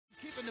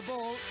the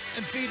ball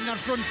and feeding that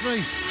front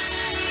three.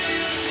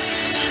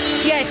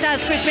 Yes,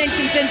 as Chris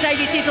mentioned, Ben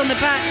Davies is on the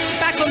back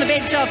on the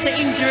bench after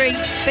injury,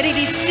 but it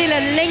is still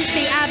a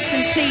lengthy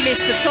absentee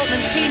list of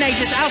Tottenham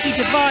teenagers. Alfie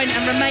Devine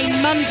and Romain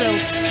Mundell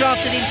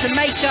drafted in to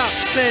make up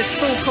Spurs'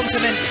 full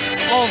complement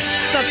of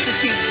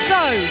substitutes.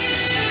 So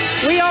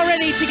we are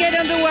ready to get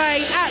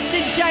underway at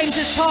St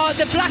James's Park.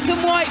 The black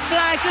and white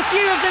flags, a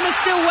few of them are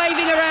still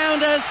waving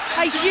around us.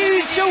 A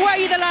huge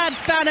Away the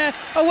Lads banner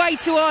away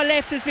to our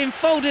left has been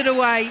folded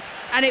away,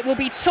 and it will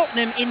be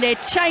Tottenham in their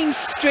change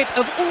strip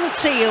of all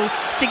teal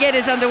to get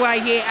us underway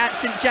here at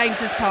St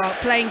James's Park,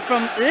 playing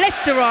from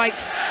left to right.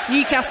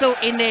 Newcastle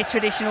in their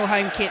traditional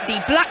home kit,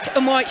 the black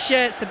and white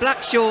shirts, the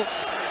black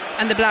shorts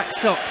and the black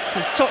socks,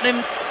 as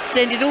Tottenham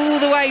send it all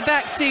the way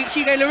back to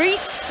Hugo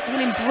Lloris, all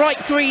in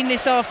bright green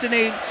this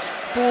afternoon.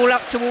 Ball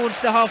up towards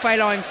the halfway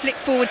line, flick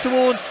forward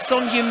towards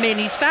Son Heung-min.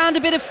 He's found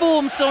a bit of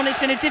form, Son. It's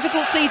been a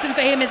difficult season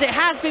for him, as it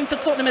has been for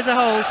Tottenham as a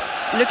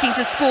whole, looking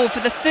to score for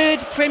the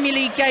third Premier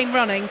League game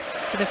running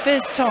for the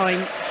first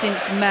time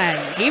since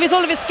May. Here is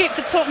Oliver Skipp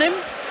for Tottenham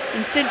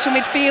in central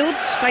midfield,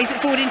 plays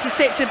it forward,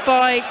 intercepted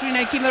by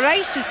Bruno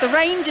Guimaraes as the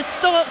rain just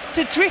starts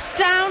to drift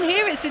down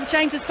here at St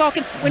James's Park,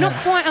 and we're not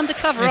quite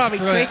undercover, are we,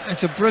 Chris?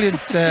 It's a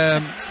brilliant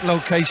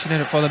location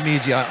in it for the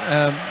media,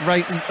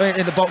 right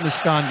in the bottom of the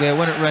stand where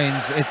when it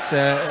rains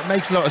it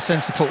makes a lot of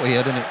sense to put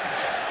here, doesn't it?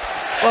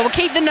 Well, we'll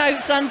keep the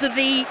notes under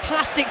the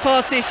plastic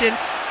partition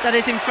that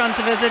is in front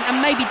of us,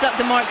 and maybe duck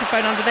the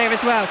microphone under there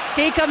as well.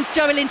 Here comes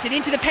Joelinton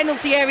into the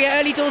penalty area,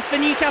 early doors for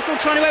Newcastle,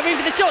 trying to over in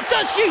for the shot,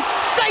 does shoot,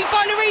 saved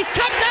by Lloris,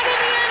 comes out on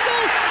the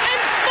angle and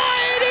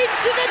fired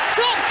into the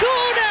top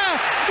corner.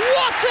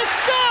 What a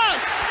start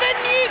for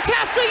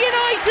Newcastle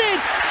United.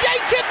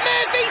 Jacob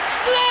Murphy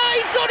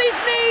slides on his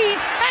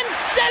knees and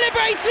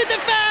celebrates with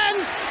the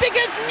fans,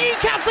 because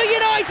Newcastle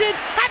United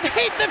have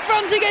hit the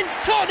front against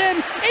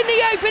Tottenham in the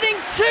opening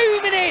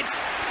 2 minutes.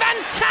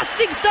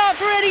 Fantastic start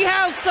for Eddie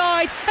Howe's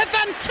side, a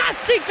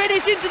fantastic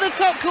finish into the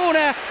top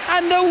corner,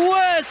 and the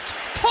worst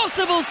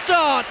possible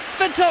start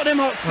for Tottenham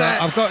Hotspur.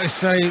 Well, I've got to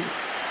say,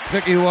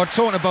 Vicky, we were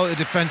talking about the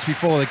defence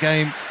before the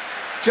game.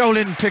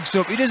 Joelinton picks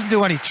up, he doesn't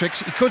do any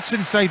tricks, he cuts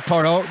inside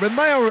Porro.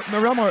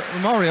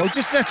 Romario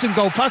just lets him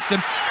go past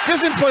him,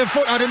 doesn't put a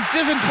foot at him,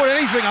 doesn't put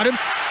anything at him.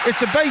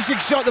 It's a basic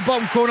shot, the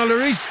bottom corner.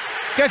 Lloris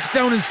gets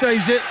down and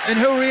saves it, and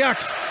who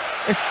reacts?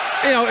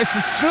 It's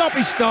a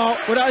sloppy start,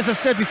 but as I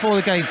said before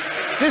the game,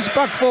 this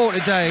back four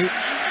today,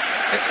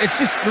 it's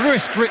just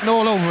risk written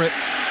all over it.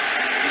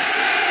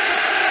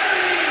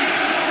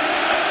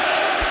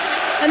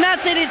 And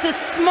that's it, it's a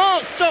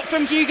smart stop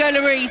from Hugo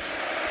Lloris,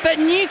 but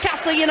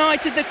Newcastle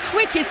United the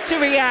quickest to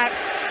react.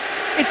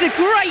 It's a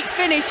great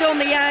finish on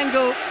the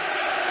angle,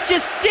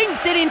 just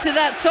dinks it into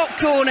that top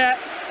corner.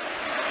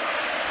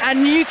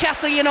 And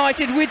Newcastle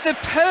United with the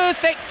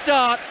perfect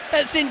start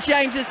at St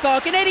James's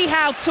Park. And Eddie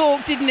Howe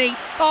talked, didn't he,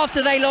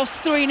 after they lost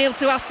 3-0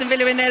 to Aston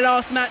Villa in their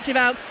last match,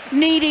 about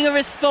needing a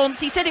response.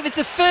 He said it was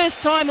the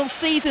first time all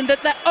season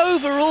that their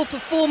overall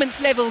performance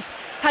levels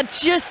had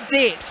just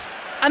dipped,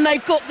 and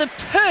they've got the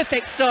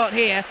perfect start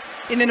here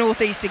in the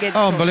North East against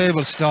Tottenham.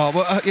 Unbelievable start.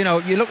 Well,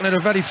 you're looking at a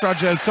very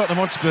fragile Tottenham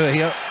Hotspur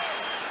here.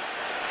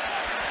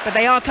 But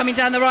they are coming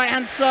down the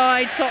right-hand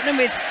side. Tottenham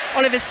with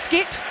Oliver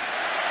Skipp.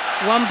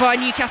 Won by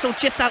Newcastle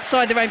just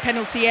outside their own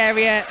penalty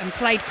area and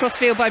played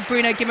crossfield by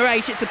Bruno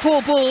Guimaraes. It's a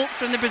poor ball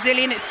from the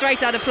Brazilian. It's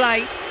straight out of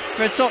play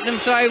for a Tottenham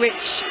throw,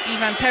 which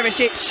Ivan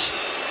Perisic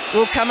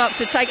will come up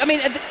to take. I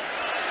mean,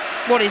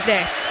 what is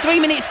there?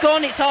 3 minutes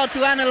gone. It's hard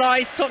to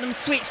analyse. Tottenham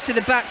switched to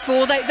the back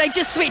four. They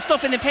just switched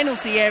off in the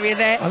penalty area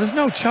there. Oh, there's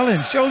no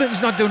challenge.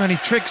 Joelinton's not doing any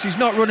tricks. He's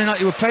not running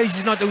at you with pace.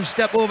 He's not doing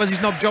step overs.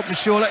 He's not dropping the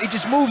shoulder. He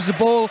just moves the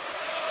ball.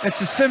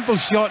 It's a simple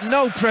shot.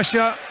 No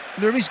pressure.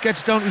 Lloris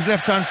gets down to his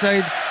left-hand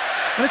side.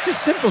 And it's a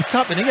simple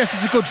tapping. Yes,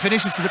 it's a good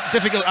finish. It's a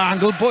difficult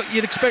angle, but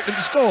you'd expect him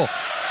to score.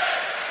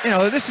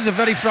 This is a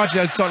very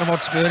fragile Tottenham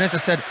Hotspur. And as I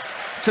said,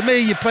 to me,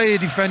 you play your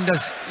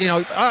defenders.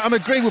 I'm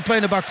agreeing with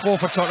playing the back four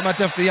for Tottenham. I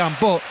definitely am.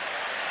 But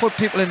put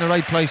people in the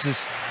right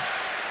places.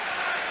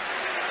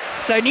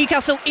 So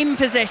Newcastle in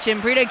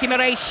possession. Bruno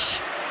Guimaraes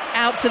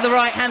out to the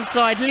right-hand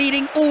side,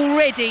 leading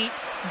already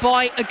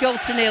by a goal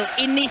to nil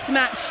in this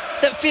match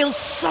that feels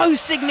so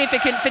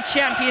significant for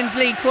Champions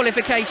League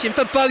qualification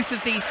for both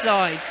of these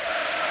sides.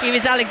 Here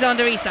is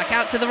Alexander Isak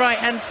out to the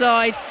right-hand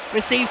side,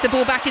 receives the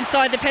ball back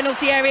inside the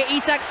penalty area.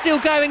 Isak still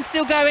going.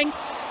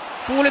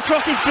 Ball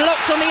across is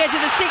blocked on the edge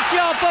of the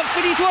 6-yard box,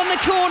 but he's won the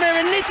corner,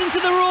 and listen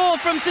to the roar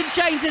from St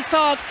James's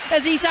Park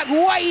as Isak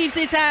waves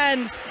his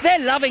hands. They're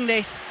loving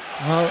this.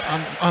 Well,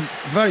 I'm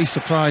very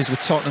surprised with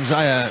Tottenham's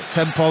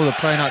tempo they're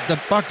playing at. The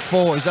back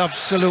four is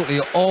absolutely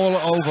all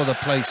over the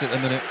place at the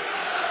minute.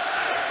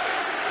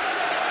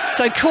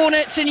 So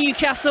corner to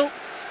Newcastle.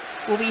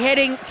 We'll be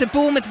heading to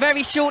Bournemouth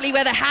very shortly,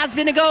 where there has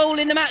been a goal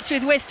in the match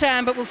with West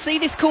Ham, but we'll see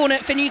this corner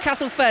for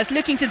Newcastle first,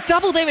 looking to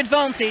double their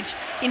advantage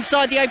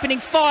inside the opening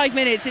 5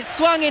 minutes. It's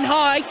swung in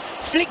high,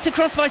 flicked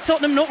across by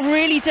Tottenham, not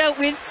really dealt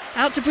with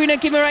Out to Bruno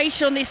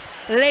Guimaraes on this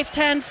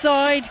left-hand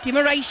side.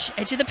 Guimaraes,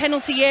 edge of the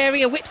penalty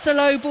area, whips a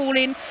low ball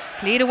in.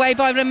 Cleared away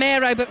by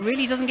Romero, but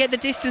really doesn't get the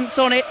distance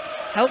on it.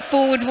 Helped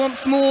forward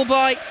once more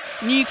by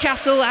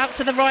Newcastle, out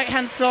to the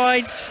right-hand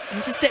side.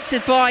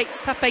 Intercepted by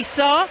Pape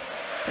Sarr.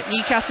 But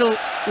Newcastle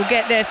will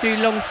get there through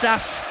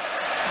Longstaff.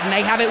 And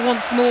they have it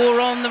once more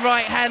on the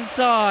right-hand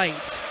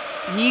side.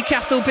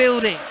 Newcastle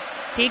building.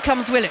 Here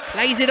comes Willock,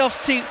 lays it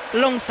off to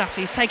Longstaff,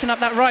 who's taken up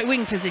that right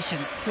wing position.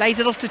 Lays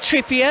it off to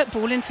Trippier,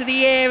 ball into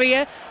the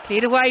area,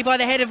 cleared away by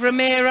the head of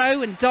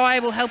Romero, and Dyer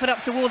will help it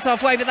up towards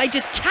halfway, but they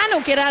just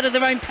cannot get out of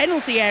their own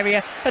penalty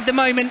area at the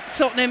moment,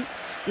 Tottenham,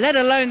 let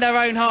alone their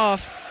own half.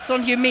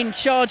 Son Heung-min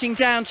charging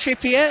down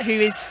Trippier, who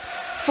is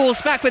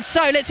forced backwards.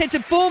 So let's head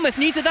to Bournemouth,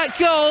 news of that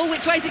goal.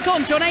 Which way's it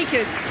gone, John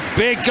Akers?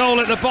 Big goal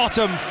at the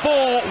bottom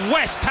for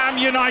West Ham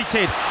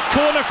United.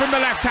 Corner from the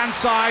left-hand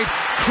side,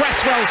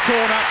 Cresswell's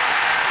corner.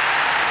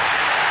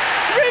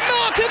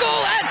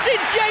 Remarkable at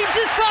St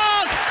James's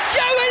Park.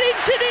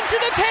 Joelinton into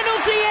the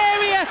penalty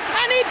area,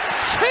 and it's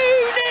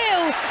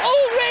 2-0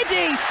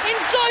 already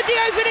inside the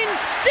opening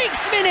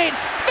 6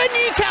 minutes for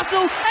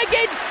Newcastle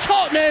against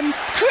Tottenham.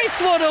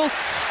 Chris Waddle,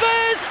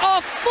 Spurs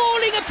are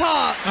falling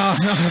apart. Oh,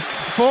 no,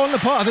 falling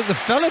apart. I think they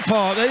fell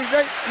apart.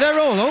 They're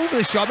all over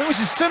the shop. It was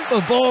a simple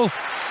ball.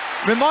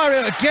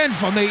 Romario again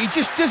for me. He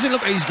just doesn't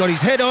look like he's got his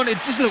head on. It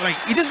doesn't look like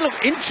he doesn't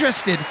look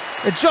interested.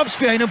 It drops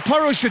behind him.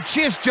 Porro should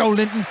chase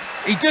Joelinton.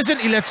 He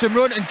doesn't. He lets him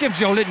run, and give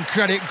Joelinton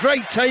credit.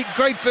 Great take,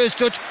 great first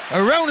touch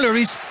around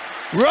Lloris.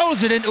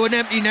 Rolls it into an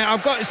empty net.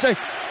 I've got to say,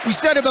 we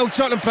said about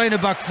Tottenham playing a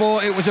back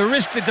four. It was a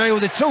risk today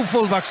with the two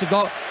fullbacks they've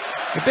got.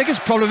 The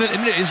biggest problem at the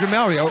minute is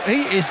Romario.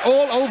 He is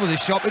all over the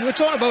shop, and we're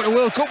talking about a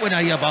World Cup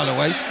winner here, by the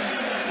way.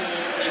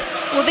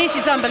 Well, this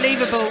is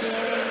unbelievable.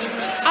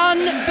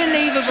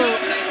 Unbelievable.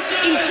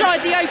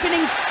 Inside the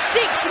opening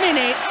 6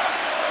 minutes,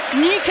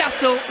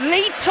 Newcastle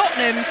lead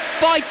Tottenham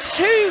by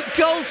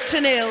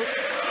 2-0.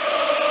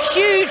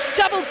 Huge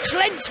double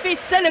clenched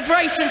fist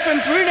celebration from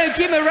Bruno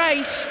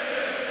Guimaraes,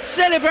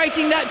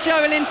 celebrating that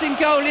Joelinton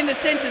goal in the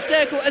centre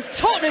circle as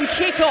Tottenham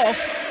kick off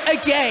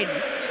again.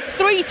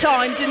 3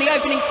 times in the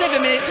opening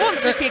 7 minutes,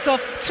 once for kick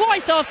off,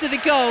 twice after the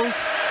goals.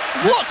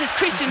 What does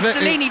Christian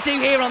Stellini do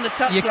here on the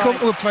touchline? You come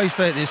to a place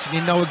like this and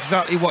you know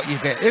exactly what you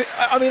get.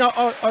 I mean,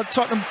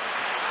 Tottenham,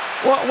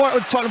 what are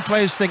Tottenham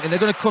players thinking? They're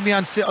going to come here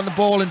and sit on the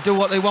ball and do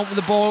what they want with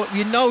the ball.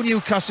 You know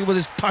Newcastle with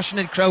this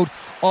passionate crowd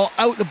are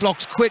out the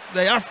blocks quick.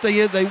 They're after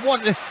you. They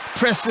want to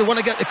press. They want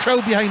to get the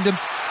crowd behind them.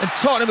 And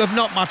Tottenham have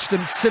not matched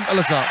them. Simple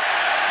as that.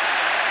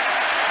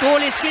 Ball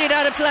is cleared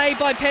out of play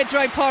by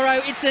Pedro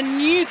Porro. It's a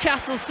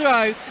Newcastle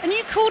throw. And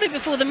you called it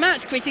before the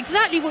match, Chris.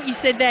 Exactly what you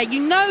said there.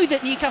 You know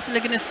that Newcastle are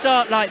going to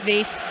start like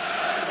this.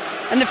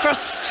 And the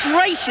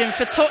frustration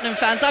for Tottenham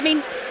fans. I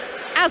mean,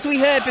 as we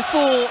heard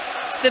before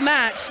the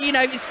match, you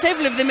know,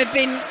 several of them have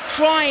been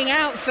crying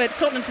out for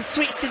Tottenham to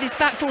switch to this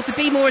back four, to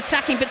be more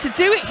attacking. But to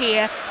do it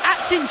here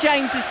at St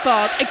James's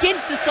Park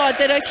against the side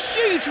that are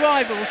huge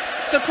rivals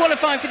for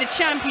qualifying for the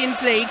Champions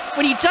League,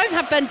 when you don't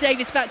have Ben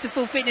Davies back to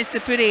full fitness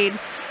to put in,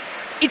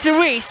 it's a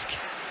risk,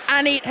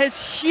 and it has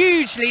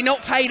hugely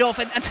not paid off,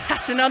 and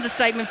that's an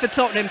understatement for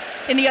Tottenham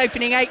in the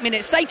opening 8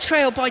 minutes. They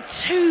trail by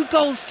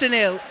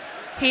 2-0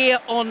 here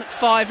on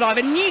 5 Live,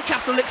 and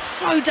Newcastle looks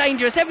so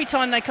dangerous every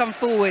time they come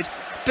forward.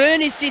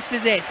 Burn is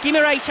dispossessed.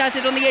 Guimaraes has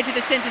it on the edge of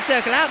the centre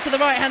circle, out to the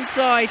right-hand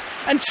side,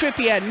 and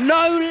Trippier,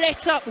 no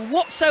let-up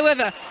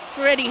whatsoever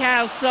for Eddie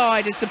Howe's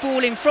side as the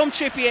ball in from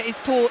Trippier is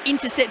poor,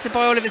 intercepted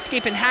by Oliver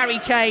Skipp, and Harry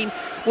Kane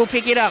will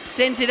pick it up,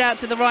 sends it out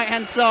to the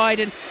right-hand side,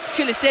 and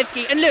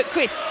Kulusevski. And look,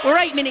 Chris, we're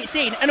 8 minutes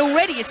in, and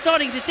already you're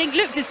starting to think,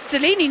 look, does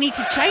Stellini need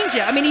to change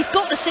it? I mean, he's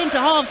got the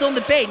centre-halves on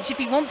the bench if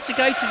he wants to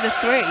go to the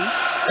 3.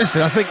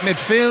 Listen, I think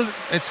midfield,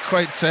 it's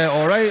quite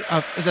all right.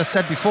 As I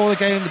said before the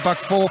game, the back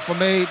four for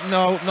me,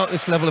 no, not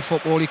this level of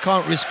football. You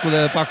can't risk with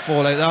a back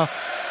four like that.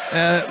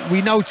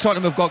 We know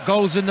Tottenham have got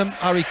goals in them.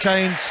 Harry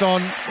Kane,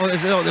 Son,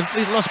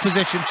 they've lost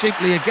possession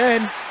cheaply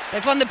again.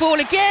 They've won the ball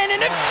again,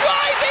 and a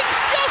driving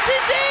shot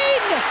is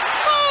in!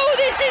 Oh,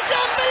 this is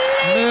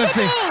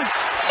unbelievable!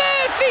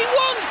 Murphy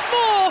once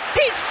more,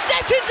 his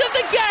second of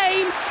the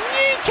game.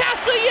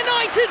 Newcastle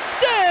United's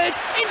third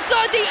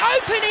inside the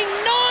opening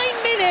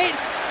 9 minutes.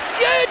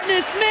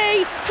 Goodness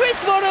me, Chris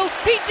Waddle,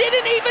 he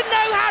didn't even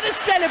know how to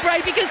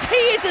celebrate because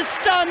he is as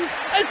stunned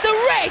as the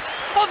rest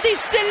of this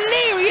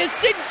delirious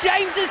St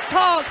James's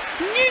Park.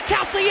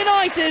 Newcastle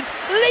United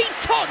lead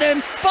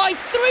Tottenham by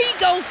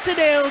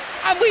 3-0,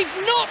 and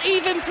we've not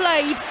even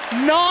played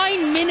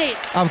 9 minutes.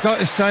 I've got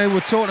to say, we're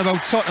talking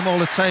about Tottenham all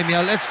the time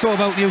here. Let's talk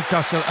about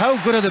Newcastle. How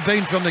good have they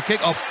been from the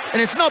kick-off?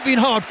 And it's not been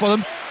hard for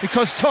them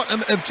because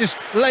Tottenham have just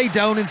laid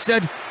down and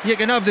said, you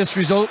can have this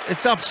result.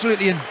 It's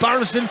absolutely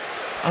embarrassing.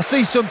 I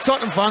see some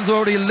Tottenham fans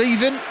already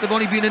leaving. They've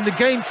only been in the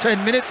game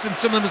 10 minutes and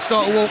some of them have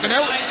started walking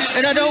out,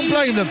 and I don't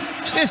blame them.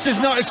 This is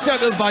not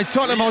acceptable by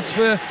Tottenham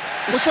Hotspur.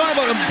 We're talking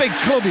about a big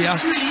club here.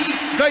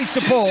 Great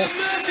support.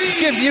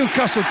 Give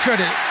Newcastle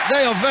credit.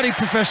 They are very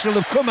professional.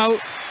 They've come out,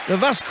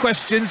 they've asked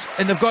questions,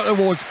 and they've got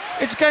awards.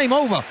 It's game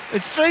over.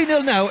 It's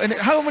 3-0 now, and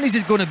how many is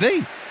it going to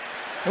be?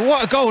 And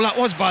what a goal that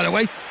was, by the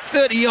way.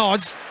 30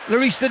 yards,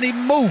 Lloris didn't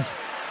even move.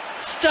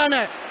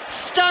 Stunner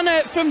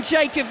from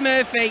Jacob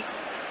Murphy.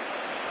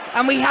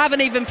 And we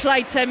haven't even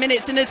played 10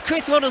 minutes. And as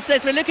Chris Waddle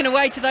says, we're looking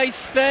away to those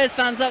Spurs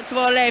fans up to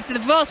our left. The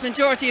vast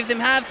majority of them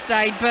have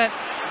stayed, but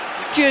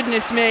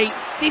goodness me,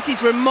 this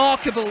is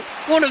remarkable.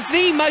 One of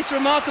the most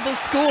remarkable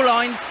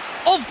scorelines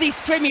of this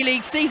Premier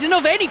League season,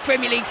 of any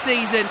Premier League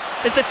season,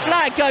 as the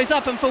flag goes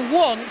up, and for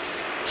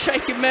once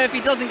Jacob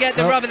Murphy doesn't get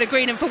the rub of the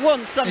green, and for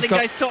once something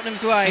goes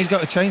Tottenham's way. He's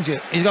got to change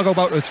it. He's got to go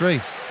back to a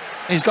 3.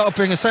 He's got to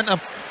bring a centre.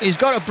 He's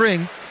got to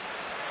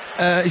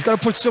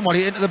put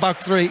somebody into the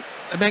back 3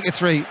 and make it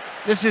 3.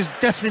 This is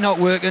definitely not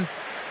working.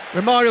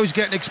 Romario's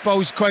getting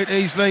exposed quite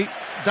easily.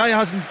 Dyer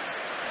hasn't.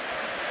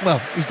 Well,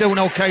 he's doing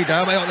okay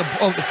there out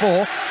the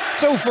 4.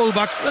 2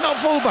 full-backs. They're not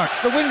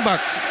full-backs. They're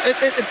wing-backs.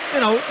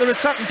 They're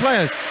attacking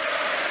players.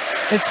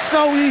 It's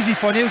so easy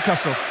for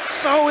Newcastle.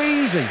 So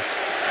easy.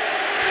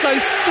 So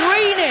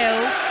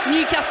 3-0,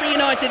 Newcastle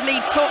United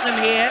lead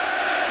Tottenham here.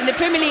 In the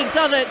Premier League's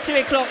other 2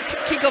 o'clock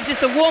kick-off,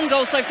 just the 1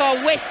 goal so far.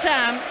 West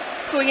Ham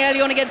scoring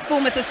early on against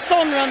Bournemouth. The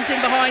Son runs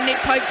in behind. Nick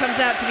Pope comes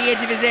out to the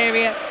edge of his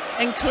area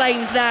and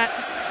claims that.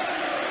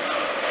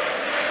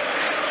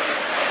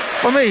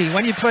 For me,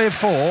 when you play a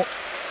 4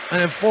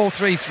 and a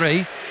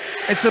 4-3-3,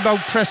 it's about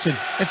pressing.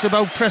 It's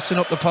about pressing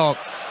up the park.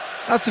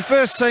 That's the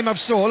first time I've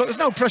saw. Look, there's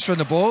no pressure on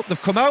the ball.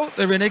 They've come out.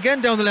 They're in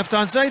again down the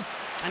left-hand side.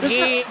 And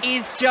here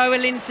is Joe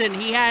Linton.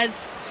 He has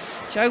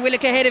Joe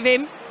Willock ahead of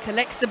him.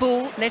 Collects the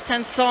ball,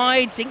 left-hand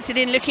side, zinks it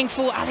in, looking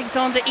for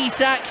Alexander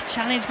Isak.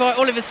 Challenged by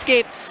Oliver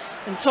Skipp.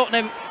 And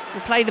Tottenham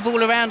will play the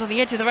ball around on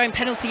the edge of their own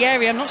penalty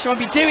area. I'm not sure I'd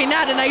be doing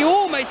that. And they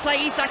almost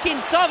play Isak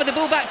in. Start with the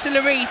ball back to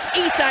Lloris.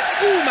 Isak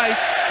almost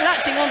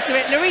latching onto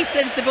it. Lloris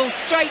sends the ball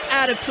straight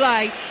out of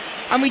play.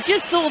 And we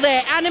just saw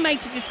their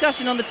animated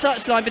discussion on the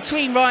touchline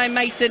between Ryan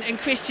Mason and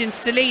Christian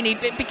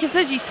Stellini. Because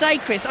as you say,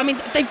 Chris, I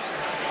mean, they've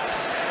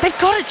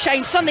got to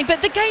change something.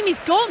 But the game is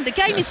gone. The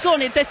game is gone.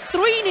 They're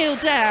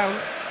 3-0 down.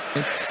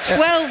 It's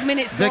 12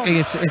 minutes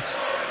Vicky, gone. it's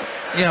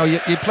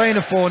you're playing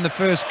a 4 in the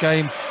first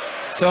game.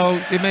 So,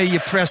 to me, you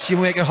press, you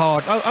make it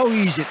hard. How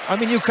easy? I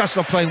mean,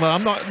 Newcastle are playing well.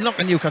 I'm not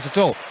knocking Newcastle at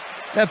all.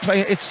 They're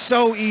playing. It's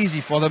so easy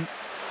for them.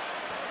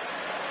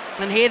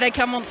 And here they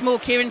come once more.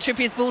 Kieran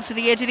Trippier's ball to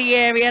the edge of the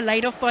area,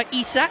 laid off by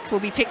Isak, will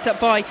be picked up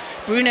by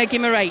Bruno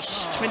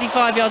Guimaraes.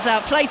 25 yards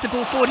out, plays the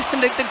ball forward,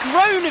 and the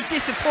groan of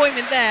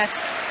disappointment there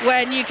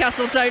where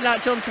Newcastle don't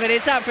latch onto it.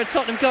 It's out for a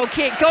Tottenham goal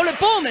kick. Goal at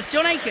Bournemouth,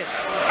 John Akers.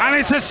 And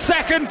it's a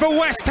second for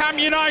West Ham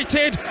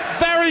United,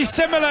 very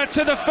similar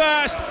to the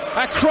first.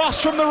 A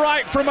cross from the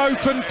right from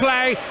open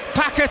play.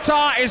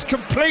 Paquetá is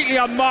completely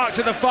unmarked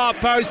at the far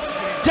post.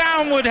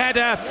 Downward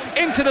header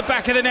into the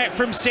back of the net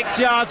from 6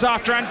 yards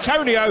after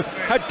Antonio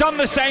had done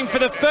the same for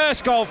the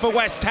first goal for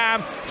West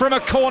Ham from a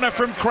corner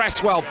from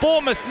Cresswell.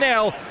 Bournemouth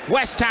 0,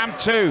 West Ham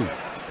 2.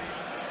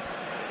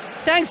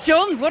 Thanks,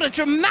 John. What a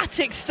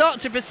dramatic start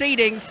to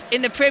proceedings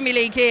in the Premier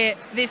League here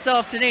this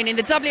afternoon. In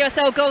the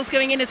WSL, goals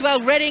going in as well.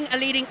 Reading are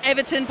leading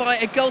Everton by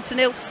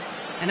 1-0,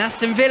 and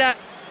Aston Villa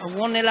are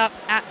 1-0 up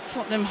at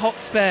Tottenham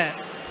Hotspur.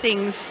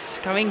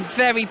 Things going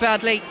very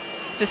badly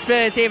for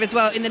Spurs here as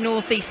well in the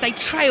northeast. They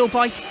trail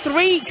by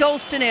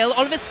 3-0.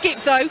 Oliver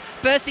Skipp, though,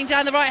 bursting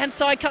down the right-hand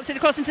side, cuts it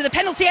across into the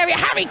penalty area.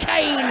 Harry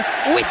Kane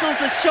whistles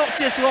the shot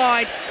just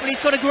wide. Well,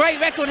 he's got a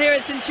great record here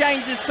at St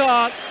James's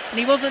Park, and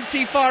he wasn't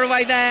too far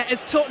away there as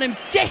Tottenham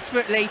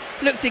desperately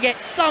look to get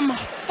some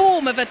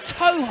form of a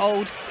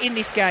toehold in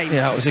this game.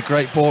 Yeah, it was a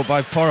great ball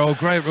by Porro,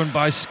 great run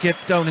by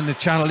Skipp down in the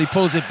channel. He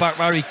pulls it back,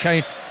 Harry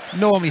Kane.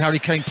 Normally Harry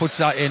Kane puts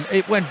that in.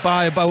 It went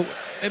by about,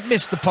 it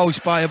missed the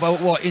post by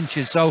about,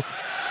 inches. So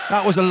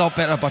that was a lot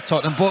better by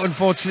Tottenham. But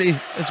unfortunately,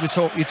 as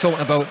you're talking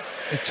about,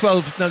 it's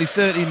 12, nearly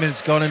 13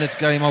 minutes gone and it's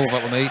game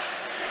over for me.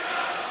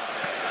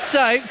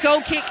 So,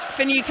 goal kick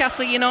for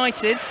Newcastle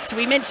United. So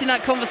we mentioned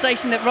that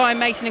conversation that Ryan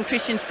Mason and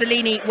Christian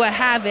Stellini were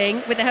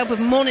having with the help of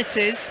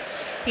monitors.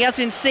 He has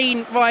been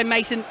seen, Ryan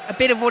Mason, a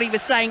bit of what he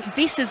was saying.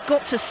 This has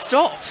got to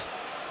stop.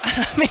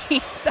 And I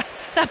mean,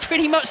 that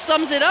pretty much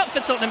sums it up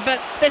for Tottenham.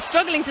 But they're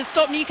struggling to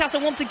stop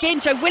Newcastle once again.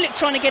 Joe Willock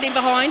trying to get in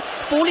behind.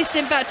 Ball is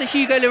sent back to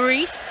Hugo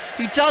Lloris,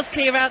 who does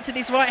clear out to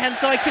this right-hand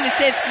side.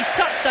 Kulusevski's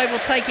touch, though, will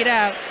take it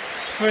out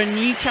for a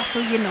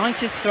Newcastle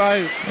United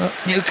throw. Well,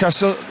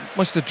 Newcastle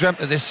must have dreamt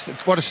of this.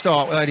 What a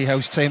start with Eddie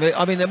Howe's team.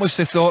 I mean, they must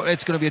have thought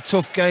it's going to be a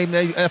tough game.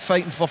 They're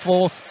fighting for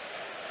fourth,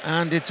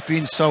 and it's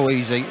been so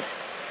easy.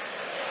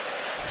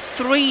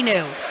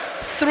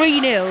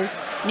 3-0.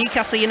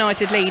 Newcastle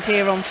United lead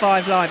here on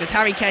 5 Live as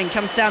Harry Kane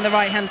comes down the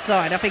right-hand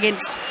side up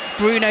against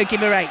Bruno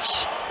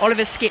Guimaraes.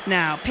 Oliver Skipp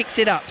now picks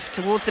it up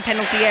towards the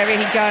penalty area.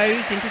 He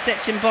goes,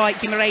 interception by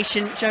Guimaraes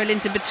and Joe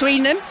Linton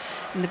between them,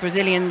 and the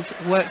Brazilians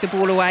work the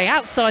ball away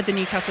outside the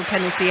Newcastle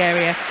penalty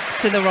area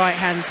to the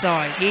right-hand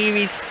side. Here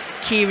is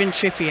Kieran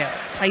Trippier,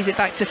 plays it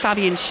back to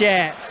Fabian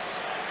Schär.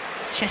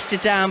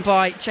 Chested down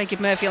by Jacob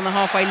Murphy on the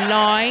halfway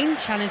line,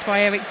 challenged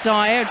by Eric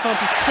Dyer.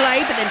 Advantage play,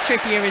 but then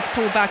Trippier is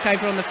pulled back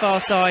over on the far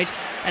side,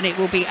 and it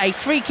will be a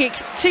free kick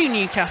to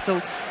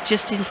Newcastle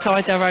just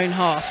inside their own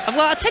half.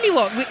 Well, I'll tell you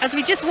what, as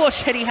we just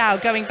watched Eddie Howe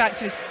going back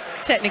to his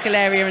technical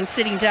area and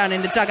sitting down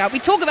in the dugout. We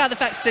talk about the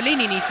fact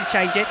Stellini needs to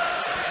change it,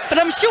 but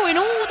I'm sure in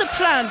all the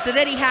plans that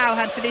Eddie Howe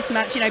had for this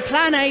match, you know,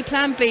 plan A,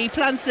 plan B,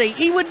 plan C,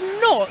 he would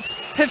not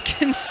have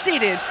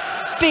considered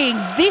being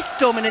this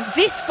dominant,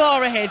 this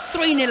far ahead,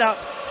 3-0 up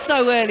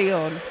so early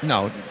on.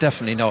 No,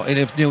 definitely not. He'd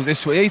have knew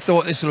this. He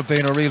thought this would have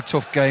been a real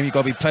tough game. You've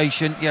got to be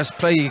patient. Yes,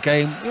 play your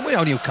game. We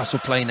know Newcastle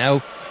play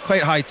now.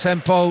 Quite high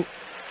tempo.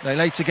 They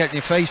like to get in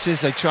your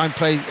faces. They try and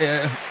play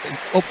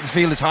up the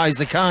field as high as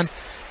they can.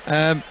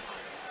 And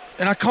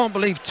I can't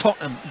believe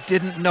Tottenham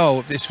didn't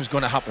know this was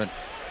going to happen.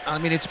 I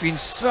mean, it's been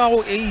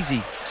so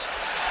easy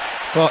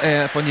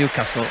for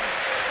Newcastle.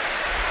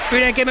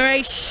 Bruno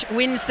Guimaraes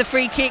wins the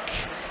free kick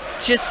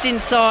just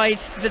inside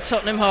the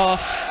Tottenham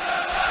half.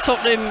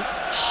 Tottenham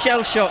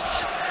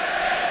shell-shocked.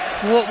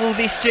 What will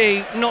this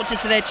do? Not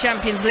just for their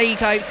Champions League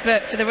hopes,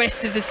 but for the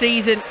rest of the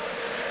season.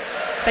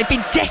 They've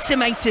been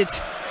decimated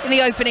in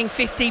the opening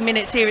 15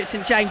 minutes here at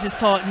St James's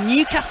Park.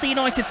 Newcastle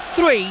United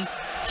 3,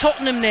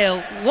 Tottenham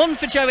 0. 1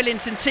 for Joe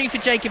Linton, 2 for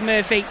Jacob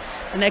Murphy,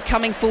 and they're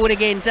coming forward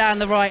again down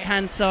the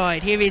right-hand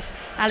side. Here is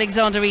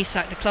Alexander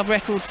Isak, the club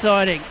record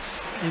signing.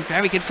 He's in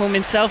very good form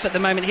himself at the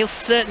moment. He'll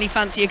certainly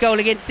fancy a goal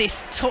against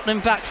this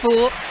Tottenham back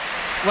four.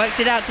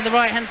 Works it out to the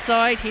right-hand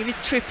side. Here is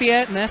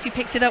Trippier. Murphy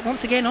picks it up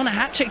once again on a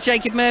hat-trick.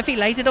 Jacob Murphy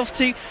lays it off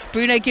to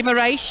Bruno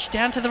Guimaraes.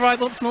 Down to the right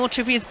once more.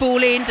 Trippier's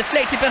ball in,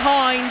 deflected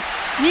behind.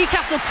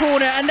 Newcastle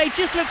corner, and they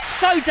just look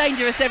so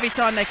dangerous every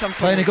time they come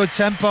forward. Playing a good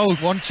tempo,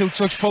 1-2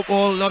 touch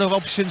football, a lot of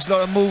options, a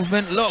lot of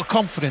movement, a lot of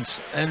confidence.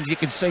 And you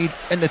can see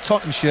in the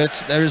Tottenham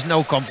shirts, there is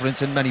no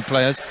confidence in many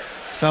players.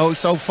 So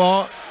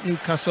far,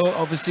 Newcastle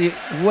obviously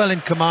well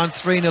in command,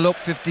 3-0 up,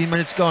 15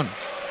 minutes gone.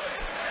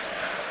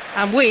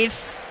 And with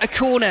a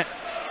corner.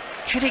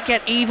 Could it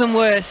get even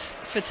worse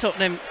for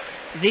Tottenham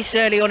this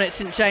early on at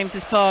St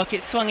James's Park?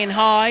 It's swung in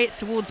high, it's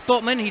towards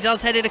Botman, who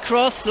does head it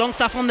across. Long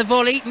stuff on the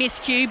volley,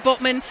 miscue.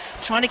 Botman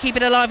trying to keep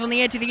it alive on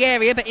the edge of the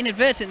area, but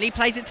inadvertently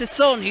plays it to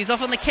Son, who's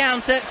off on the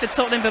counter for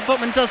Tottenham, but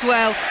Botman does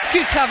well.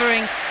 Good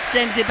covering,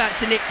 sends it back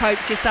to Nick Pope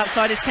just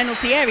outside his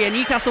penalty area.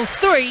 Newcastle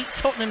 3,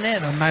 Tottenham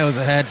 0. Miles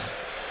ahead.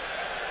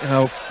 You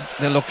know,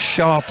 they look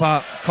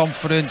sharper,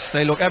 confidence,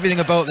 they look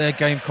everything about their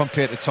game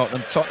compared to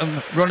Tottenham.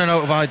 Tottenham running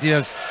out of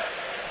ideas.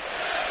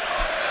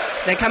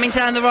 They're coming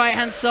down the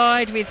right-hand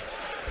side with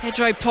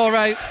Pedro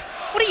Porro.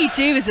 What do you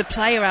do as a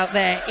player out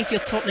there if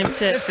you're Tottenham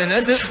to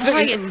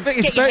try and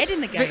get your head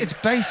in the game? It's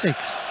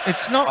basics.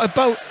 It's not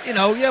about, you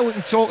know, yeah, we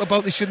can talk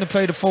about they shouldn't have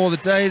played a 4 of the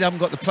day, they haven't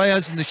got the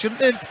players, and they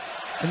shouldn't have.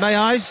 In my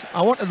eyes,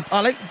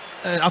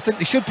 I think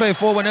they should play a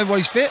 4 when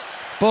everybody's fit,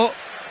 but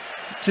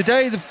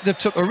today they've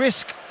took a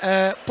risk,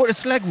 but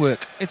it's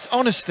legwork, it's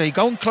honesty.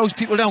 Go and close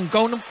people down,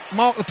 go and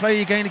mark the player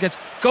you're going against,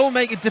 go and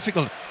make it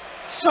difficult.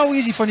 So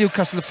easy for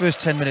Newcastle the first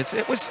 10 minutes.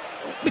 It was,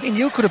 me and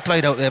you could have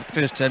played out there the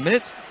first 10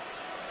 minutes.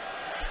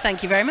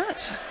 Thank you very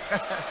much.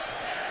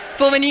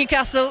 Former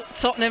Newcastle,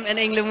 Tottenham and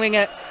England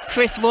winger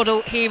Chris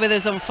Waddle here with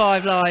us on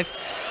 5 Live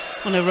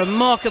on a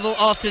remarkable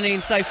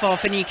afternoon so far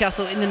for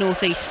Newcastle in the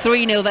northeast.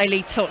 3-0 they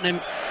lead Tottenham.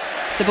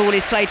 The ball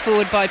is played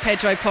forward by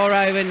Pedro Porro,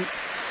 and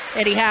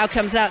Eddie Howe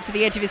comes out to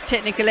the edge of his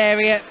technical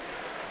area,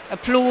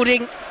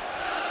 applauding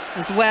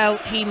as well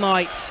he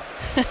might.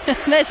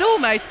 There's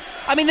almost,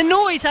 I mean, the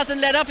noise hasn't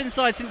let up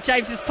inside St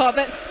James's Park,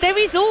 but there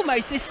is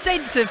almost this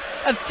sense of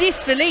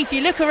disbelief.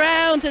 You look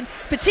around, and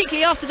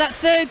particularly after that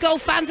third goal,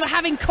 fans were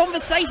having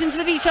conversations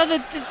with each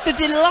other, the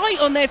delight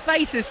on their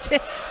faces,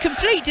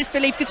 complete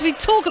disbelief, because we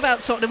talk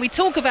about Tottenham, we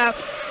talk about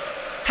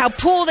how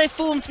poor their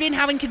form's been,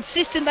 how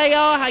inconsistent they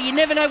are, how you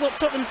never know what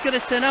Tottenham's going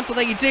to turn up,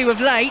 although you do of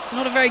late,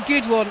 not a very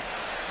good one.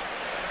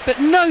 But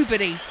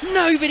nobody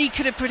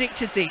could have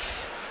predicted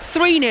this.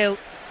 3-0,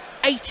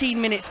 18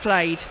 minutes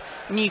played,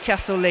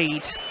 Newcastle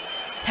lead.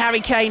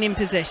 Harry Kane in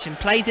possession,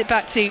 plays it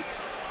back to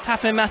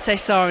Pape Matar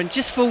Sarr, and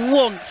just for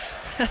once,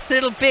 a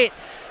little bit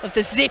of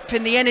the zip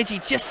and the energy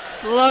just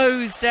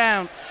slows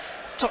down.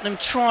 As Tottenham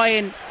try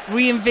and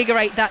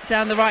reinvigorate that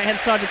down the right-hand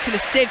side with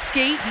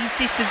Kulusevski. He's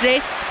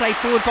dispossessed, played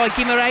forward by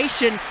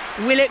Guimaraes, and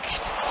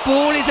Willock's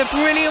ball is a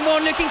brilliant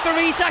one, looking for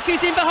Isak,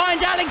 who's in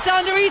behind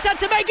Alexander Isak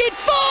to make it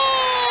 4!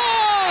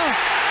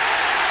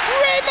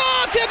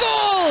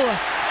 Remarkable!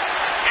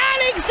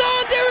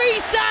 Alexander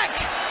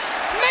Isak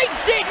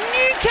makes it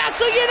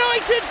Newcastle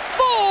United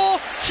 4,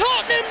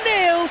 Tottenham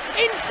 0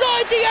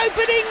 inside the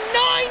opening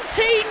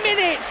 19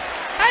 minutes.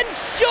 And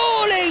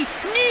surely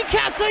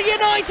Newcastle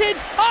United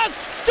are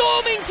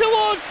storming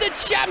towards the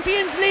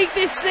Champions League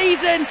this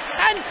season,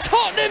 and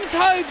Tottenham's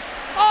hopes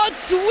are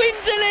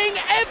dwindling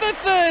ever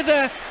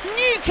further.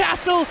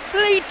 Newcastle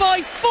lead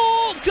by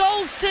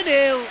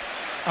 4-0.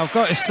 I've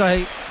got to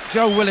say,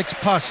 Joe Willock's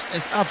pass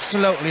is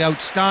absolutely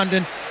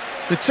outstanding.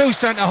 The 2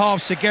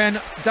 centre-halves again,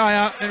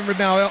 Dyer and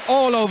Romero,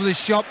 all over the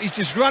shop. He's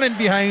just running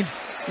behind.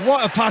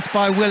 What a pass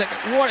by Willock.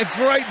 What a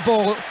great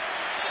ball.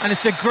 And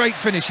it's a great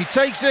finish. He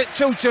takes it,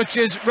 2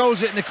 touches,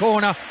 rolls it in the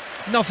corner.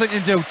 Nothing to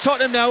do.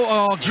 Tottenham now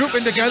are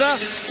grouping together.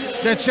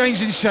 They're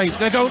changing shape.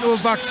 They're going to a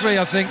back 3,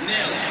 I think.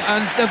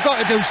 And they've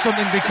got to do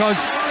something,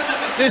 because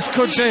this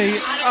could be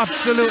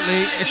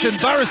absolutely, it's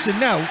embarrassing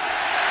now.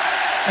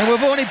 And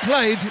we've only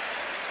played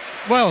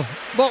Well,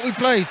 what we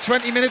played,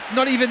 20 minutes,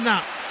 not even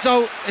that.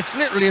 So it's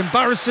literally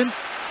embarrassing,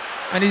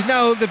 and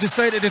they've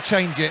decided to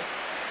change it.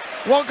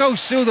 What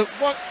goes through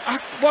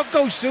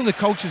the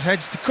coaches'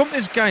 heads to come to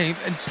this game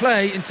and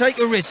play and take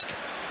a risk?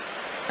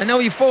 And now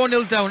you're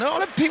 4-0 down. All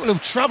the people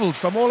who've travelled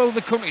from all over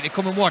the country to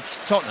come and watch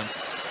Tottenham.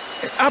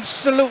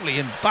 Absolutely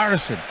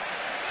embarrassing.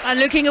 And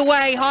looking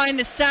away high in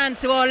the stand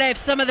to our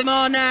left, some of them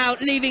are now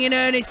leaving in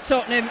earnest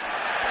Tottenham.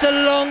 It's a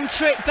long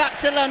trip back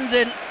to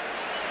London.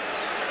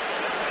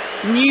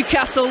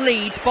 Newcastle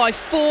lead by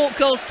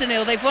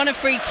 4-0. They've won a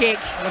free kick.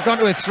 They've gone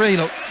to a 3.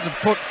 Look, they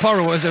put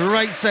Porro as a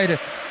right sider.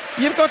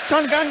 You've got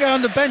Tanganga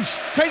on the bench.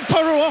 Take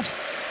Porro off.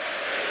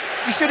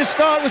 You should have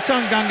started with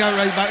Tanganga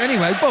right back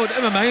anyway. But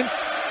never mind.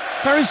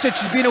 Perisic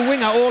has been a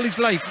winger all his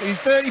life.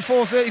 He's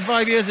 34,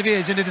 35 years of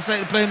age, and they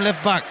decided to play him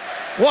left back.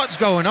 What's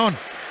going on?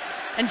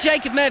 And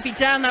Jacob Murphy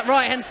down that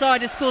right hand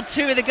side has scored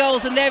 2 of the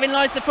goals, and therein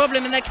lies the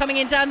problem, and they're coming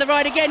in down the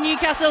right again.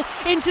 Newcastle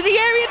into the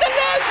area, the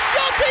long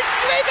shot is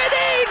driven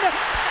in.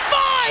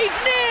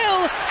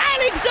 5-0.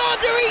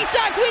 Alexander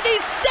Isak with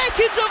his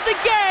second of the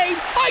game.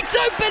 I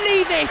don't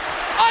believe this.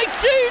 I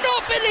do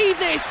not believe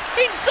this.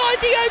 Inside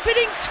the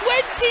opening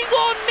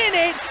 21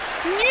 minutes,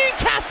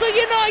 Newcastle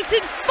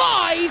United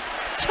 5,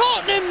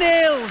 Tottenham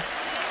 0.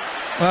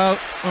 Well,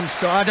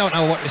 I don't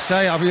know what to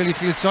say. I really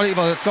feel sorry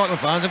for the Tottenham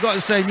fans. I've got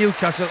to say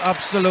Newcastle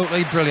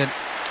absolutely brilliant.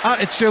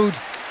 Attitude,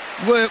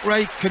 work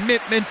rate,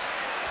 commitment.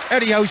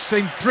 Eddie Howe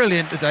seemed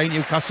brilliant today,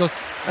 Newcastle.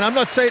 And I'm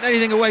not taking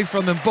anything away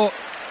from them, but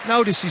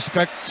no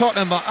disrespect,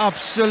 Tottenham are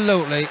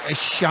absolutely a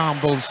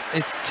shambles.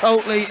 It's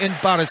totally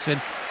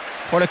embarrassing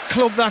for a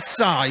club that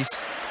size.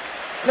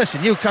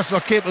 Listen, Newcastle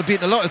are capable of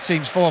beating a lot of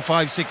teams 4-5,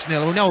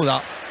 6-0. We know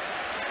that.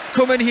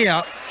 Coming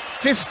here,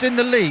 5th in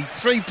the league,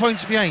 3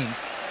 points behind.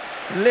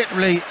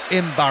 Literally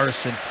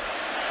embarrassing.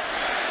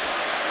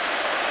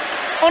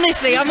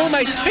 Honestly, I'm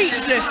almost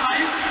speechless.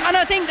 And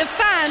I think the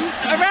fans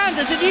around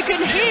us, and you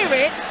can hear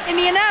it in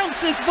the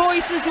announcer's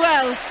voice as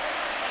well.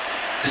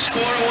 This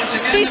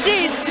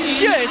is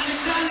just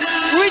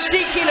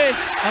ridiculous.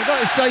 I've got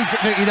to say,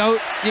 Vicky, though,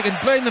 you can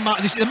blame the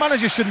manager. The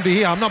manager shouldn't be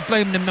here. I'm not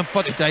blaming him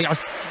for today.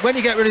 When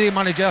you get rid of the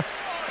manager,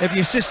 if the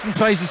assistant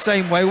plays the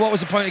same way, what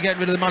was the point of getting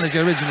rid of the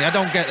manager originally? I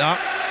don't get that.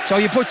 So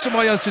you put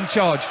somebody else in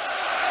charge.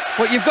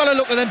 But you've got to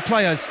look at them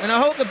players, and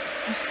I hope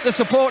the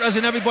supporters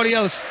and everybody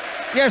else,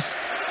 yes,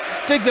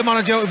 dig the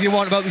manager out if you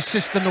want about his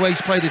system, the way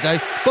he's played today,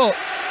 but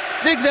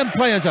dig them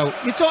players out.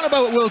 You're talking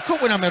about a World Cup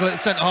winner medal at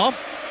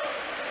centre-half.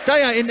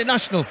 They are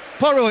international.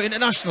 Porro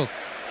international.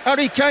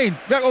 Harry Kane,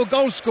 record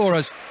goal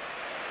scorers.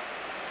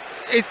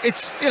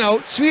 It's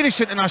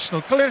Swedish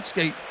international.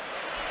 Koletsky,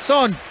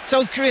 Son,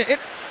 South Korea.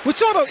 We're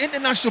talking about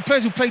international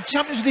players who play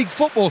Champions League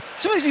football.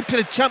 Sometimes they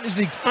play Champions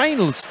League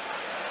finals.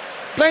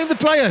 Blame the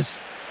players,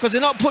 because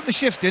they're not putting the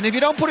shift in. If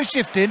you don't put a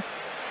shift in,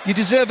 you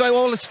deserve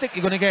all the stick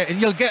you're going to get,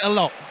 and you'll get a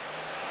lot.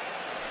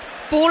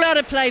 Ball out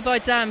of play by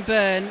Dan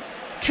Burn.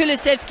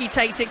 Kulusevski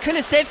takes it.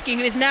 Kulusevski,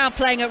 who is now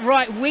playing at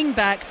right wing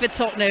back for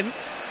Tottenham.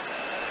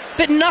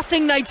 But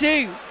nothing they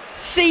do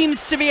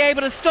seems to be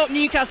able to stop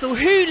Newcastle,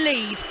 who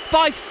lead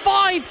by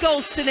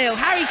 5-0.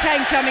 Harry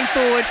Kane coming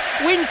forward,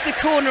 wins the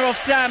corner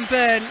off Dan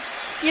Burn.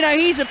 You know,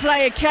 he's a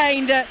player,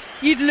 Kane, that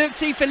you'd look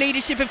to for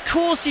leadership. Of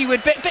course you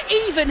would, but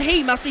even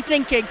he must be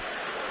thinking,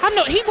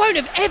 he won't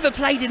have ever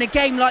played in a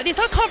game like this.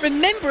 I can't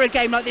remember a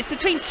game like this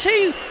between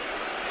two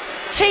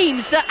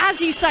teams that, as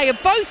you say, are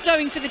both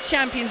going for the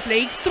Champions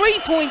League, 3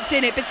 points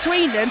in it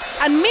between them,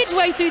 and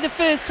midway through the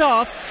first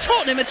half,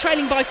 Tottenham are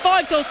trailing by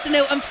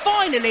 5-0, and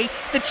finally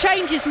the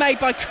change is made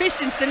by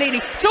Christian Stellini.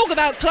 Talk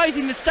about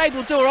closing the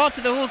stable door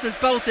after the horse has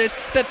bolted,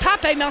 but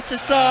Pape Matar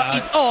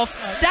is off.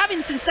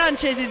 Davinson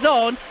Sanchez is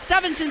on.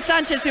 Davinson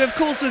Sanchez, who of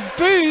course was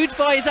booed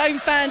by his own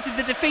fans in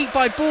the defeat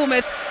by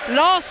Bournemouth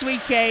last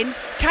weekend,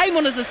 came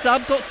on as a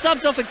sub, got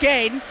subbed off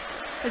again.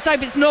 Let's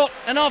hope it's not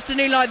an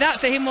afternoon like that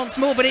for him once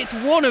more, but it's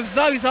one of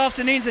those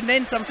afternoons and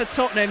then some for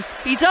Tottenham.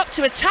 He's up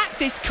to attack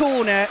this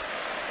corner,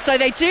 so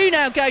they do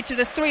now go to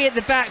the 3 at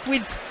the back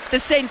with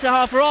the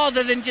centre-half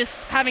rather than just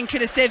having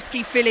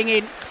Kulusevski filling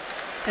in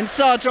and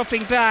Sarr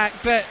dropping back.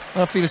 But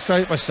I feel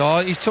sorry for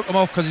Sarr. He's took him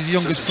off because he's the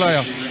youngest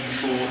player.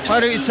 Why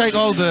don't you take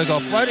Olberg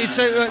off? Why don't you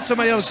take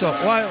somebody else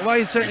off? Why are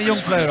you taking the young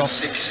player off?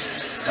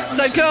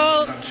 So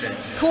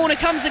corner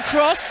comes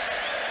across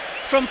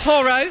from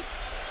Porro.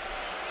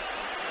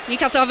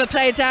 Newcastle have a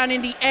player down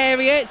in the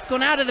area. It's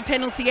gone out of the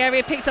penalty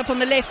area, picked up on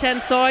the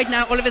left-hand side.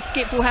 Now Oliver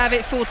Skipp will have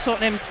it for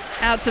Tottenham.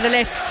 Out to the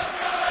left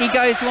he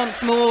goes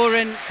once more,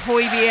 and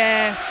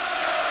Højbjerg.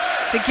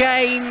 The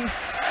game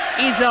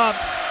is up.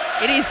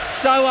 It is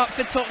so up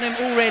for Tottenham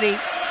already.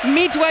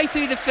 Midway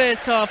through the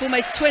first half,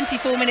 almost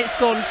 24 minutes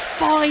gone,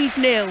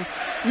 5-0.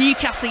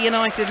 Newcastle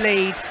United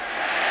lead.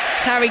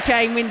 Harry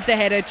Kane wins the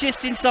header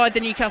just inside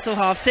the Newcastle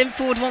half. Sent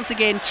forward once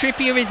again.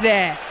 Trippier is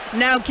there.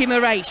 Now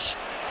Guimaraes.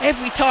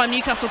 Every time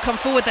Newcastle come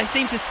forward, they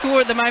seem to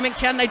score at the moment.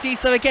 Can they do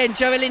so again?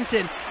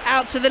 Joelinton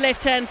out to the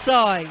left-hand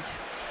side.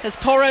 There's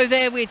Porro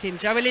there with him.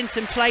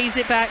 Joelinton plays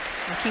it back,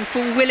 looking for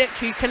Willock,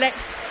 who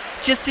collects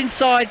just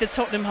inside the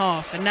Tottenham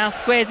half, and now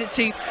squares it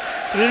to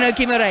Bruno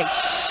Guimaraes.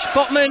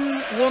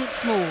 Botman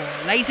once more.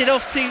 Lays it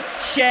off to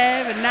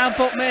Cher, and now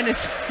Botman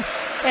is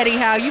Eddie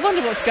Howe. You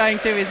wonder what's going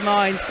through his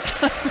mind.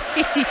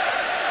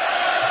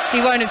 He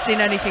won't have seen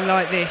anything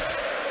like this.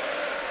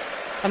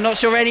 I'm not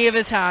sure any of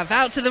us have.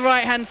 Out to the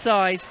right-hand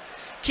side.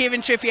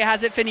 Kieran Trippier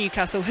has it for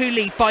Newcastle, who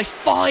lead by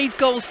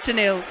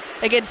 5-0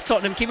 against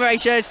Tottenham.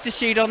 Guimaraes urged to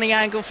shoot on the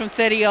angle from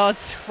 30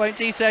 yards. Won't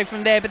do so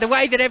from there. But the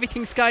way that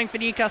everything's going for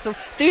Newcastle,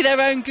 through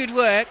their own good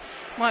work,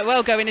 might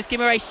well go in as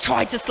Guimaraes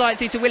tried to slide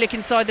through to Willock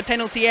inside the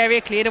penalty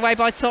area. Cleared away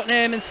by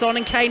Tottenham, and Son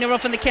and Kane are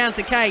off on the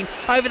counter. Kane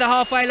over the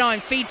halfway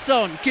line, feeds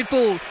Son. Good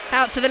ball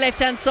out to the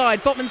left-hand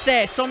side. Botman's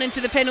there. Son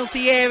into the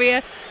penalty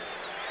area.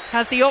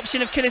 Has the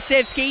option of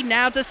Kulusevski,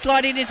 now just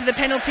sliding into the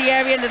penalty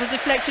area. Little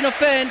deflection of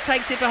Byrne,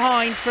 takes it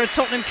behind for a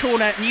Tottenham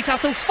corner.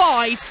 Newcastle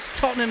 5,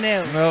 Tottenham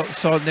 0. Well,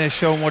 Son there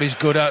showing what he's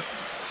good at.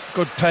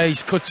 Good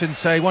pace, cuts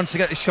inside, wants to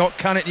get the shot.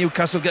 Can it?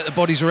 Newcastle get the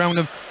bodies around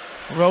him.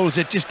 Rolls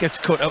it, just gets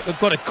cut out. They've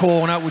got a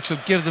corner which will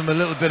give them a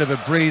little bit of a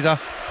breather.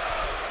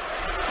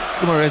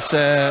 Guimaraes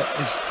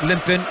is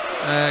limping.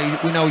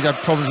 We know he's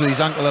had problems with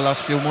his ankle the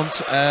last few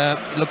months.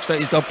 It looks like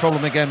he's got a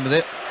problem again with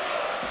it.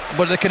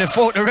 But they can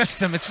afford to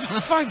rest him. It's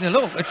 5-0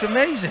 up. It's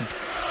amazing.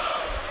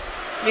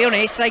 To be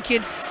honest, they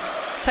could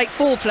take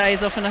 4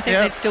 players off and I think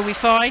they'd still be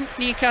fine.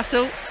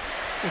 Newcastle,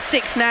 well,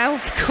 6 now,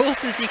 of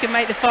course, as you can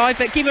make the 5.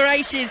 But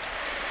Guimaraes is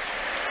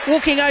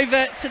walking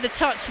over to the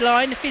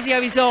touchline. The physio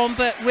is on,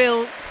 but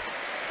will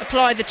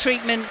apply the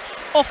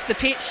treatments off the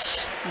pitch.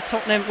 And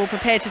Tottenham will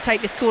prepare to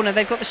take this corner.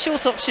 They've got the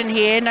short option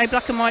here. No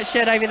black and white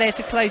shirt over there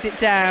to close it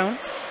down.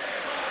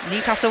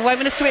 Newcastle won't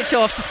want to switch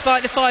off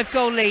despite the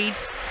 5-goal lead.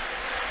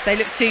 They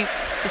look to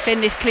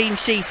defend this clean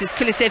sheet as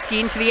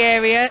Kulusevski into the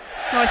area.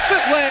 Nice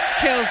footwork,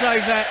 curls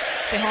over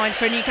behind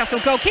for a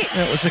Newcastle goal kick.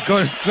 It was a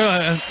good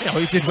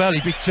he did well.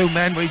 He beat 2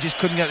 men, but he just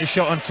couldn't get the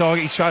shot on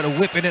target. He tried to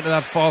whip it into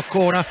that far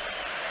corner.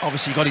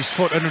 Obviously, he got his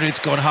foot under it. It's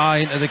gone high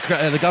into the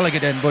Gallagher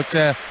den. But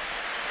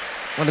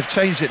well, they've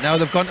changed it now.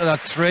 They've gone to that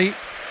 3.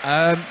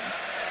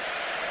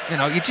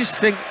 You just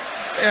think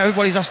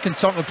everybody's asking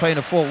Tottenham playing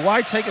a 4.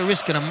 Why take a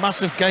risk in a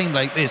massive game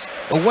like this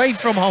away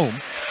from home,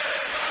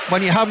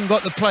 when you haven't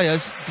got the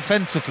players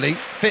defensively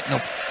fitting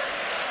up?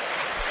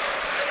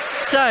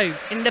 So,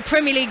 in the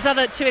Premier League's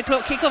other 2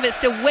 o'clock kickoff, it's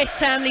still West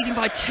Ham leading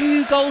by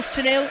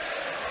 2-0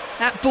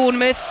 at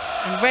Bournemouth,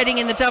 and Reading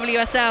in the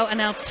WSL are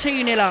now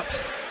 2-0 up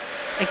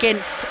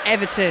against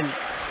Everton.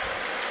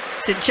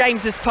 St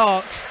James's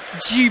Park,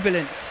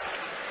 jubilant.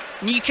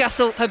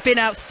 Newcastle have been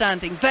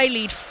outstanding. They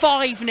lead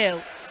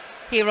 5-0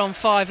 here on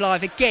 5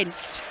 Live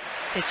against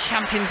the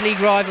Champions League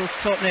rivals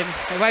Tottenham.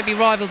 They won't be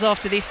rivals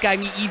after this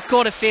game. You've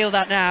got to feel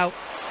that now.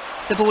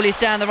 The ball is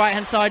down the right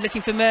hand side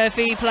looking for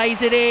Murphy,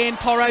 plays it in.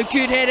 Porro,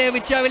 good header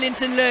with Joe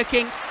Linton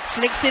lurking,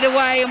 flicks it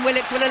away, and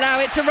Willock will allow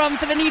it to run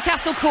for the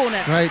Newcastle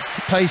corner. Great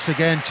pace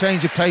again,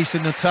 change of pace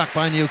in the attack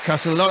by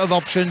Newcastle. A lot of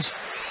options.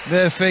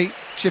 Murphy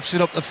chips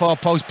it up the far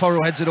post, Porro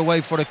heads it away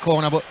for the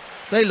corner, but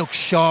they look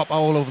sharp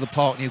all over the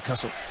park,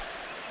 Newcastle.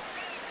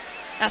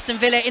 Aston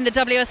Villa in the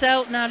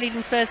WSL now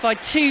leading Spurs by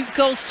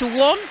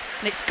 2-1,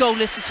 and it's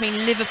goalless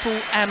between Liverpool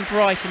and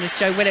Brighton as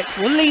Joe Willock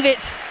will leave it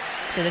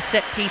to the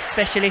set-piece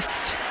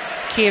specialist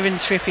Kieran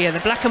Trippier. The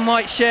black and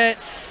white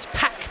shirts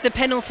pack the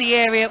penalty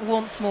area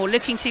once more,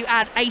 looking to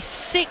add a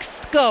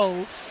 6th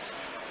goal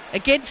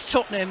against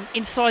Tottenham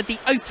inside the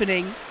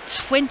opening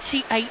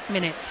 28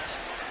 minutes.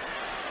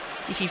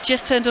 If you've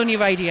just turned on your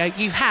radio,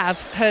 you have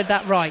heard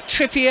that right.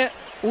 Trippier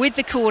with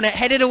the corner,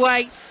 headed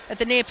away at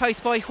the near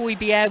post by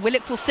Højbjerg.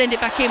 Willock will send it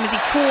back in. Was he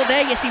caught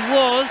there? Yes, he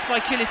was, by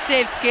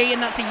Kulusevski,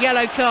 and that's a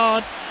yellow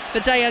card for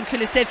Dejan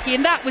Kulusevski,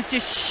 and that was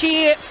just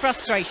sheer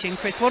frustration.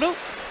 Chris Waddle?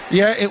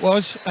 Yeah, it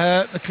was.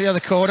 They clear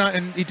the corner,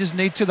 and he doesn't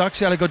need to. They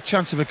actually had a good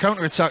chance of a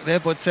counter-attack there,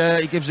 but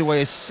he gives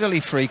away a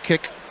silly free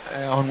kick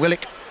on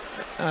Willock,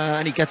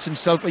 and he gets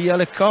himself a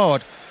yellow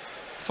card.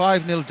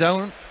 5-0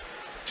 down,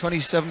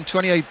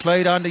 28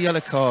 played, and a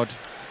yellow card.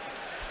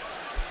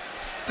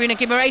 Bruno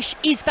Guimaraes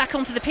is back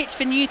onto the pitch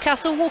for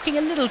Newcastle, walking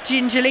a little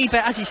gingerly,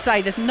 but as you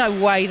say, there's no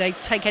way they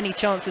take any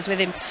chances with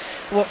him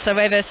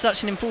whatsoever.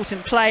 Such an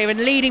important player, and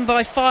leading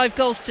by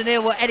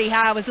 5-0. Well, Eddie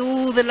Howe has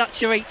all the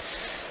luxury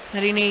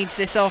that he needs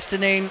this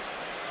afternoon.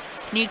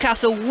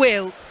 Newcastle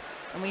will,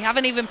 and we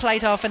haven't even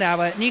played half an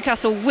hour,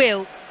 Newcastle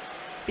will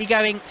be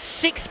going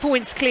 6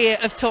 points clear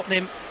of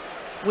Tottenham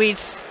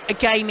with a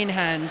game in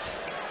hand.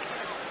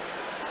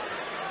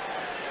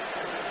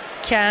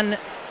 Can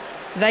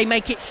they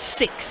make it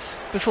 6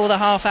 before the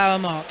half-hour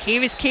mark?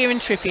 Here is Kieran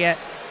Trippier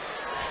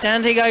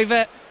standing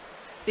over.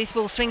 This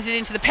ball swings it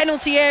into the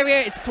penalty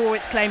area. It's poor,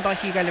 it's claimed by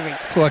Hugo Lloris.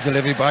 Poor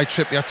delivery by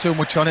Trippier, too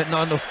much on it,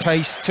 not enough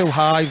pace, too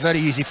high, very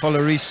easy for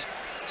Lloris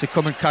to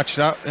come and catch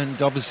that,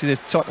 and obviously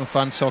the Tottenham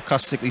fans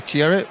sarcastically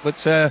cheer it, but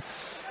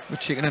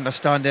which you can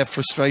understand their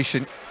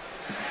frustration.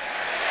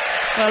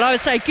 Well, I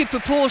would say a good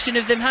proportion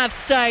of them have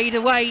stayed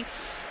away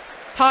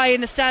high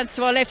in the stands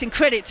to our left, and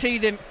credit to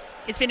them.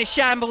 It's been a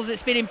shambles,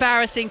 it's been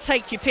embarrassing,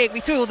 take your pick. We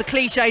threw all the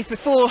cliches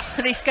before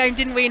this game,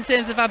 didn't we, in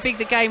terms of how big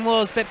the game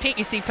was, but pick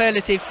your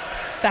superlative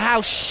for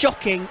how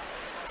shocking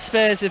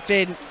Spurs have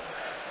been.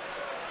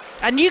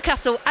 And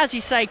Newcastle, as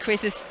you say,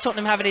 Chris, as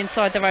Tottenham have it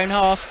inside their own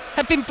half,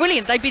 have been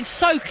brilliant. They've been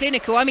so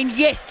clinical. I mean,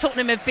 yes,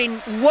 Tottenham have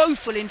been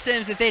woeful in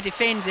terms of their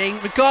defending,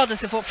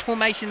 regardless of what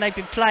formation they've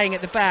been playing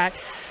at the back.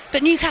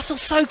 But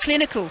Newcastle's so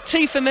clinical.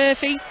 2 for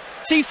Murphy,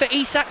 2 for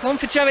Isak, 1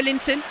 for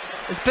Joelinton.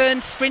 As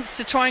Burns sprints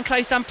to try and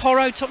close down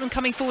Porro. Tottenham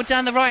coming forward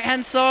down the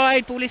right-hand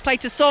side. Ball is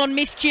played to Son,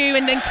 miscue,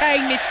 and then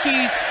Kane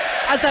miscues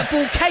as that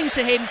ball came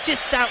to him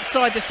just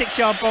outside the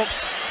 6-yard box,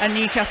 and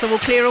Newcastle will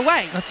clear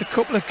away. That's a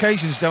couple of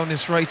occasions down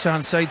this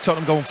right-hand side.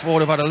 Tottenham going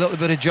forward have had a little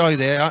bit of joy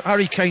there.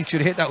 Harry Kane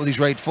should hit that with his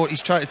right foot.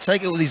 He's trying to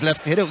take it with his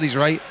left, hit it with his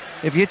right.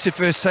 If he hits it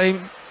first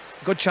time,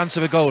 good chance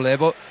of a goal there.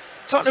 But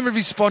Tottenham have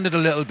responded a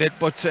little bit,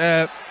 but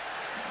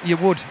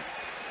you've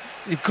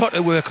got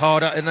to work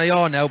harder, and they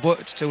are now,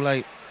 but it's too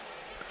late.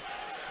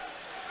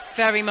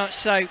 Very much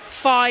so.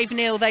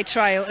 5-0 they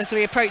trail as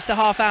we approach the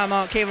half-hour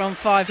mark here on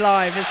 5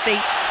 Live. As the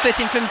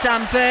footing from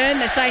Dan Burn,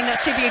 they're saying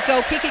that should be a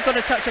goal kick. It got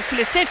a touch of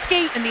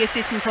Kulusevski, and the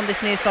assistant on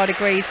this near side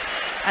agrees.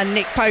 And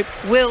Nick Pope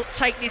will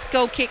take this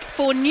goal kick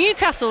for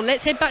Newcastle.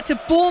 Let's head back to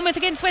Bournemouth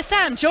against West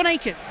Ham. John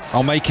Akers.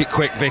 I'll make it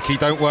quick, Vicky,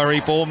 don't worry.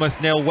 Bournemouth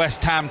 0,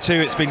 West Ham 2.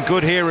 It's been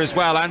good here as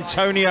well.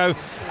 Antonio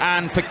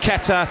and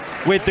Paqueta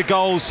with the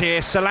goals here.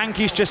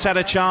 Solanke's just had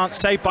a chance,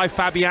 saved by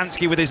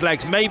Fabianski with his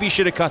legs. Maybe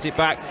should have cut it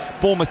back.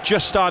 Bournemouth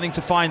just starting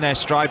to find their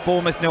stride.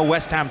 Bournemouth 0,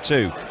 West Ham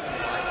 2.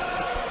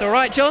 It's all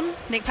right, John.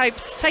 Nick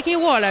Pope's taking a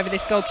while over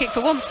this goal kick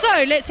for once.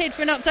 So let's head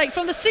for an update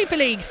from the Super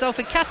League.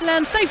 Salford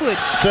Catalan, Stavewood.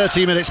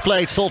 30 minutes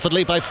played. Salford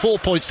lead by 4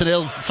 points to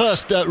 0.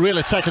 First real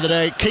attack of the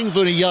day. King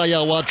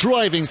Vuniyayawa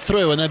driving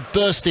through and then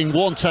bursting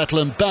one tackle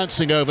and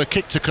bouncing over.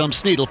 Kick to come.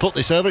 Sneed will put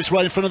this over. It's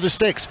right in front of the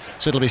sticks.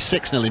 So it'll be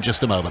 6-0 in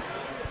just a moment.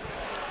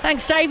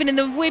 Thanks, Dave. And in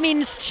the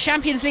Women's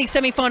Champions League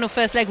semi-final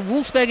first leg,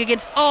 Wolfsburg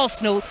against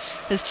Arsenal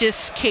has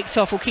just kicked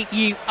off. We'll keep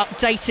you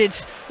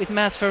updated with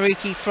Maz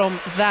Faruqi from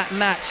that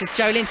match. As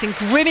Joelinton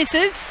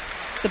grimaces,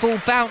 the ball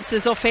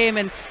bounces off him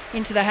and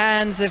into the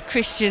hands of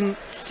Christian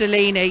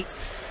Stellini.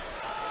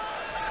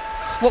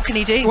 What can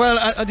he do?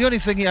 Well, the only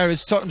thing here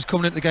is Tottenham's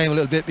coming into the game a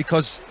little bit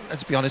because,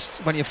 let's be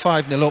honest, when you're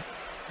 5-0 up,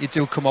 you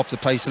do come off the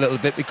pace a little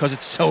bit because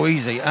it's so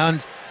easy.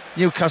 And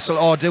Newcastle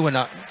are doing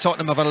that.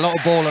 Tottenham have had a lot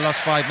of ball in the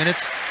last 5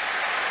 minutes.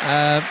 2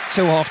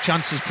 half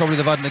chances probably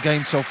they've had in the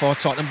game so far,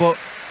 Tottenham, but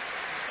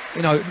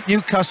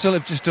Newcastle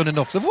have just done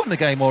enough. They've won the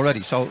game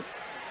already, so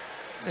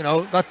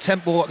that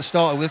tempo what they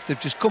started with, they've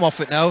just come off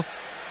it now.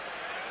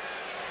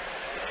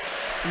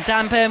 And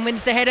Dan Burn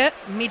wins the header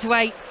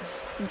midway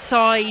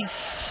inside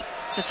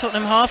the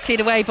Tottenham half, cleared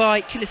away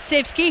by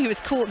Kulusevski, who was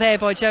caught there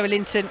by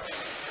Joelinton,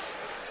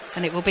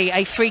 and it will be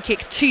a free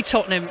kick to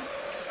Tottenham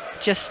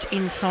just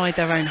inside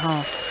their own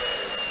half.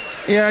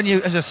 Yeah, and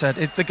as I said,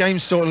 the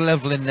game's sort of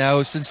levelling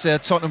now since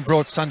Tottenham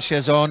brought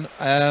Sanchez on.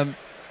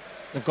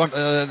 They've gone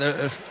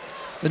to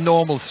the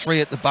normal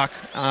 3 at the back,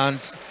 and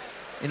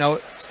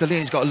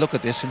Stellini's got to look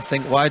at this and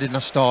think, why didn't I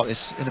start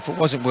this? And if it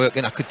wasn't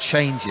working, I could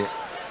change it.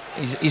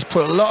 He's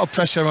put a lot of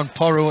pressure on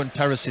Porro and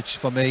Perisic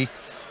for me.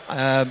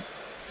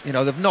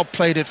 They've not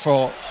played it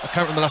for, I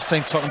can't remember the last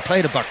time Tottenham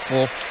played a back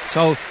 4.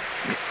 So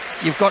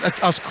you've got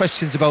to ask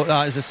questions about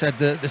that. As I said,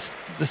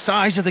 the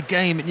size of the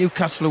game at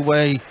Newcastle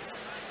away,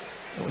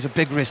 it was a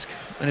big risk,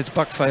 and it's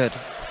backfired.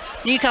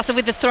 Newcastle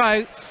with the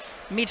throw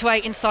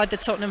midway inside the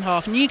Tottenham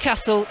half.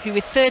 Newcastle, who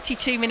with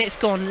 32 minutes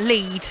gone,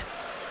 lead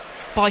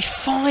by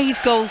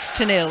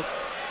 5-0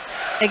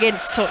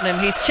 against Tottenham,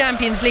 whose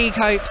Champions League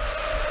hopes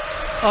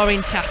are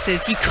in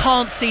tatters. You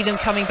can't see them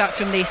coming back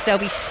from this. They'll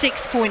be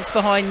 6 points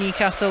behind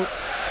Newcastle,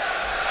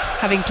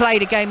 having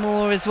played a game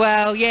more as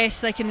well. Yes,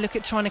 they can look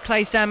at trying to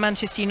close down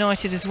Manchester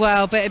United as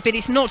well, but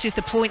it's not just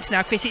the points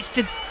now, Chris. It's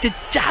the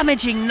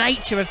damaging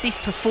nature of this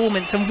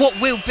performance and what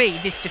will be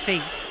this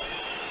defeat.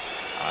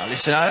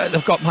 Listen,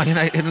 they've got Man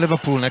United and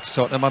Liverpool next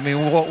to Tottenham. I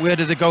mean, where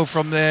do they go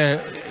from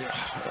there?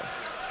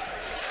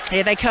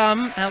 Here they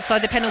come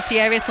outside the penalty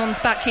area. Son's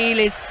back heel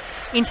is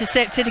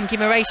intercepted and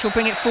Guimaraes will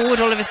bring it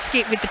forward. Oliver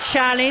Skip with the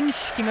challenge.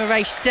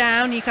 Guimaraes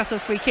down. Newcastle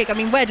free kick. I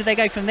mean, where do they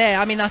go from there?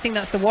 I mean, I think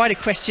that's the wider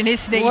question,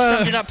 isn't it? Well, you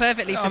summed it up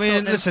perfectly for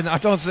Tottenham. Listen, I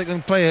don't think they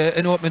can play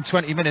an opening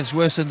 20 minutes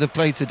worse than they've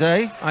played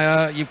today.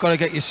 You've got to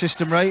get your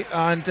system right,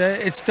 and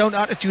it's down to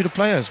attitude of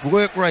players.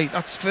 Work right,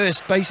 that's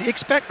first base. You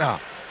expect that.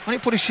 When you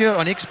put a shirt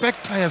on, you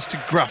expect players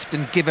to graft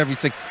and give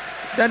everything.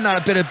 Then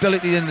that bit of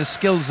ability and the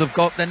skills they've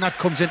got, then that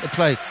comes into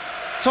play.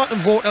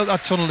 Tottenham walked out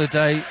that tunnel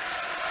today.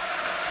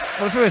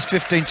 For the first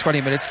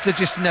 15-20 minutes, they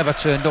just never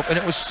turned up, and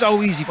it was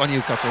so easy for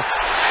Newcastle.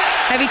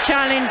 Heavy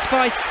challenge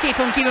by Skip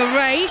on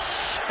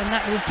Guimaraes, and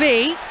that will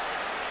be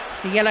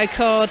the yellow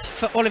card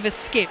for Oliver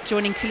Skip,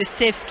 joining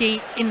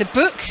Kulusevski in the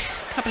book.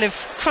 A couple of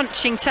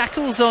crunching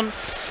tackles on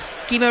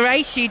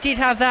Guimaraes, who did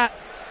have that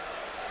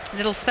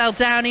little spell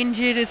down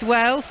injured as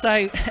well, so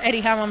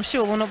Eddie Howe, I'm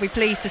sure, will not be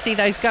pleased to see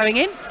those going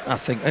in.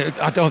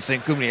 I don't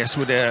think Guimaraes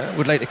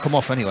would like to come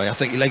off anyway. I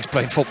think he likes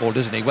playing football,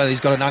 doesn't he? Whether he's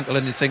got an ankle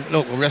and you think,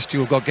 look, we'll rest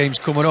you, we've got games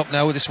coming up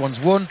now, this one's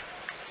won.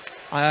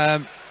 I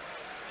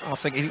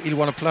think he'll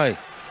want to play.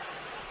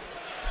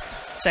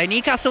 So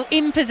Newcastle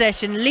in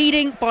possession,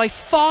 leading by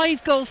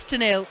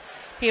 5-0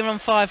 here on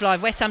 5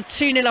 Live. West Ham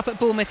 2-0 up at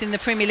Bournemouth in the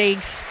Premier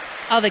League's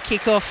other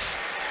kick-off.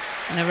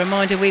 And a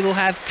reminder, we will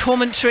have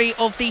commentary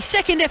of the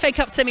second FA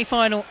Cup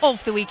semi-final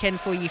of the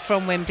weekend for you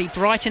from Wembley.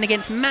 Brighton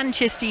against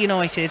Manchester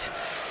United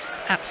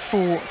at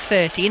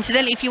 4:30.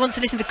 Incidentally, if you want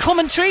to listen to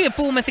commentary of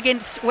Bournemouth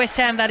against West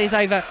Ham, that is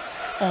over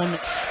on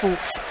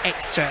Sports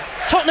Extra.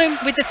 Tottenham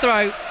with the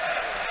throw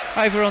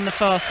over on the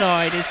far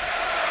side as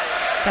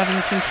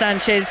Davinson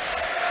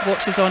Sanchez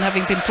watches on,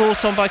 having been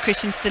brought on by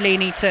Christian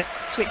Stellini to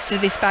switch to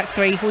this back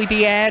three.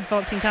 Hojbjerg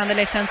advancing down the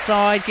left-hand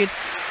side. Good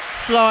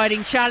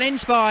sliding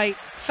challenge by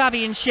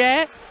Fabian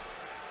Schär.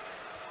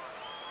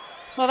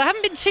 Well, there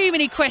haven't been too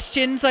many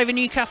questions over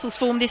Newcastle's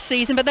form this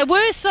season, but there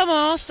were some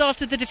asked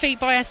after the defeat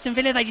by Aston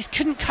Villa. They just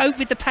couldn't cope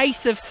with the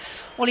pace of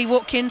Ollie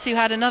Watkins, who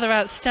had another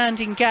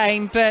outstanding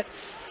game. But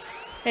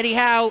Eddie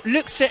Howe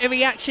looked for a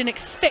reaction,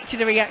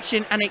 expected a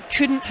reaction, and it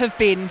couldn't have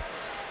been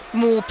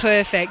more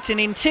perfect. And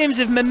in terms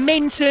of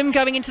momentum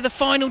going into the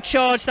final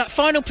charge, that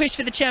final push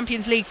for the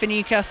Champions League for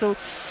Newcastle,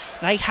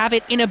 they have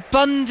it in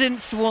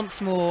abundance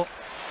once more.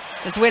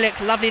 As Willock,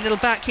 lovely little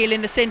back heel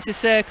in the centre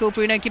circle.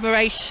 Bruno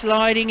Guimaraes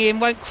sliding in,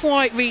 won't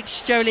quite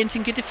reach Joe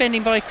Linton. Good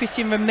defending by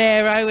Christian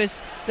Romero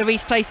as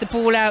Lloris plays the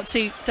ball out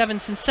to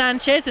Davinson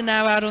Sanchez, and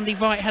now out on the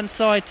right hand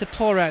side to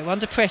Porro.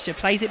 Under pressure,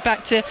 plays it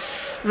back to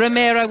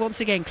Romero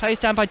once again,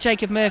 closed down by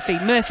Jacob Murphy.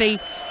 Murphy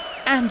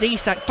and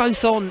Isak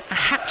both on a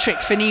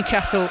hat-trick for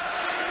Newcastle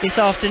this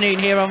afternoon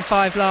here on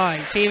 5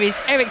 Live. Here is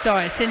Eric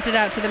Dyer, centred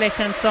out to the left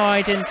hand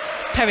side, and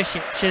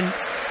Perisic, and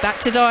back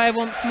to Dyer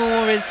once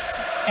more as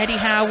Eddie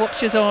Howe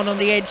watches on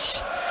the edge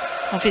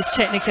of his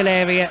technical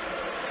area.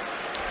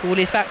 Ball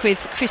is back with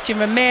Christian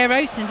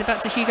Romero, sends it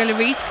back to Hugo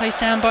Lloris, closed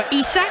down by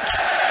Isak,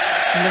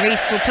 and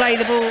Lloris will play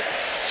the ball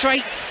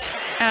straight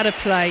out of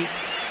play.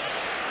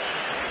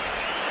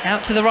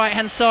 Out to the right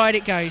hand side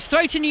it goes,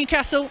 throw to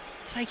Newcastle,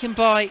 taken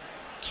by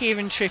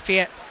Kieran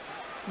Trippier,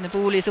 and the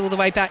ball is all the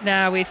way back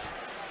now with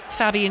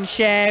Fabian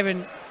Schär,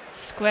 and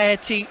square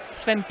to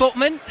Sven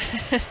Botman.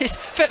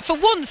 for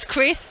once,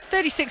 Chris,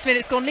 36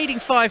 minutes gone, leading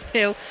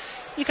 5-0.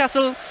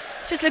 Newcastle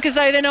just look as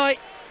though they're not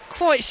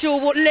quite sure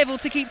what level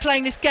to keep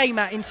playing this game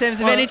at in terms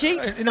of energy.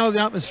 You know,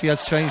 the atmosphere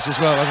has changed as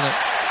well, hasn't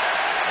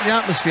it? The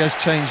atmosphere has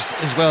changed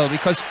as well,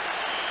 because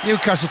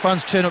Newcastle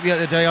fans turn up the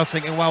other day, I'm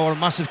thinking, wow, what a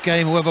massive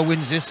game, whoever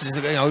wins this is,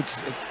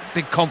 it's a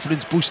big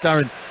confidence booster,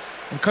 and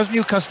because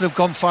Newcastle have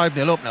gone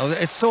 5-0 up now,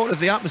 it's sort of,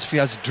 the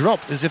atmosphere has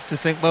dropped, as if to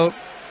think, well,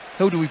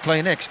 who do we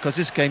play next, because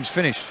this game's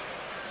finished.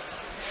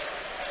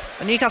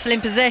 Well, Newcastle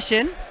in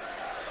possession,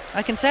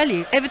 I can tell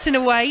you. Everton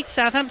away,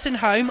 Southampton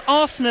home,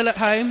 Arsenal at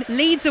home,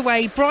 Leeds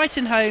away,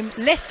 Brighton home,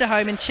 Leicester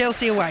home, and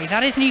Chelsea away.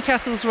 That is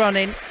Newcastle's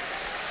run-in.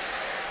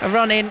 A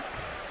run-in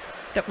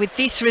that with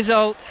this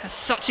result has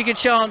such a good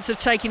chance of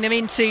taking them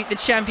into the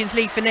Champions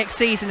League for next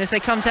season as they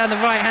come down the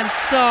right-hand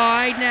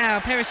side. Now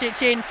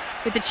Perisic in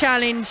with the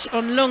challenge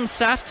on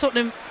Longstaff.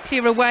 Tottenham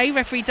clear away.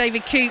 Referee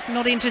David Coote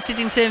not interested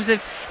in terms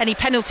of any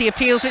penalty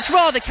appeals, which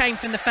rather came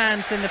from the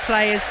fans than the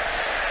players.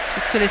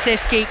 As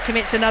Kulusevski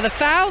commits another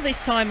foul, this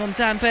time on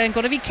Dan Burn.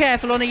 Got to be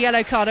careful on a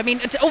yellow card. I mean,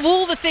 of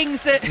all the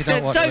things that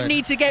don't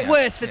need to get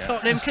worse for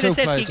Tottenham,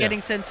 Kulusevski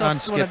getting sent off.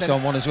 And Skip's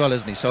on one as well,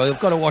 isn't he? So they've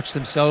got to watch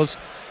themselves.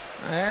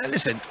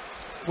 Listen,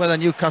 whether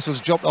Newcastle's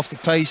dropped off the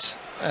pace,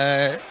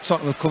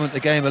 Tottenham have come into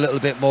the game a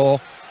little bit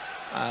more.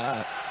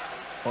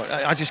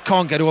 I just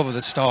can't get over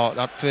the start,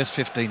 that first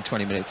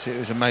 15-20 minutes. It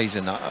was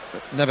amazing. I've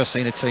never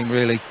seen a team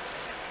really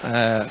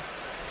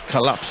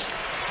collapse.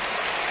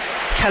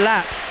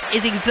 Collapse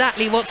is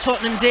exactly what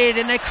Tottenham did,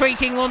 and they're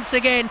creaking once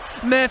again.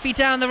 Murphy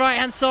down the right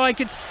hand side,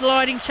 good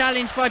sliding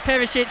challenge by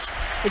Perisic.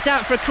 It's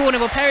out for a corner.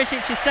 Well,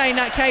 Perisic is saying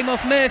that came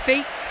off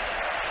Murphy,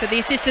 but the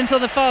assistant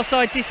on the far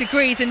side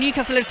disagrees, and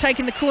Newcastle have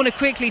taken the corner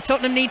quickly.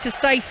 Tottenham need to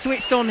stay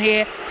switched on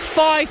here.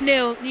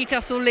 5-0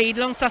 Newcastle lead.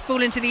 Longstaff's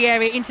ball into the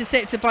area,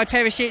 intercepted by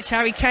Perisic.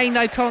 Harry Kane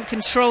though can't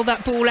control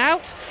that ball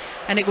out,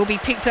 and it will be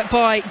picked up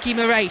by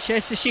Guimaraes.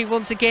 Shows to shoot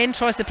once again,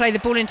 tries to play the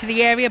ball into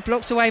the area,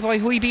 blocked away by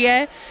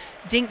Hojbjerg.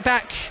 Dink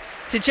back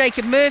to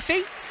Jacob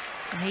Murphy,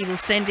 and he will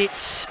send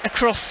it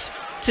across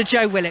to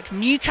Joe Willock.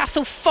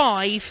 Newcastle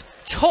 5,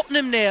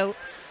 Tottenham 0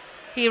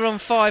 here on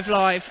 5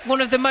 Live.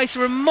 One of the most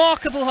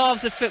remarkable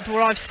halves of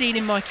football I've seen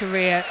in my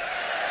career.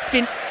 It's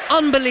been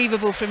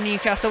unbelievable from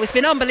Newcastle. It's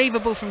been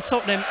unbelievable from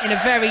Tottenham in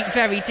a very,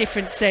 very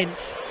different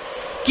sense.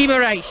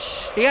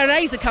 Guimaraes, the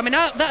Onays are coming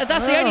out.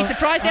 That's the only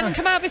surprise. They haven't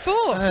come out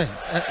before.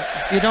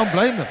 You don't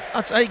blame them.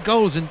 That's 8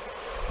 goals in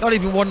not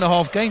even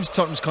 1.5 games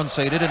Tottenham's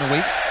conceded in a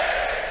week.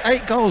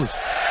 8 goals.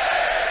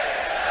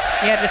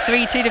 Yeah, the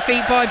 3-2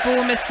 defeat by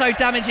Bournemouth so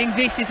damaging.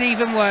 This is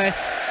even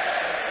worse.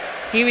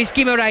 Here is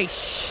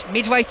Guimaraes,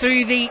 midway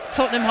through the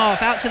Tottenham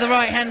half, out to the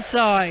right-hand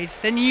side.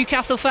 The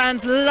Newcastle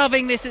fans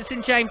loving this at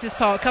St James's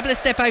Park. A couple of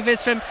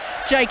step-overs from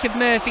Jacob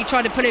Murphy,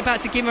 trying to pull it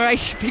back to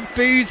Guimaraes. Big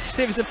boos.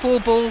 It was a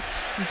poor ball.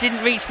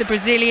 Didn't reach the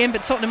Brazilian,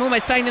 but Tottenham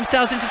almost playing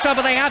themselves into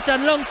trouble. They have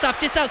done.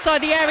 Longstaff just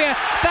outside the area.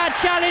 Bad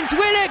challenge.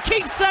 Willock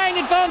keeps playing.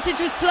 Advantage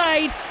was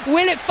played.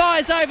 Willock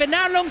fires over.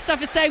 Now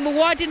Longstaff is saying, well,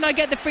 why didn't I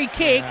get the free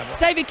kick?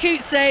 David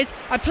Coote says,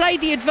 I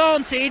played the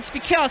advantage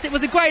because it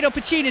was a great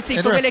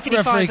opportunity for Willock, and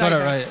he fires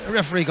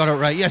over. The referee got it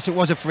right. Yes, it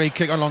was a free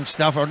kick on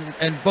Longstaff,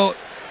 but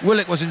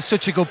Willock was in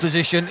such a good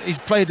position. He's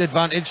played the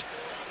advantage.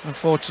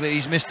 Unfortunately,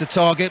 he's missed the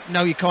target.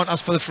 Now you can't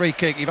ask for the free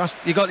kick. You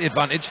got the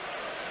advantage,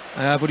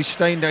 but he's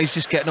staying there. He's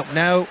just getting up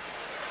now.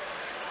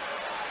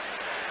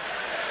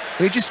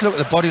 We just look at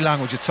the body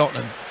language of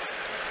Tottenham.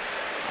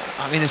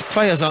 I mean, there's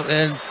players out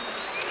there, and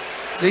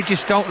they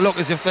just don't look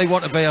as if they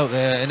want to be out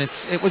there. And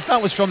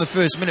that was from the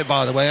first minute,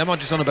 by the way. I'm not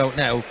just on about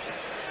now.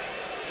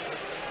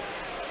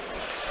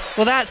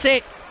 Well, that's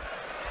it.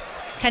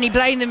 Can you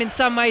blame them in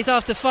some ways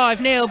after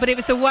 5-0? But it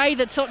was the way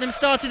that Tottenham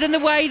started and the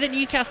way that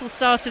Newcastle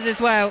started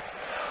as well.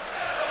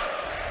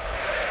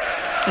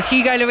 As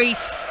Hugo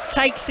Lloris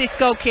takes this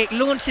goal kick,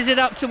 launches it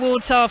up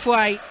towards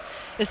halfway,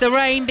 as the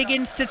rain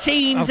begins to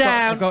teem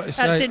down at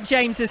St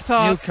James's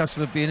Park.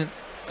 Newcastle have been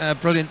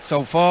brilliant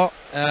so far.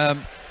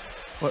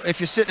 Well, if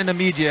you're sitting in the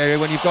media area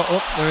when you've got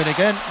up, they're in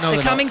again. No,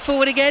 they're coming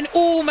forward again.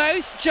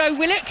 Almost. Joe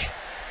Willock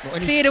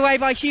cleared away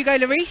by Hugo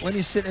Lloris. When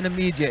you sit in the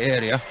media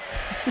area,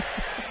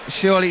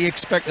 surely you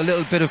expect a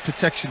little bit of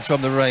protection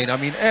from the rain. I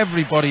mean,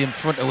 everybody in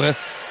front of her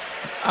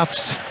is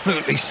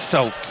absolutely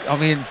soaked. I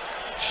mean,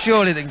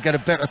 surely they can get a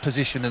better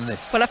position than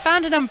this. Well, I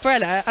found an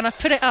umbrella and I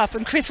put it up,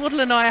 and Chris Waddle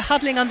and I are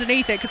huddling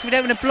underneath it because we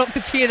don't want to block the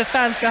view of the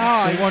fans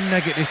behind. So one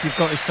negative you've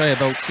got to say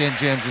about St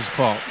James's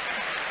Park.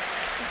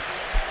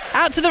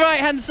 Out to the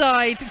right-hand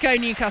side go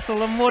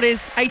Newcastle on what is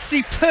a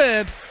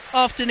superb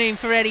afternoon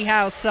for Eddie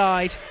Howe's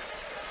side.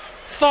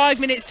 5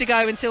 minutes to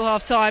go until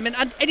half-time,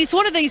 and it's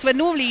one of these where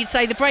normally you'd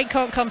say the break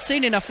can't come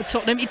soon enough for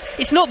Tottenham.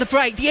 It's not the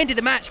break, the end of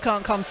the match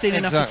can't come soon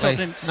enough for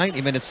Tottenham. It's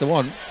 90 minutes to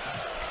 1.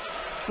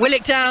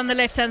 Willock down the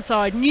left-hand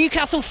side.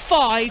 Newcastle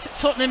 5,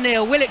 Tottenham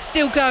 0. Willock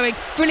still going.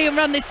 Brilliant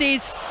run this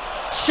is.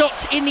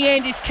 Shot in the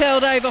end is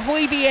curled over.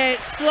 Højbjerg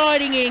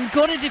sliding in,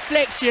 got a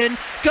deflection,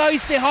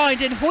 goes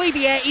behind, and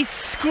Højbjerg is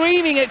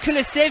screaming at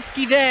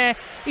Kulusevski there.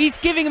 He's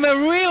giving him a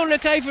real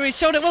look over his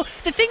shoulder. Well,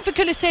 the thing for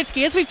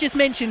Kulusevski, as we've just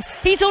mentioned,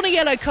 he's on a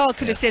yellow card,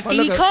 Kulusevski. Yeah.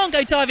 Well, he can't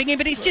go diving in,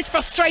 but it's just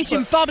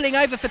frustration bubbling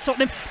over for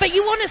Tottenham. But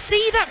you want to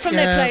see that from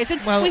their players,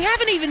 and we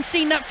haven't even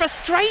seen that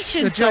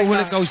frustration. Joe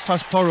Willock goes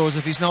past Porro as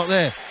if he's not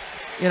there.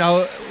 You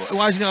know,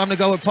 why is he not having to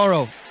go with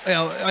Porro? You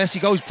know, as he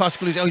goes past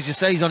Kulusevski, as you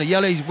say, he's on a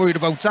yellow, he's worried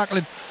about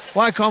tackling.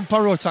 Why can't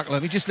Porro tackle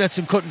him? He just lets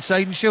him cut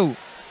inside and shoot.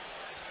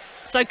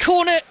 So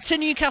corner to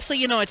Newcastle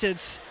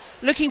United,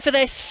 looking for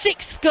their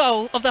 6th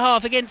goal of the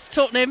half against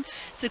Tottenham.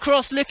 It's a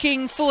cross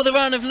looking for the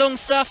run of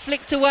Longstaff,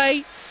 flicked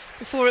away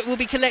before it will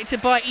be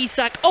collected by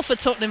Isak off a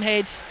Tottenham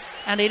head,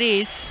 and it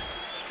is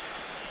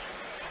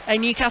a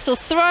Newcastle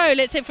throw.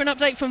 Let's head for an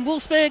update from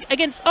Wolfsburg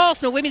against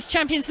Arsenal, Women's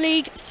Champions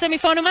League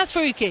semi-final. Mas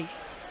Faruqi.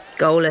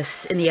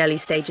 Goalless in the early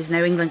stages.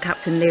 No England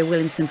captain Leah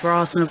Williamson for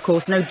Arsenal, of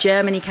course. No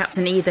Germany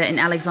captain either in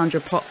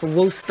Alexandra Pott for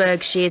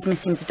Wolfsburg. She is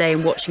missing today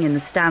and watching in the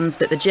stands,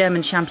 but the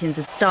German champions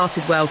have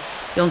started well.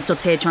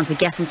 Jonsdottir trying to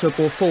get into a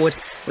ball forward,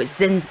 which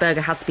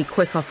Zinsberger had to be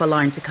quick off a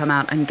line to come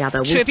out and gather.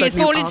 Trippier's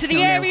ball into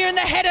the area and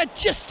the header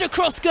just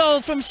across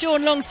goal from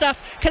Sean Longstaff,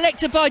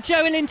 collected by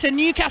Joelinton.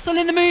 Newcastle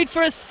in the mood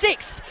for a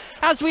 6th.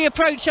 As we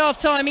approach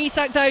half-time,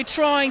 Isak, though,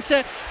 trying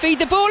to feed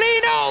the ball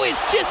in. Oh,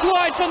 it's just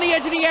wide from the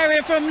edge of the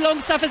area from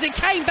Longstaff as it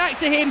came back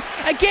to him.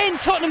 Again,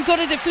 Tottenham got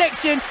a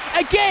deflection.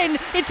 Again,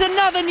 it's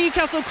another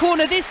Newcastle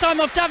corner, this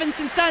time off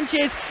Davinson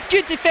Sanchez.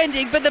 Good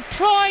defending, but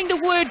applying the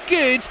word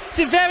good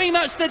to very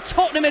much that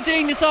Tottenham are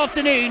doing this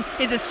afternoon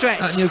is a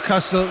stretch. At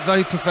Newcastle,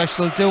 very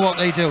professional, do what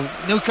they do.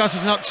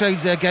 Newcastle's not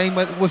changed their game.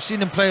 We've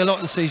seen them play a lot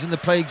of the season. They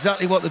play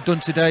exactly what they've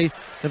done today.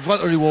 They've got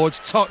the rewards.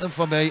 Tottenham,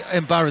 for me,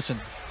 embarrassing.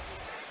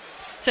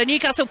 So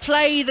Newcastle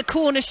play the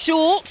corner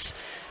short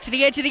to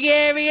the edge of the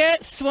area,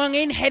 swung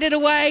in, headed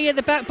away at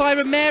the back by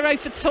Romero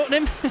for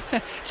Tottenham.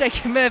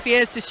 Jacob Murphy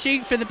has to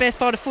shoot from the best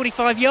part of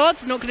 45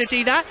 yards, not going to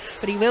do that,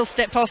 but he will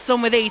step past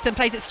Son with ease and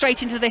plays it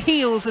straight into the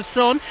heels of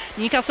Son.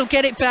 Newcastle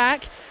get it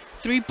back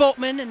through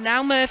Botman, and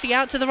now Murphy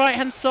out to the right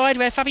hand side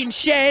where Fabian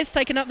Schär's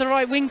taken up the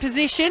right wing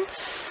position.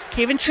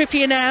 Kieran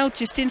Trippier now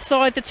just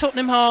inside the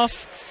Tottenham half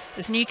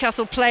as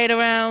Newcastle play it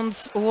around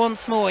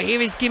once more. Here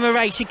is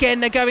Guimaraes again.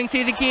 They're going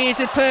through the gears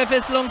with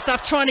purpose.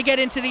 Longstaff trying to get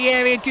into the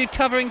area. Good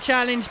covering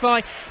challenge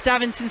by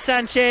Davinson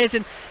Sanchez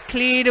and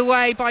cleared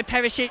away by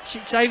Perisic.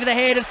 It's over the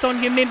head of Son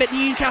Heung-min, but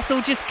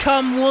Newcastle just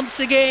come once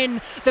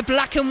again. The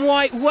black and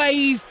white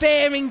wave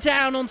bearing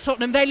down on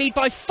Tottenham. They lead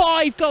by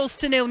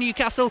 5-0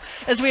 Newcastle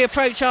as we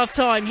approach half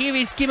time. Here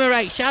is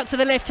Guimaraes out to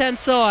the left hand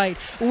side.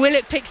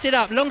 Willock picks it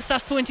up.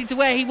 Longstaff pointing to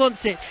where he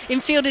wants it.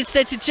 Infield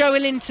instead to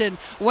Joelinton.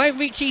 Won't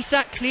reach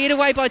Isak. Cleared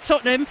away by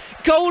Tottenham.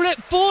 Goal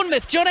at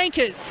Bournemouth. John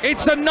Akers.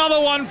 It's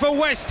another one for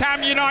West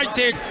Ham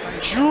United.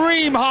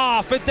 Dream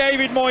half for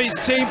David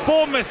Moyes' team.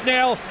 Bournemouth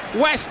 0,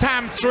 West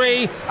Ham 3.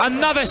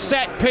 Another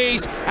set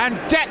piece, and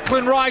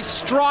Declan Rice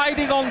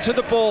striding onto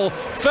the ball.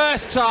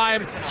 First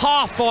time,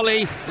 half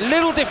volley,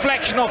 little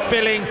deflection off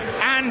Billing,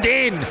 and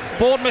in.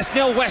 Bournemouth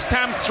 0, West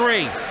Ham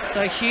 3.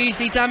 So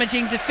hugely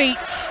damaging defeat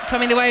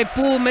coming the way of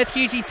Bournemouth.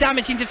 Hugely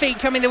damaging defeat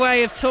coming the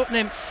way of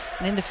Tottenham.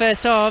 And in the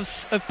first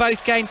halves of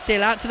both games,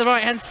 still out to the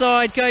right-hand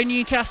side, go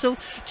Newcastle.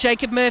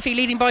 Jacob Murphy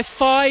leading by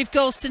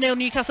 5-0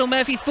 Newcastle.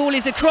 Murphy's ball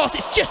is across.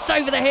 It's just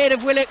over the head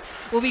of Willock.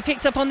 Will be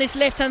picked up on this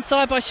left-hand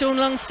side by Sean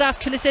Longstaff.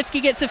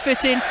 Kulusevski gets a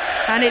foot in,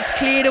 and it's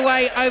cleared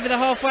away over the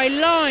halfway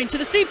line to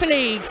the Super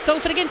League.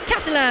 Salford against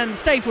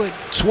Catalans. Dave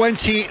Woods.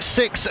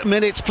 26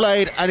 minutes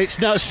played, and it's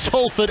now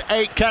Salford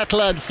 8,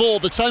 Catalan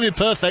 4. The timing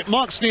perfect.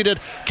 Mark Sneddon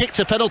kicked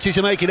a penalty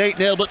to make it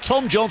 8-0, but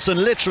Tom Johnson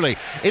literally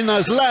in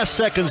those last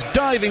seconds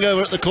diving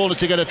over at the corner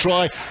to get a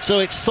try. So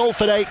it's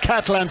Salford 8,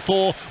 Catalan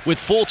 4 with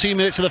 14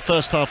 minutes of the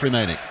first half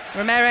remaining.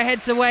 Romero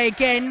heads away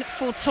again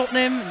for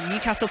Tottenham.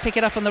 Newcastle pick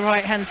it up on the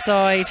right-hand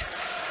side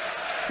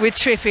with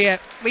Trippier.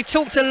 We've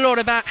talked a lot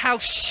about how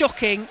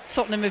shocking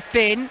Tottenham have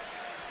been.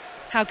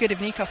 How good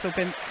have Newcastle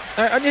been?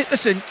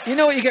 Listen, you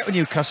know what you get with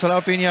Newcastle?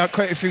 I've been here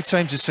quite a few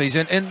times this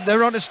season, and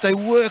they're honest. They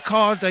work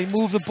hard, they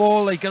move the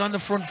ball, they get on the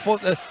front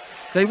foot.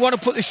 They want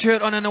to put the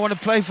shirt on and they want to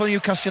play for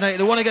Newcastle United.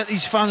 They want to get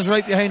these fans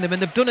right behind them,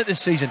 and they've done it this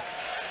season.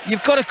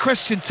 You've got to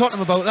question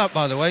Tottenham about that,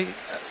 by the way.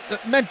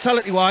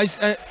 Mentality-wise,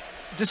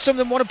 does some of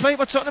them want to play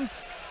for Tottenham?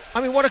 I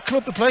mean, what a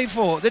club to play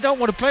for. They don't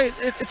want to play.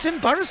 It's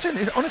embarrassing.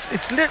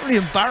 It's literally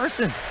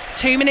embarrassing.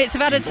 2 minutes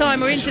of added time.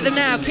 We're into them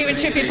now. Kieran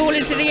Trippier, ball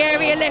into the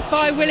area, left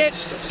by Willock.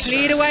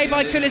 Cleared away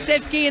by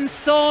Kulusevski, and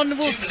Son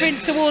will sprint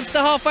towards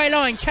the halfway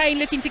line. Kane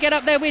looking to get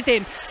up there with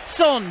him.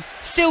 Son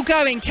still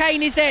going.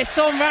 Kane is there.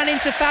 Son ran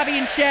into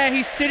Fabian Schär,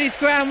 who stood his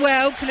ground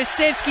well.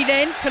 Kulusevski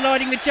then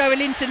colliding with Joe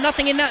Linton.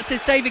 Nothing in that,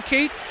 says David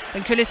Coote.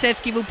 And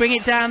Kulusevski will bring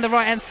it down the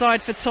right-hand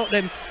side for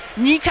Tottenham.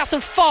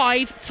 Newcastle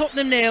 5,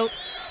 Tottenham 0.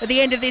 At the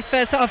end of this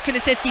first half,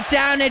 Kulusevski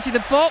down edge of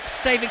the box.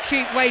 David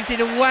Coote waves it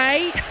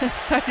away.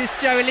 So does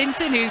Joe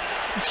Linton, who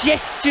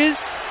gestures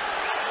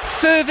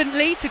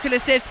fervently to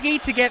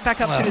Kulusevski to get back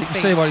up to his feet. You can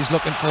see what he's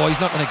looking for. He's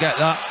not going to get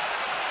that.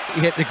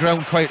 He hit the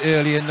ground quite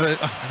early, and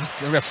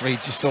the referee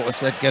just sort of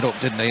said, get up,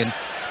 didn't he? And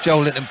Joe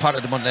Linton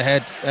patted him on the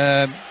head.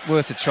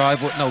 Worth a try,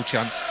 but no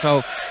chance.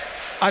 So,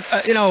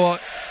 you know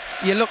what?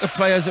 You look at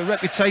players, at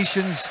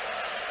reputations,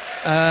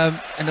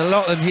 and a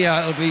lot of them here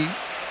will be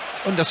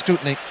under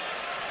scrutiny.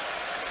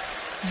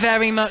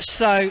 Very much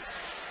so.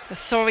 A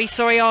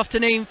sorry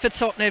afternoon for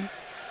Tottenham.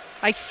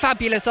 A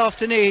fabulous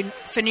afternoon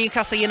for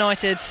Newcastle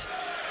United.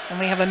 And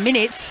we have a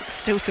minute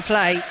still to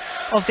play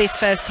of this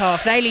first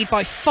half. They lead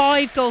by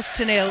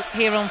 5-0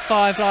 here on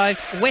 5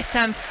 Live. West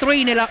Ham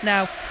 3-0 up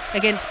now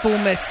against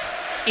Bournemouth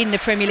in the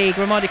Premier League.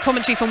 Reminder,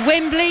 commentary from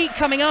Wembley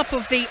coming up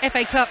of the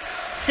FA Cup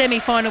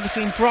semi-final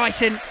between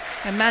Brighton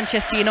and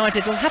Manchester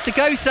United. Will have to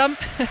go some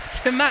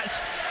to match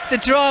the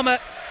drama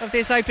of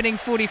this opening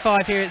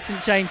 45 here at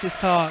St James's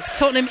Park.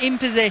 Tottenham in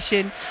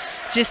possession,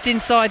 just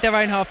inside their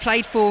own half,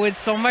 played forward.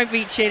 Son won't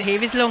reach it.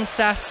 Here is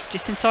Longstaff,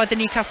 just inside the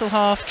Newcastle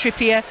half.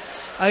 Trippier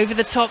over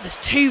the top. There's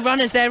two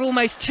runners there,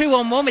 almost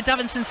 2-on-1 with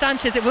Davinson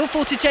Sanchez. It will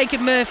fall to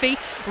Jacob Murphy,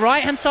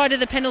 right hand side of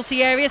the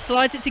penalty area,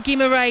 slides it to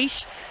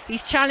Guimaraes.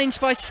 He's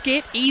challenged by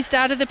Skip, eased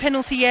out of the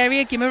penalty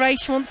area.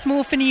 Guimaraes wants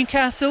more for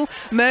Newcastle.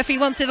 Murphy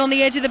wants it on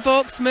the edge of the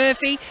box.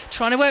 Murphy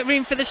trying to work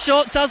room for the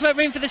shot, does work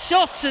room for the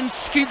shot and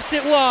scoops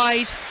it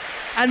wide.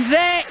 And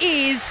there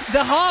is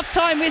the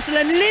half-time whistle,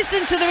 and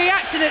listen to the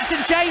reaction at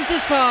St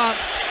James's Park.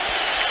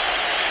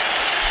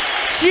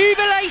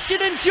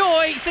 Jubilation and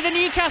joy for the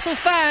Newcastle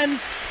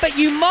fans, but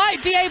you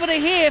might be able to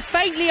hear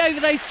faintly over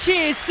those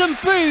cheers some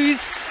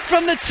boos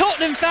from the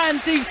Tottenham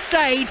fans who've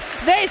stayed.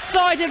 Their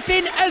side have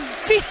been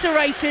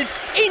eviscerated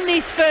in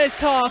this first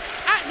half.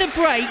 At the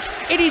break,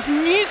 it is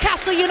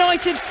Newcastle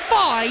United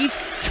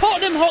 5,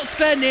 Tottenham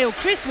Hotspur 0.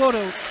 Chris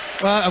Waddle.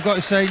 Well, I've got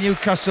to say,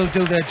 Newcastle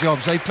do their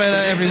jobs. They play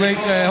that every week,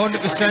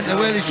 100%. They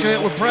wear the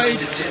shirt with pride.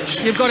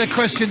 You've got to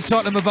question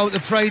Tottenham about the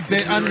pride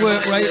bit and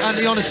work rate and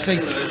the honesty.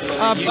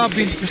 I've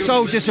been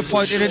so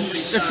disappointed. And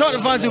the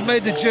Tottenham fans who've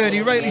made the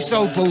journey, rightly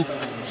so, boo.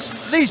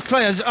 These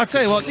players, I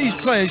tell you what, these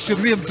players should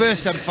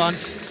reimburse them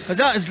fans, because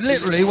that is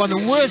literally one of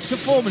the worst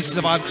performances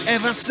I've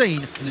ever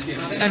seen.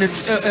 And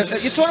it's,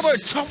 you're talking about a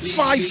top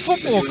 5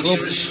 football club.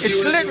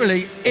 It's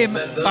literally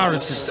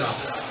embarrassing.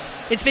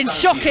 It's been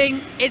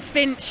shocking, it's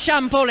been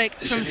shambolic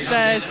from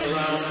Spurs,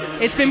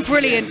 it's been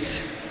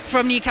brilliant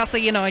from Newcastle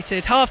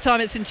United. Half-time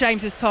at St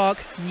James's Park,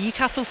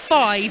 Newcastle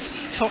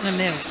 5, Tottenham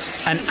 0.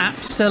 An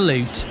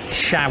absolute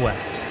shower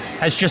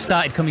has just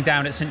started coming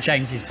down at St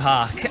James's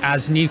Park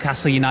as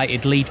Newcastle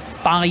United lead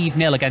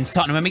 5-0 against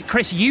Tottenham. I mean,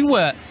 Chris, you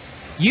were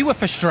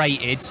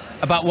frustrated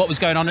about what was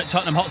going on at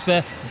Tottenham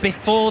Hotspur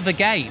before the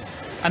game.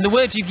 And the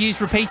word you've used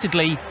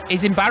repeatedly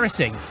is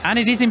embarrassing, and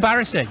it is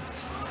embarrassing.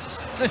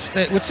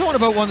 We're talking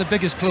about one of the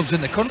biggest clubs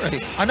in the country.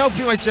 I know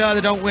people might say, they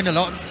don't win a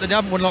lot, they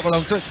haven't won a lot for a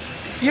long time.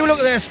 You look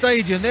at their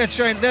stadium, their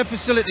training, their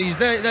facilities,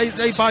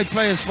 they buy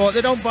players for, they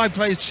don't buy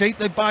players cheap,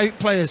 they buy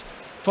players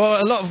for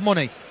a lot of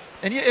money.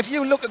 And if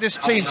you look at this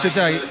team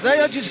today, they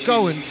are just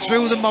going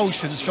through the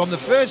motions from the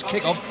first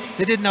kick-off.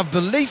 They didn't have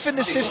belief in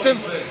the system.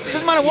 It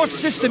doesn't matter what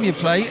system you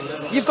play,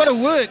 you've got to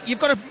work, you've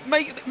got to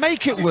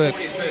make it work.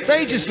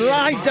 They just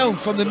lied down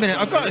from the minute.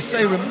 I've got to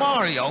say,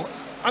 Romario,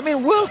 I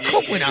mean, World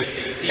Cup winner.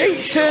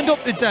 He turned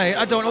up today.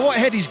 I don't know what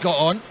head he's got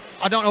on.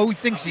 I don't know who he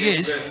thinks he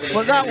is,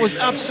 but that was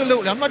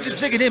absolutely, I'm not just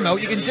digging him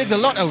out, you can dig the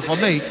lot out for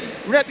me.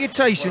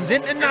 Reputations,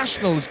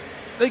 internationals,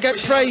 they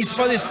get praised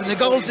for this, and the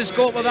goals they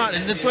score for that,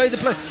 and the way they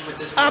play.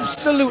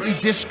 Absolutely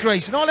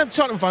disgrace. And all them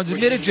Tottenham fans have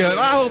made a joke.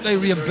 I hope they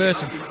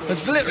reimburse him.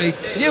 Because literally,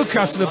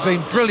 Newcastle have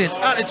been brilliant.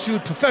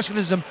 Attitude,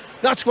 professionalism,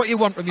 that's what you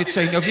want from your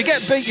team. Now, if you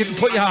get beat, you can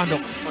put your hand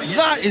up.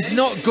 That is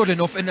not good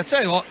enough. And I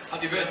tell you what,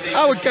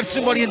 I would get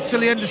somebody until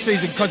the end of the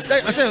season, because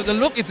I tell you, they're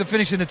lucky if they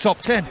finish in the top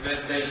 10.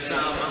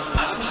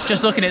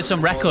 Just looking at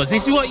some records.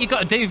 This is what you've got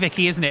to do,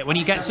 Vicky, isn't it? When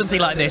you get something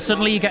like this,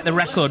 suddenly you get the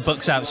record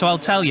books out. So I'll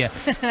tell you,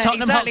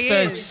 Tottenham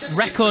Hotspur's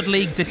record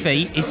league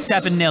defeat is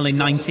 7-0 in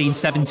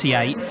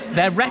 1978.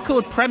 Their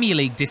record Premier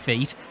League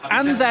defeat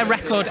and their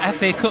record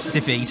FA Cup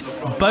defeat,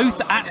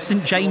 both at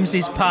St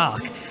James's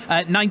Park.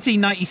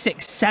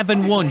 1996,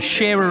 7-1,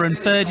 Shearer and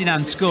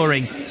Ferdinand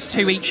scoring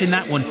 2 each in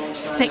that one.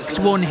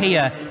 6-1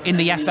 here in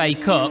the FA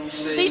Cup.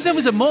 These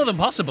numbers are more than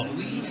possible.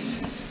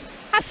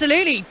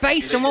 Absolutely,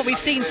 based on what we've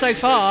seen so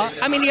far.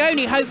 I mean, the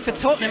only hope for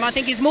Tottenham, I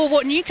think, is more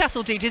what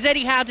Newcastle do. Does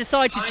Eddie Howe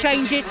decide to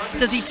change it?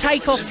 Does he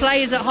take off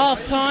players at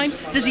half-time?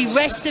 Does he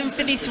rest them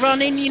for this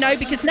run-in? You know,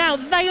 because now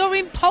they are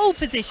in pole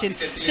position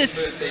to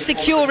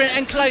secure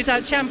and close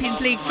out Champions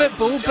League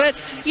football. But,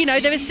 you know,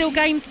 there are still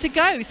games to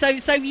go. So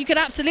you can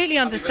absolutely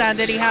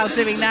understand Eddie Howe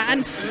doing that.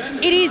 And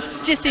it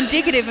is just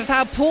indicative of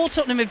how poor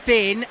Tottenham have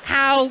been,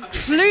 how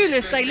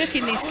clueless they look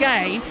in this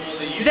game,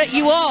 that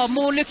you are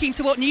more looking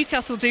to what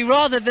Newcastle do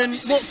rather than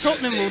what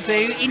Tottenham will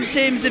do, in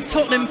terms of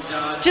Tottenham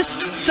just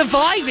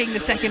surviving the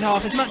second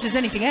half as much as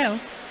anything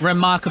else.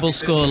 Remarkable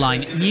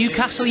scoreline.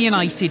 Newcastle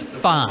United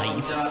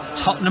 5,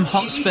 Tottenham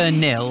Hotspur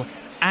 0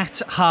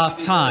 at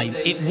half-time.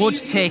 It would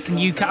take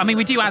Newcastle... I mean,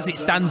 we do as it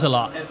stands a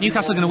lot.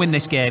 Newcastle are going to win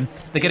this game.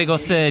 They're going to go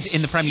third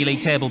in the Premier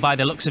League table by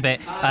the looks of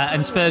it.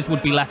 And Spurs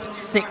would be left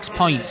 6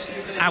 points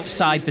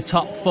outside the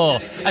top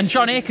 4. And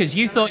John Akers,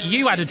 you thought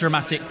you had a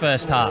dramatic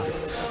first half.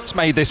 It's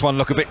made this one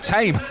look a bit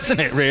tame, hasn't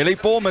it, really?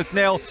 Bournemouth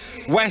 0,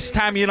 West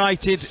Ham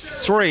United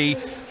 3.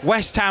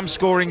 West Ham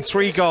scoring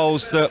 3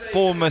 goals that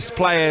Bournemouth's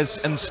players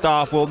and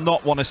staff will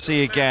not want to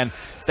see again.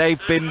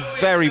 They've been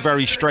very,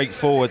 very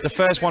straightforward. The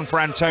first one for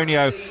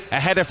Antonio, a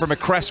header from a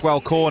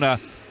Cresswell corner.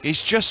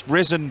 He's just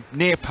risen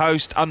near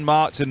post,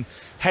 unmarked, and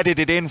headed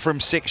it in from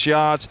 6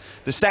 yards.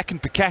 The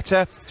second,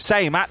 Paqueta,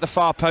 same at the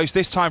far post,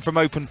 this time from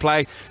open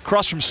play.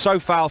 Cross from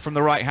Sofal from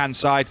the right-hand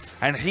side,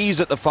 and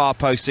he's at the far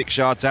post, 6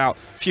 yards out,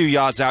 few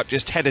yards out,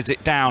 just headed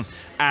it down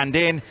and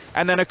in.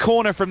 And then a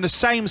corner from the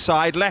same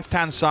side,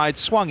 left-hand side,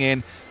 swung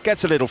in,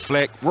 gets a little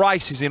flick.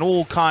 Rice is in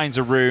all kinds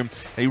of room.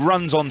 He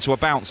runs onto a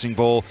bouncing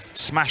ball,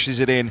 smashes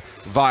it in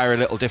via a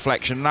little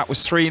deflection, and that was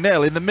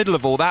 3-0. In the middle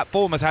of all that,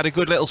 Bournemouth had a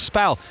good little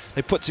spell.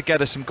 They put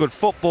together some good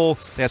football.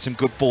 They had some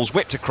good balls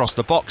whipped across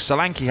the box.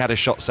 Solanke had a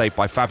shot saved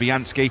by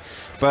Fabianski,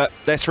 but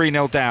they're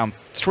 3-0 down.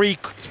 3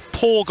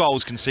 poor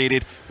goals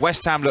conceded.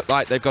 West Ham look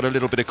like they've got a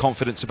little bit of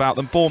confidence about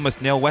them. Bournemouth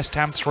 0, West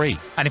Ham 3.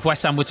 And if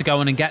West Ham were to go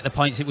on and get the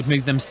points, it would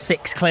move them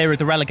 6 clear of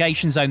the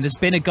relegation zone. There's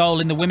been a goal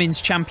in the Women's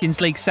Champions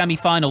League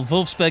semi-final,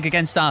 Wolfsburg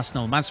against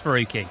Arsenal. Maz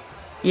Faruqi.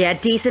 Yeah,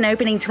 decent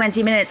opening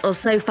 20 minutes or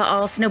so for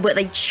Arsenal, but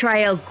they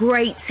trail.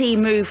 Great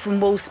team move from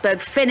Wolfsburg,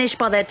 finished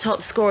by their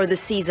top scorer of the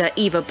season,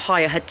 Eva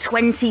Pyer, her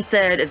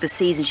 23rd of the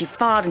season. She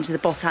fired into the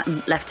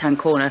bottom left-hand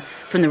corner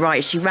from the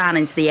right. She ran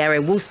into the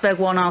area. Wolfsburg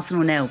 1,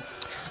 Arsenal 0.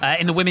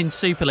 In the Women's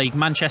Super League,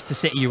 Manchester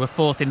City, who are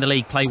 4th in the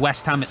league, play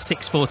West Ham at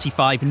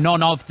 6:45.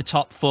 None of the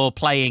top 4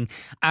 playing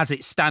as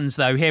it stands,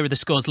 though. Here are the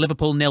scores.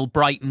 Liverpool 0,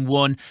 Brighton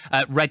 1,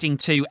 Reading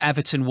 2,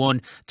 Everton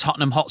 1,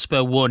 Tottenham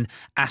Hotspur 1,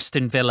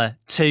 Aston Villa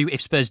 2.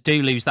 If Spurs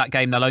do lose that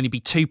game, they'll only be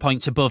 2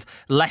 points above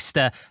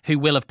Leicester, who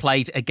will have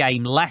played a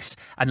game less.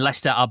 And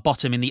Leicester are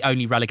bottom in the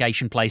only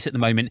relegation place at the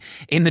moment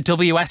in the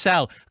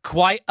WSL.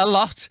 Quite a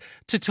lot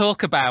to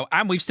talk about.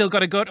 And we've still got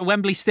to go to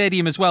Wembley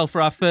Stadium as well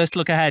for our first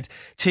look ahead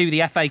to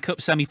the FA Cup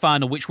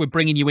semi-final, which we're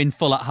bringing you in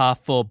full at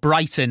 4:30.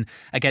 Brighton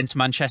against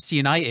Manchester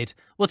United.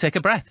 We'll take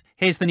a breath.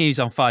 Here's the news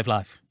on 5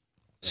 Live.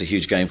 It's a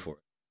huge game for it.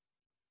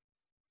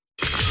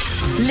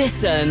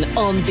 Listen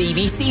on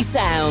BBC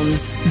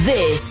Sounds.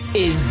 This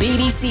is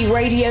BBC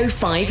Radio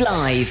 5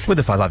 Live. With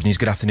the 5 Live News,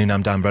 good afternoon,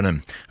 I'm Dan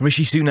Brennan.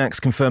 Rishi Sunak's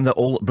confirmed that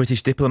all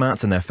British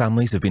diplomats and their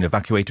families have been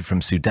evacuated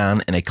from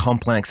Sudan in a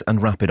complex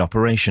and rapid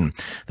operation.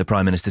 The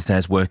Prime Minister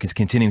says work is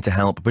continuing to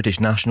help British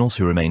nationals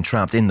who remain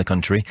trapped in the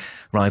country.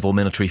 Rival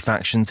military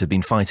factions have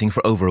been fighting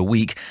for over a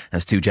week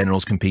as 2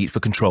 generals compete for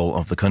control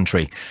of the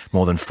country.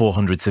 More than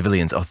 400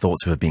 civilians are thought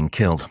to have been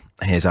killed.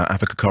 Here's our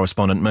Africa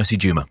correspondent, Mercy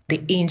Juma.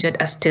 The injured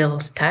are still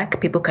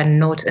stuck. People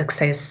cannot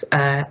access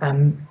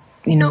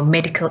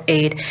medical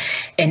aid.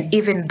 And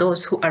even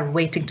those who are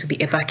waiting to be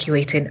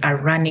evacuated are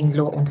running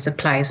low on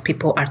supplies.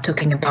 People are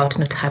talking about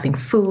not having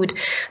food.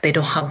 They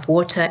don't have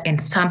water.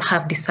 And some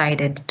have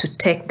decided to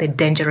take the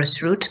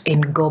dangerous route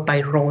and go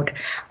by road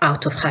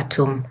out of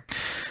Khartoum.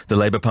 The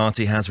Labour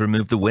Party has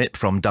removed the whip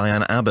from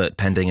Diane Abbott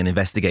pending an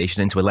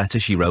investigation into a letter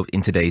she wrote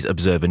in today's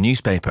Observer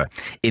newspaper.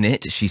 In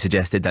it, she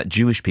suggested that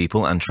Jewish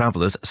people and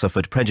travellers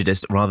suffered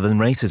prejudice rather than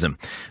racism.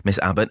 Miss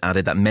Abbott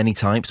added that many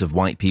types of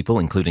white people,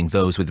 including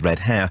those with red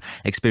hair,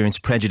 experience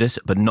prejudice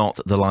but not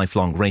the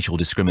lifelong racial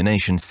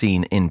discrimination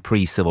seen in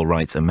pre-civil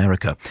rights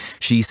America.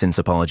 She's since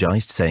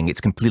apologised, saying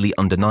it's completely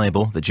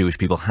undeniable that Jewish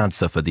people had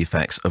suffered the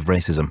effects of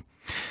racism.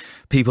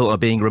 People are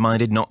being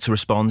reminded not to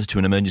respond to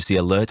an emergency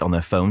alert on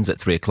their phones at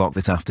 3 o'clock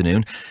this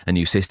afternoon. A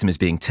new system is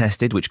being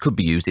tested which could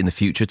be used in the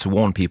future to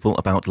warn people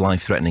about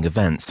life-threatening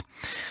events.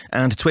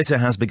 And Twitter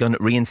has begun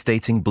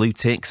reinstating blue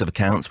ticks of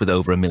accounts with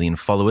over 1 million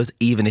followers,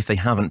 even if they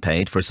haven't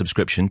paid for a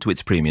subscription to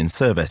its premium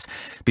service.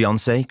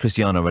 Beyoncé,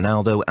 Cristiano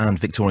Ronaldo and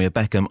Victoria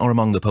Beckham are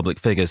among the public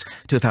figures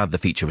to have had the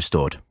feature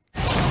restored.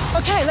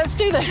 OK, let's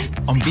do this.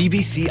 On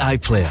BBC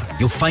iPlayer,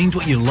 you'll find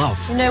what you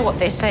love. You know what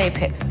they say,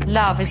 Pip.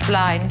 Love is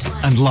blind.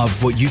 And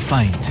love what you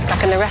find. I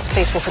can arrest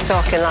people for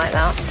talking like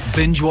that.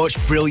 Binge watch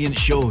brilliant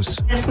shows.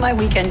 That's my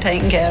weekend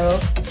taken care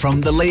of.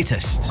 From the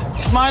latest.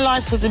 If my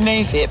life was a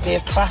movie, it'd be a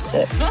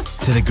classic.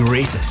 To the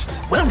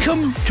greatest.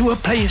 Welcome to a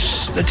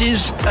place that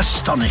is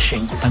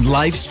astonishing. And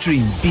live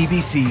stream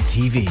BBC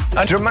TV.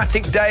 A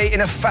dramatic day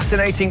in a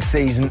fascinating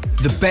season.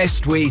 The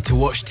best way to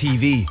watch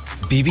TV.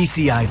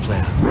 BBC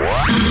iPlayer.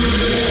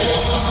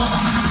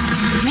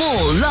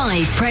 More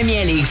live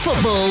Premier League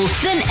football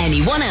than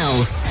anyone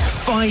else.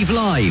 5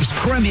 Lives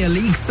Premier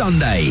League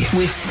Sunday.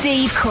 With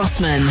Steve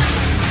Crossman.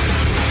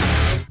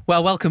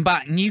 Well, welcome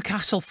back.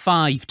 Newcastle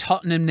 5,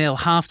 Tottenham 0,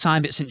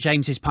 half-time at St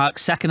James's Park.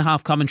 Second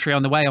half commentary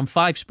on the way on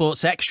 5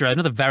 Sports Extra.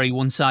 Another very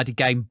one-sided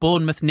game.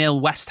 Bournemouth 0,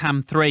 West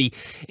Ham 3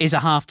 is a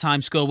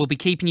half-time score. We'll be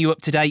keeping you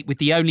up to date with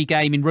the only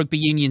game in Rugby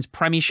Union's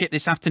Premiership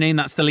this afternoon.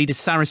 That's the leaders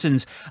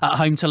Saracens at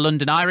home to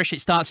London Irish.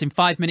 It starts in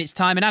 5 minutes'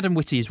 time and Adam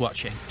Whitty is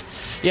watching.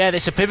 Yeah,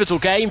 this is a pivotal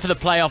game for the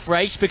playoff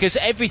race because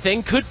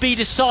everything could be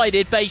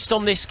decided based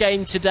on this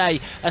game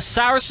today. A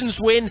Saracens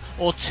win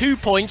or 2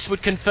 points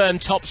would confirm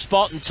top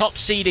spot and top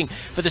seeding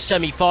for the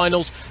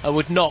semi-finals and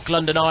would knock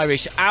London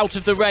Irish out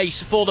of the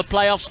race for the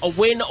playoffs. A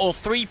win or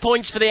 3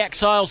 points for the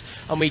Exiles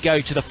and we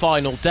go to the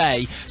final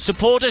day.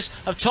 Supporters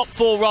of top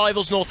 4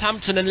 rivals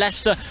Northampton and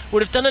Leicester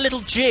would have done a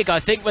little jig, I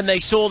think, when they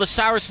saw the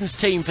Saracens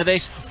team for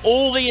this.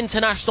 All the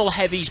international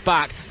heavies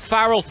back.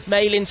 Farrell,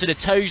 Malin to the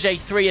Toje,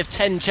 3 of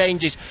 10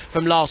 changes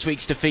from last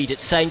week's defeat at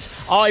Saints.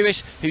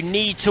 Irish, who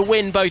need to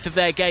win both of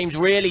their games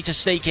really to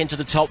sneak into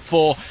the top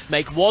 4,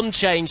 make 1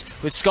 change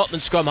with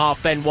Scotland scrum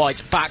half Ben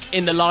White back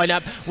in the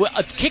lineup.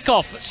 A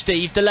kick-off,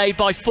 Steve, delayed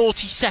by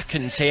 40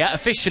 seconds here,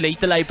 officially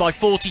delayed by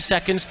 40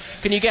 seconds.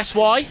 Can you guess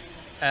why?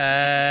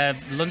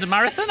 London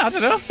Marathon? I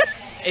don't know.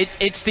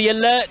 It's the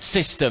alert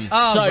system.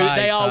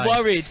 They are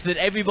worried that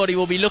everybody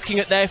will be looking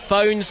at their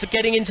phones,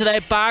 getting into their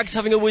bags,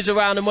 having a whiz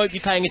around and won't be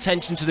paying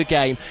attention to the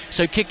game.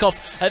 So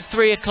kick-off at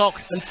 3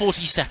 o'clock and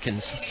 40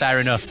 seconds. Fair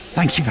enough.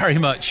 Thank you very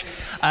much.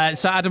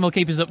 So Adam will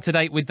keep us up to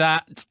date with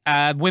that.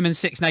 Women's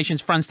Six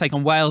Nations, France take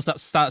on Wales. That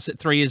starts at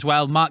 3 as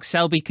well. Mark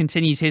Selby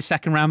continues his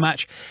second round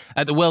match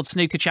at the World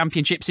Snooker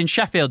Championships in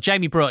Sheffield.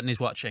 Jamie Broughton is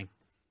watching.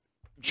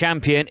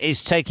 Champion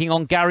is taking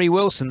on Gary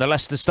Wilson. The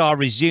Leicester star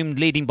resumed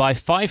leading by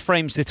 5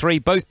 frames to 3.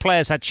 Both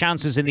players had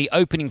chances in the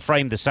opening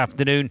frame this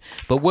afternoon,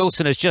 but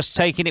Wilson has just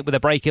taken it with a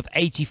break of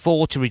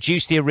 84 to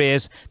reduce the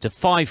arrears to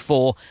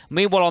 5-4.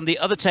 Meanwhile, on the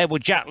other table,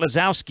 Jack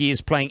Lazowski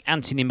is playing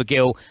Anthony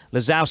McGill.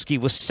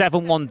 Lazowski was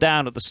 7-1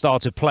 down at the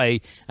start of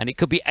play, and it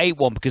could be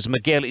 8-1 because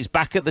McGill is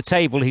back at the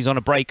table. He's on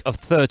a break of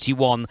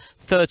 31.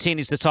 13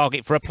 is the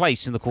target for a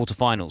place in the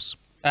quarterfinals.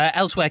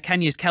 Elsewhere,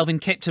 Kenya's Kelvin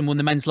Kipton won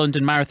the men's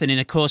London Marathon in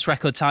a course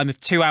record time of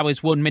 2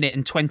 hours, 1 minute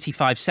and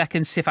 25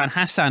 seconds. Sifan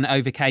Hassan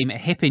overcame a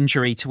hip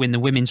injury to win the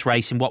women's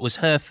race in what was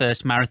her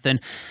first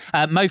marathon.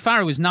 Mo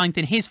Farah was 9th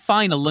in his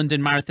final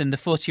London Marathon. The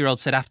 40-year-old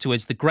said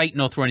afterwards the Great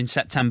North Run in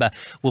September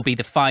will be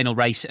the final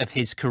race of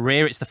his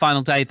career. It's the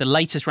final day of the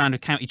latest round of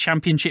county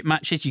championship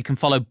matches. You can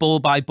follow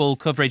ball-by-ball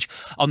coverage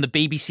on the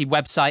BBC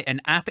website and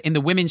app. In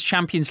the Women's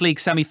Champions League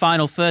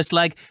semi-final first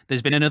leg,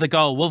 there's been another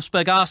goal.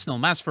 Wolfsburg-Arsenal,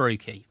 Maz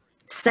Faruqi.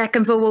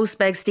 Second for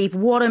Wolfsburg, Steve.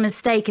 What a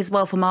mistake as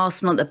well from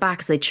Arsenal at the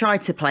back as they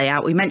tried to play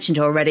out. We mentioned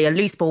already, a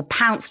loose ball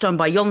pounced on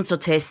by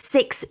Jonsdottir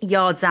 6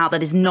 yards out.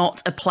 That is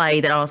not a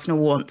play that Arsenal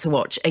want to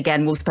watch.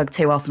 Again, Wolfsburg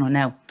 2, Arsenal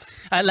 0.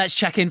 Let's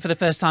check in for the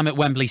first time at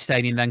Wembley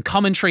Stadium then.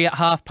 Commentary at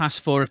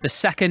 4:30 of the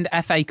second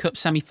FA Cup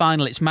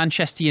semi-final. It's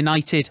Manchester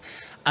United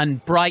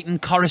and Brighton.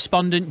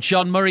 Correspondent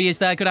John Murray is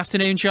there. Good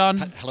afternoon, John.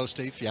 Hello,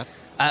 Steve. Yeah.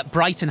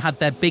 Brighton had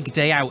their big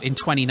day out in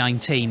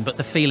 2019, but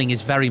the feeling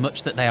is very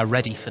much that they are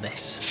ready for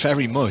this.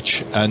 Very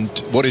much. And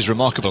what is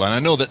remarkable, and I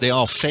know that they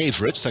are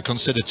favourites, they're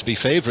considered to be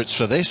favourites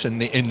for this in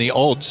the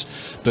odds,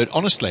 but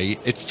honestly,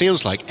 it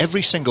feels like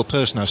every single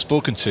person I've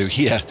spoken to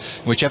here,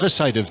 whichever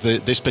side of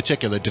this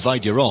particular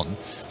divide you're on,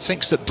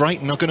 thinks that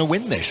Brighton are going to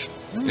win this.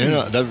 You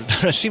know,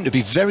 there seem to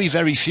be very,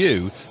 very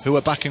few who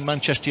are backing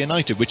Manchester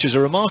United, which is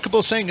a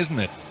remarkable thing, isn't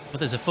it? Well,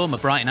 there's a former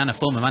Brighton and a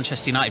former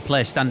Manchester United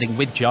player standing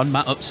with John,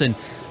 Matt Upson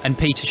and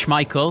Peter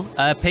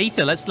Schmeichel.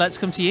 Peter, let's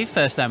come to you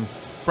first then.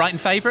 Brighton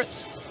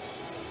favourites?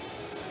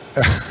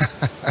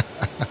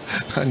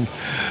 and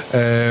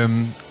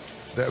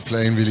they're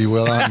playing really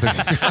well, aren't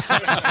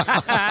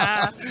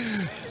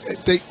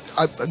they?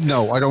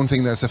 No, I don't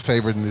think there's a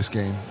favourite in this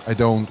game. I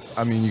don't.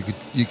 I mean,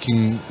 you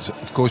can,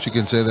 of course, you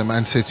can say that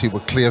Man City were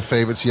clear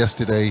favourites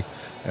yesterday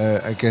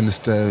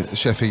against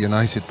Sheffield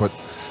United, but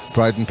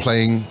Brighton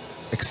playing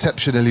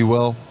exceptionally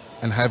well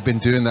and have been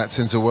doing that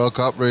since the World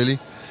Cup, really.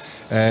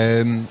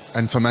 And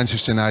for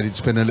Manchester United,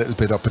 it's been a little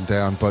bit up and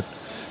down, but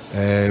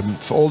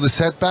for all the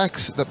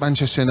setbacks that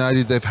Manchester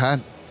United they've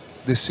had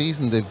this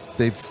season,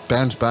 they've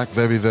bounced back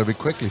very, very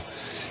quickly,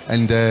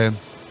 and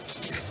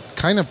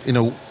kind of in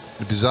a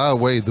bizarre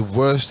way, the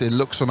worst it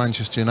looks for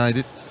Manchester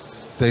United,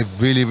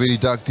 they've really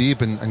dug deep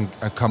and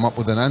come up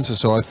with an answer.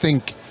 So I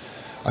think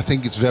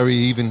it's very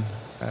even.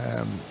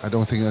 I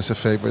don't think there's a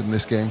favourite in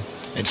this game.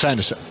 In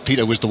fairness,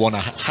 Peter was the one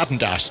I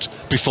hadn't asked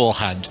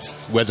beforehand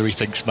whether he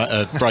thinks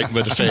Brighton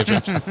were the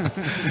favourites.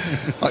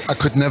 I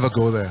could never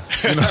go there.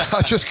 You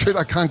know,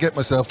 I can't get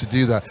myself to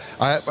do that.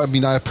 I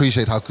mean, I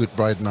appreciate how good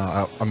Brighton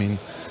are. I mean,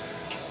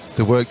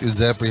 the work that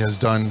Zebri has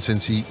done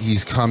since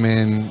he's come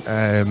in.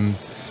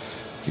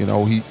 You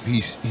know,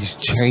 he's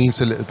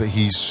changed a little bit.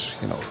 He's,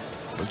 you know,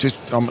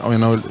 I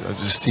know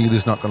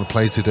Steele's not going to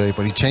play today,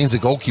 but he changed the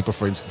goalkeeper,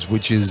 for instance,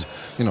 which is,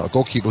 you know, a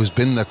goalkeeper who's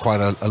been there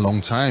quite a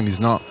long time. It's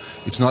not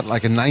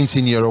like a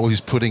 19-year-old he's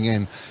putting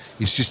in.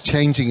 He's just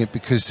changing it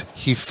because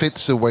he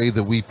fits the way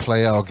that we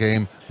play our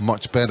game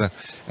much better.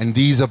 And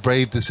these are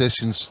brave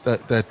decisions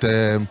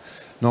that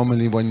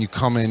normally when you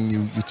come in,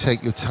 you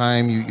take your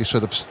time, you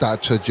sort of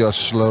start to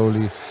adjust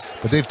slowly.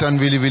 But they've done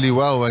really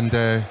well, and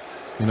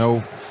you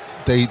know,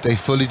 they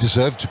fully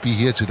deserve to be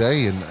here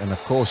today. And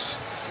of course,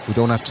 we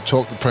don't have to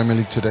talk the Premier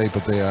League today,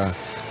 but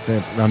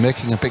they're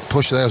making a big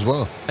push there as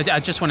well.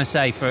 I just want to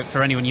say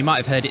for anyone, you might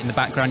have heard it in the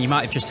background, you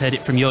might have just heard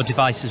it from your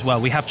device as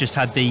well. We have just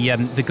had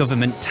the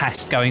government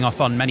test going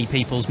off on many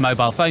people's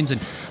mobile phones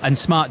and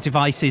smart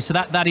devices. So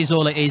that is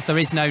all it is. There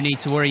is no need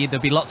to worry. There'll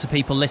be lots of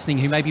people listening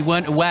who maybe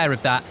weren't aware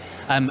of that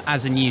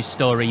as a news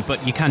story,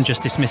 but you can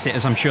just dismiss it,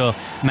 as I'm sure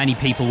many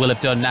people will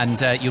have done.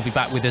 And you'll be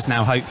back with us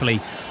now,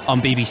 hopefully,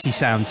 on BBC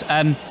Sounds.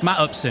 Matt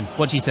Upson,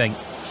 what do you think?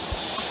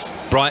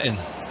 Brighton.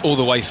 All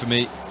the way for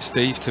me,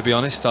 Steve, to be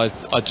honest. I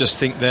just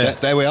think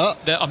there we are.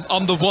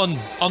 I'm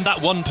that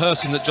one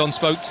person that John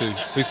spoke to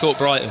who thought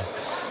Brighton.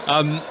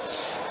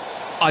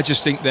 I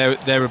just think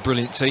they're a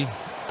brilliant team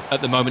at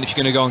the moment. If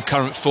you're going to go on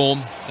current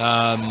form,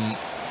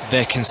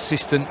 they're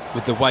consistent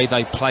with the way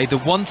they play. The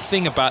one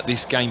thing about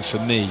this game for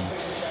me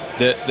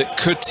that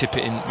could tip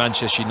it in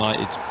Manchester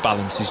United's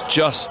balance is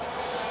just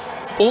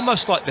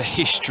almost like the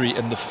history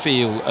and the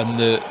feel and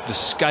the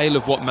scale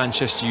of what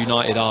Manchester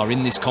United are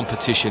in this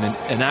competition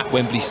and at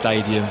Wembley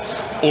Stadium,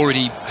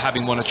 already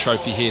having won a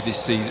trophy here this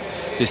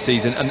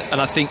season.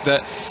 And I think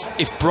that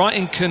if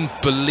Brighton can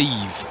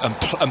believe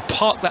and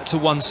park that to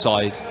one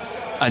side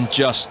and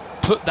just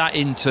put that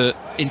into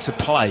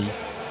play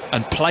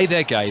and play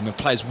their game and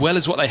play as well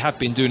as what they have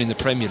been doing in the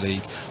Premier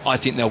League, I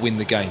think they'll win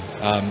the game.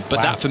 But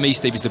wow. That for me,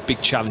 Steve, is the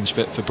big challenge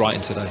for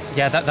Brighton today.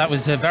 Yeah, that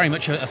was very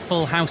much a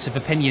full house of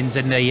opinions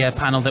in the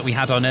panel that we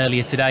had on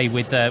earlier today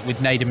with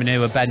Nader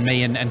Manua, Ben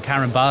Mee and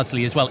Karen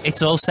Bardsley as well.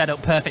 It's all set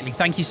up perfectly.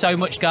 Thank you so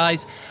much,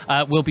 guys.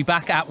 We'll be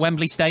back at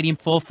Wembley Stadium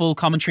for full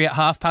commentary at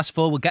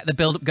 4:30. We'll get the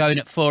build-up going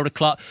at 4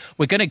 o'clock.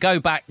 We're going to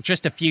go back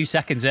just a few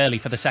seconds early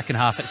for the second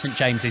half at St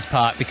James's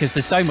Park because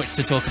there's so much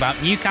to talk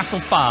about. Newcastle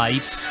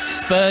 5,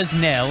 Spurs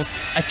 0.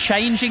 A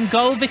change in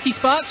goal, Vicky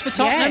Sparks, for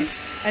Tottenham?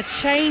 Yes,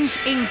 a change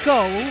in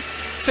goal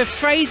for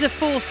Fraser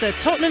Forster.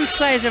 Tottenham's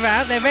players are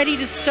out. They're ready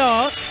to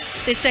start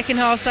this second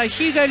half. So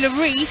Hugo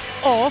Lloris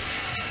off,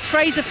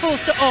 Fraser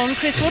Forster on,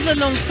 Chris Waddle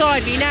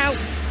alongside me. Now,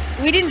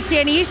 we didn't see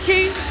any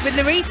issue with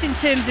Lloris in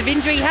terms of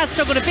injury. He has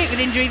struggled a bit with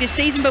injury this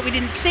season, but we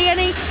didn't see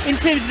any. In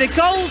terms of the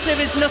goals, there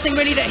was nothing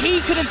really that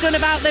he could have done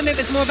about them. It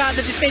was more about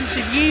the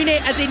defensive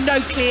unit, as in no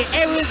clear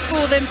errors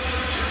for them.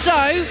 So,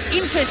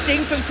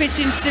 interesting from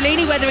Christian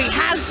Stellini, whether he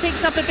has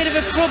picked up a bit of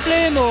a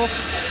problem or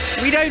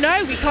we don't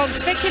know. We can't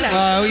speculate.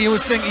 Well, you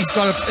would think he's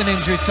got an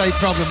injury tape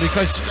problem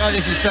because,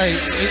 as you say,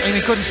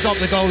 he couldn't stop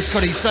the goals,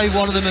 could he? Save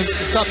one of them and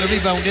stop the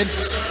rebounding.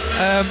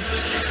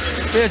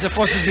 Fraser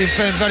Forster's been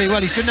playing very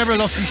well. He should never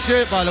have lost his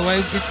shirt, by the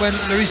way. When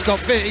Lloris got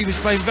fit, he was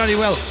playing very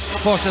well,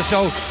 Forster.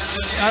 So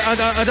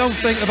I don't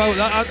think about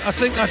that. I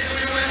think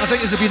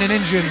there's been an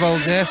injury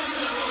involved there.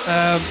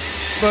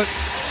 But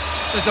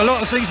there's a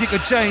lot of things he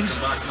could change.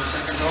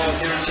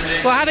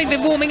 Well, having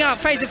been warming up,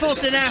 Fraser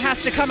Forster now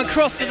has to come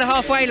across to the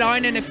halfway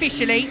line and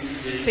officially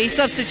be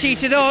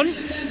substituted on.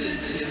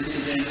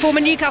 Former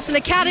Newcastle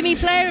Academy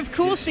player, of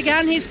course,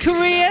 began his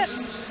career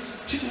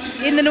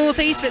in the North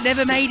East, but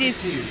never made his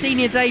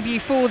senior debut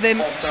for them.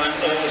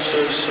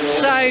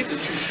 So,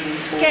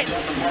 gets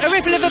a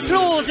ripple of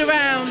applause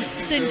around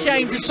St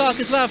James's Park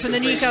as well from the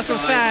Newcastle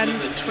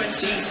fans.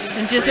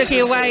 And just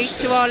looking away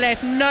to our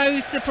left,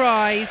 no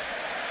surprise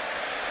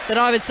that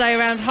I would say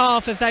around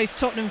half of those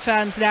Tottenham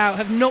fans now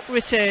have not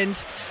returned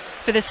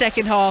for the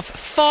second half.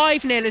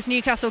 5-0 as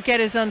Newcastle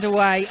get us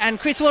underway. And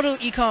Chris Waddle,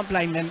 you can't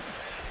blame them.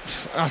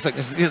 I think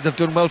they've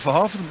done well for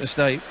half of them to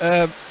stay.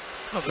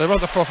 Look, they're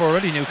on the froth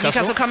already,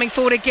 Newcastle coming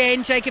forward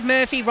again. Jacob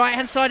Murphy,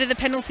 right-hand side of the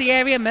penalty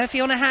area. Murphy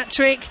on a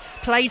hat-trick.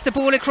 Plays the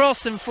ball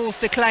across and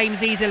Forster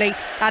claims easily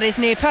at his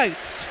near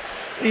post.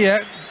 Yeah,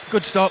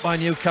 good start by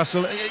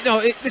Newcastle. You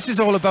know, this is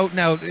all about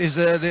now is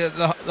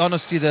the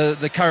honesty,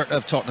 the character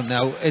of Tottenham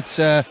now. It's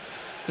the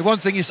one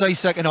thing you say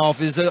second half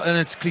is, and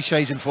it's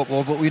cliches in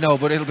football, but we know,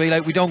 but it'll be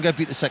like we don't get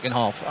beat the second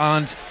half.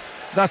 And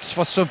that's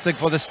for something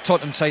for this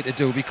Tottenham side to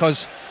do,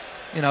 because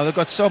you know they've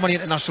got so many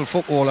international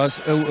footballers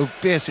who've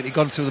basically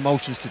gone through the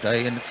motions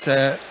today, and it's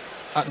I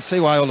can see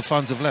why all the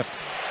fans have left.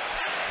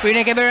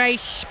 Bruno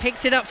Guimaraes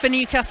picks it up for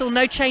Newcastle.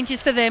 No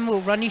changes for them.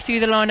 We'll run you through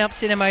the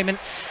lineups in a moment.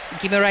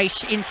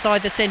 Guimaraes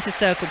inside the centre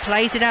circle,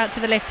 plays it out to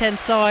the left-hand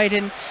side,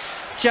 and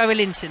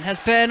Joelinton has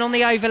Byrne on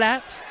the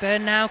overlap.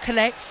 Byrne now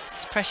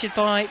collects, pressured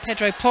by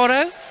Pedro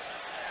Porro.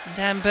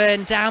 Dan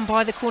Byrne down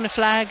by the corner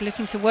flag,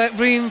 looking to work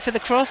room for the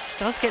cross.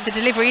 Does get the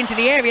delivery into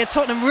the area.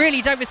 Tottenham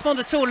really don't respond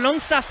at all.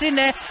 Longstaff's in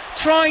there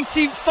trying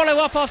to follow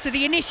up after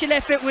the initial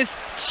effort was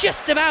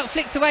just about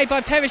flicked away by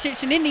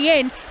Perisic, and in the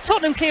end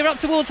Tottenham clear up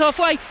towards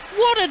halfway.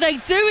 What are they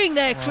doing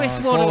there, Chris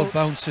Waddle? Ball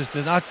bounces.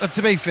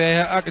 To be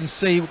fair, I can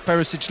see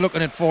Perisic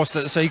looking at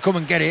Forster to say come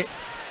and get it.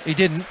 He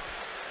didn't,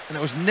 and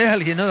it was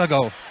nearly another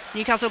goal.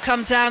 Newcastle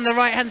come down the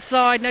right-hand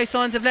side, no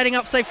signs of letting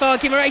up so far.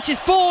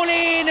 Guimaraes ball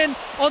in, and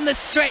on the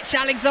stretch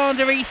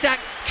Alexander Isak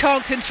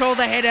can't control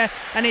the header,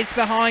 and it's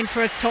behind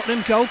for a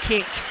Tottenham goal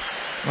kick.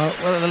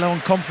 Well, the low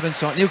on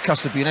confidence on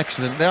Newcastle have been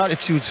excellent. Their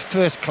attitude's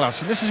first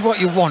class, and this is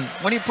what you want.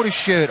 When you put a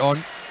shirt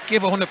on,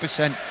 give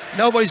 100%.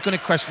 Nobody's going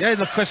to question you.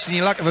 They'll question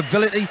your lack of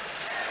ability,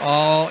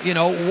 or you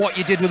know what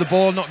you did with the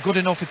ball, not good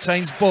enough at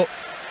times, but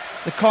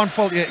they can't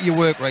fault your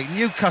work rate.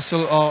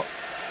 Newcastle are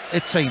a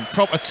team,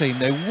 proper team.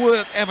 They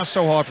work ever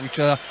so hard for each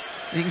other.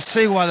 You can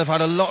see why they've had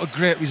a lot of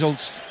great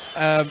results,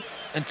 and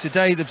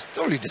today they've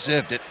thoroughly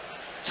deserved it.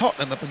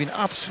 Tottenham have been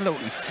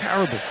absolutely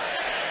terrible.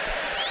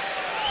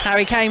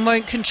 Harry Kane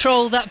won't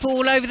control that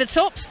ball over the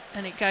top,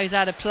 and it goes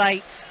out of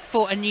play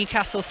for a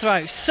Newcastle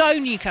throw. So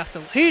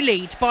Newcastle, who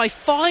lead by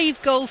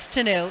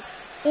 5-0,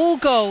 all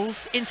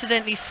goals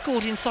incidentally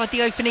scored inside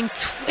the opening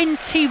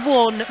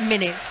 21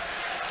 minutes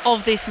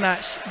of this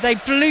match. They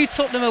blew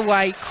Tottenham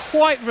away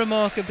quite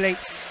remarkably,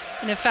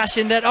 in a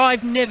fashion that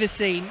I've never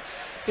seen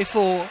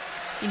before,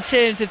 in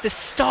terms of the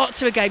start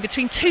to a game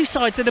between two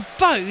sides that are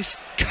both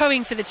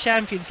going for the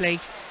Champions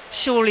League.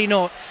 Surely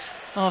not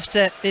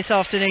after this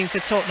afternoon for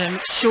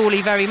Tottenham,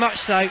 surely very much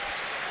so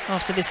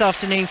after this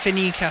afternoon for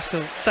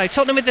Newcastle. So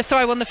Tottenham with the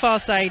throw on the far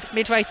side,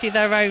 midway through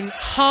their own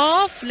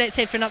half. Let's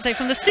head for an update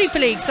from the Super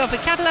League. Salford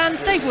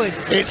Catalans, Dave Wood.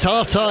 It's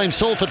half-time,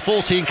 Salford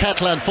 14,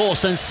 Catalan 4.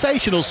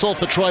 Sensational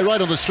Salford try right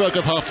on the stroke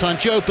of half-time.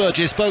 Joe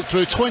Burgess broke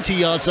through 20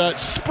 yards out,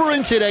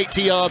 sprinted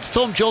 80 yards.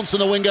 Tom Johnson,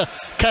 the winger,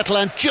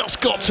 Catalan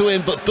just got to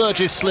him, but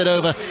Burgess slid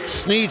over.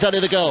 Sneeds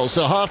added a goal.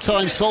 So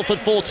half-time, Salford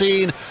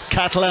 14,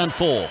 Catalan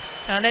 4.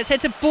 And let's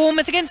head to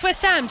Bournemouth against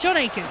West Ham. John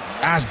Aiken.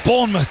 As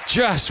Bournemouth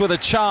just with a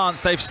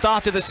chance. They've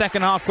started the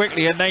second half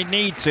quickly and they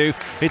need to.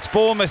 It's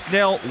Bournemouth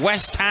 0,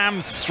 West Ham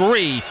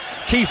 3.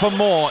 Kiefer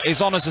Moore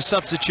is on as a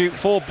substitute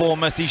for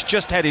Bournemouth. He's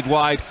just headed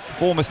wide.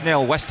 Bournemouth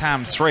 0, West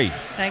Ham 3.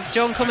 Thanks,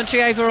 John.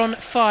 Commentary over on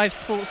 5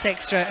 Sports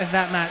Extra of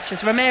that match,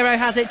 as Romero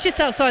has it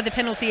just outside the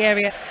penalty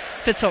area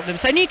for Tottenham.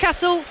 So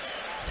Newcastle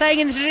playing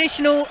in the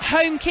traditional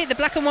home kit, the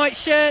black and white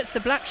shirts,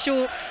 the black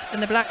shorts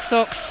and the black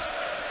socks,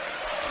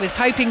 with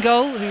Pope in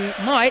goal,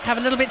 who might have a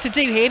little bit to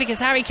do here because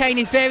Harry Kane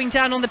is bearing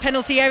down on the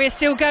penalty area.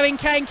 Still going,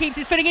 Kane keeps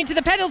his footing into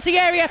the penalty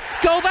area.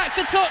 Goal back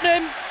for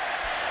Tottenham.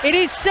 It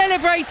is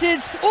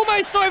celebrated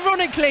almost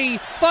ironically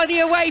by the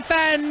away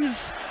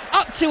fans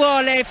up to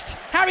our left.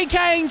 Harry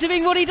Kane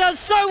doing what he does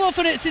so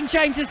often at St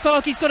James's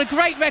Park. He's got a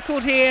great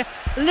record here.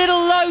 A little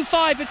low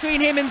five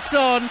between him and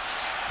Son,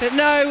 but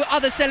no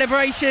other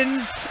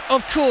celebrations,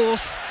 of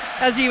course,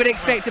 as you would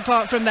expect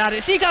apart from that.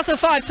 It's Newcastle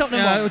 5,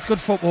 Tottenham 1. Yeah, it's good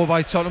football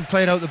by Tottenham,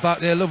 playing out the back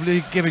there,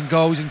 lovely giving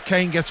goals, and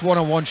Kane gets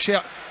one-on-one. Shea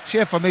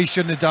for me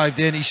shouldn't have dived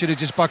in. He should have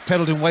just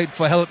backpedaled and waited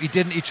for help. He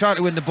didn't. He tried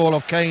to win the ball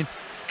off Kane.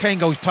 Kane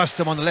goes past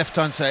him on the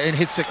left-hand side and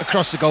hits it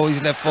across the goal with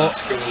his left foot.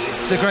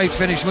 It's a great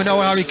finish. We know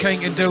what Harry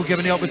Kane can do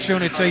given the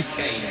opportunity.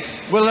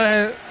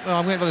 Well,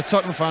 I'm waiting for the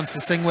Tottenham fans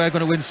to sing we're going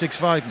to win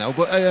 6-5 now,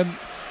 but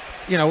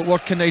you know,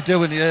 what can they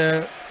do?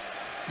 And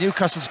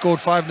Newcastle scored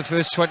 5 in the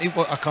first 20,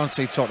 but I can't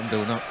see Tottenham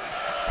doing that.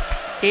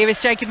 Here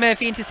is Jacob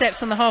Murphy,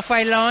 intercepts on the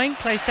halfway line,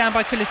 closed down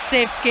by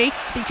Kulusevski.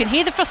 But you can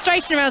hear the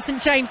frustration around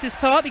St James's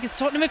Park because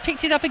Tottenham have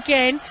picked it up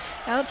again,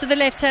 out to the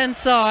left-hand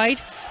side.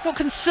 Not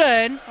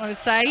concern, I would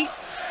say,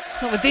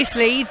 not with this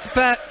lead,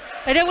 but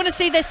they don't want to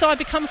see their side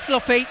become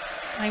sloppy.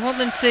 They want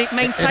them to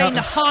maintain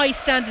the high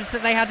standards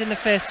that they had in the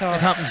first half.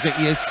 It happens,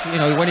 Vicky. It's, you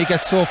know, when you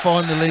get so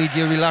far in the lead,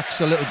 you relax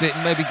a little bit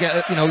and maybe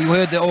get, you know, you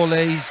heard the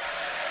all-A's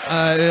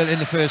early in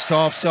the first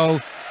half,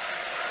 so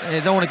you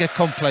don't want to get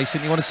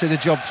complacent. You want to see the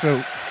job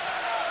through.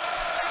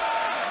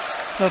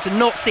 Well, to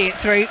not see it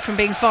through from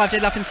being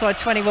 5-0 up inside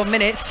 21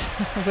 minutes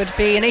would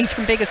be an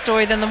even bigger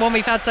story than the one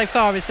we've had so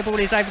far, as the ball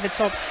is over the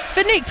top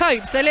for Nick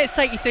Pope. So let's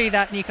take you through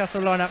that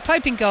Newcastle lineup.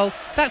 Pope in goal,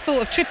 back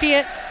four of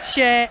Trippier,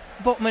 Cher,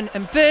 Botman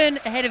and Byrne.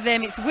 Ahead of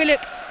them it's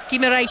Willock,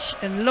 Guimaraes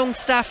and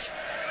Longstaff.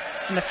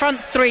 And the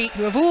front three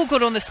who have all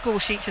got on the score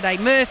sheet today: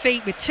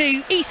 Murphy with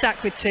 2,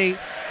 Isak with 2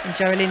 and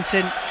Joe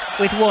Linton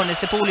with 1, as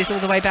the ball is all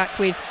the way back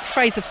with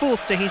Fraser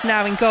Forster, who's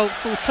now in goal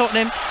for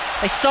Tottenham.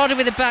 They started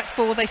with a back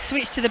 4, they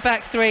switched to the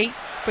back 3,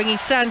 bringing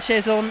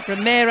Sanchez on,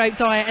 Romero,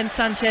 Dyer and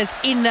Sanchez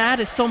in that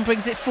as Son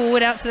brings it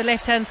forward out to the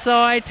left hand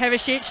side.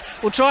 Perisic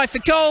will drive for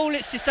goal,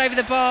 it's just over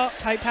the bar.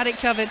 Pope had it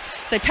covered.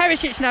 So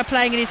Perisic now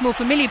playing in his more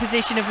familiar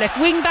position of left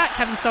wing back,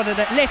 having started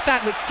at left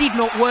back, which did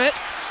not work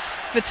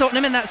for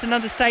Tottenham, and that's an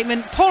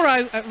understatement.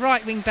 Porro at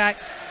right wing back,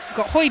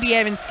 got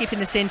Hojbjerg and Skip in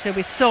the centre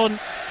with Son,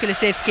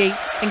 Kulusevski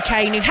and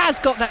Kane, who has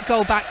got that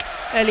goal back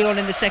early on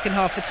in the second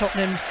half for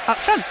Tottenham up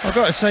front. I've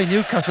got to say,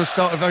 Newcastle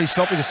started very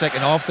sloppy the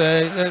second half.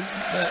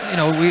 You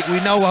know, we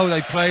know how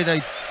they play.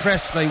 They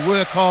press, they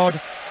work hard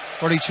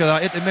for each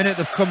other. At the minute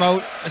they've come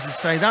out, as I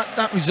say,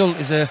 that result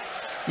is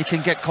you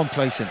can get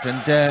complacent,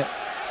 and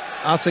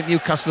I think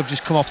Newcastle have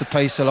just come off the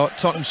pace a lot.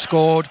 Tottenham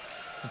scored,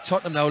 and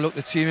Tottenham now look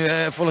the team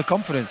full of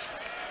confidence,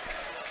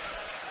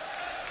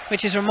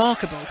 which is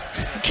remarkable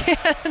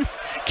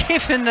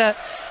given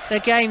the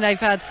game they've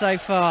had so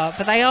far.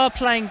 But they are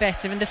playing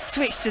better, and the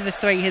switch to the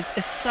 3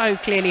 has so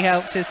clearly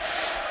helped as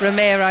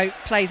Romero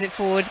plays it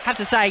forward. I have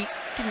to say,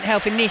 didn't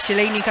help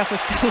initially. Newcastle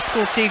still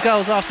scored 2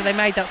 goals after they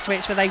made that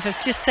switch, but they've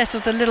just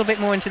settled a little bit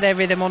more into their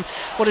rhythm on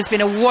what has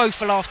been a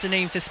woeful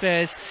afternoon for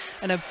Spurs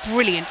and a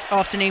brilliant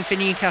afternoon for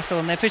Newcastle.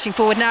 And they're pushing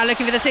forward now,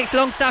 looking for the 6.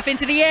 Longstaff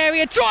into the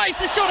area, drives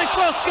the shot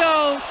across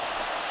goal,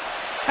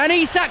 and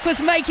Isak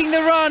was making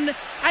the run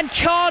and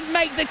can't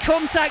make the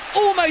contact,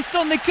 almost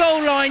on the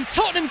goal line.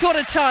 Tottenham got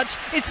a touch,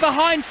 it's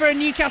behind for a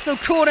Newcastle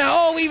corner.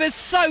 Oh, he was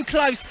so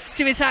close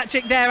to his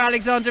hat-trick there,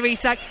 Alexander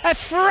Isak, a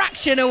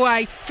fraction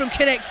away from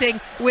connecting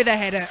with a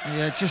header.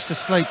 Yeah, just a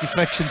slight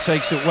deflection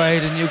takes it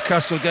wide, and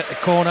Newcastle get the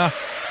corner.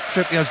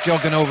 Trippier's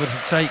jogging over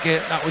to take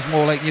it. That was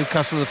more like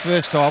Newcastle the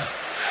first half.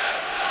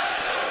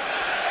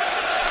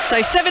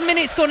 So 7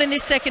 minutes gone in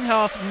this second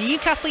half.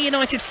 Newcastle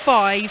United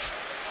 5,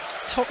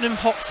 Tottenham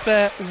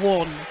Hotspur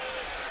 1.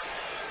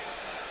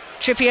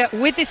 Trippier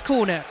with this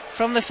corner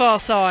from the far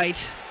side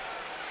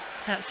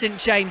at St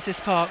James's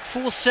Park.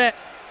 Forster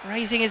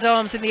raising his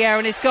arms in the air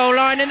on his goal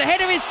line, and the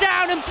header is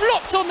down and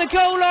blocked on the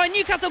goal line.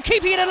 Newcastle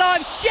keeping it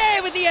alive.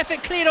 Cher with the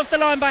effort, cleared off the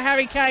line by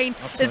Harry Kane.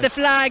 Absolutely. As the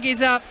flag is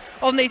up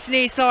on this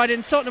near side,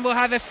 and Tottenham will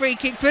have a free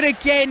kick. But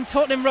again,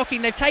 Tottenham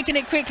rocking. They've taken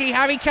it quickly.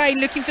 Harry Kane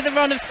looking for the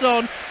run of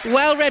Son.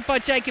 Well read by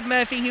Jacob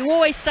Murphy, who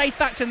always stays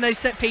back from those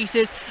set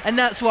pieces, and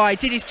that's why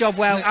did his job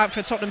well out for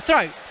a Tottenham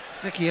throw.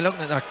 Nicky, you're looking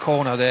at that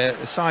corner there,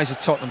 the size of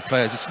Tottenham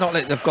players. It's not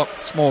like they've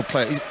got small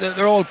players.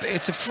 They're all.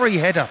 It's a free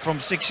header from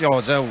 6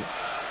 yards out.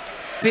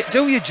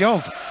 Do your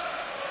job.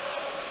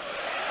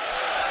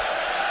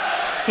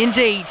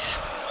 Indeed.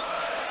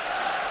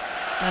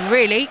 And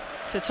really,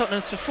 to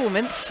Tottenham's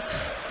performance,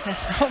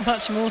 there's not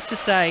much more to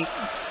say.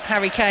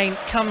 Harry Kane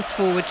comes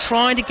forward,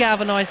 trying to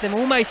galvanise them,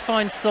 almost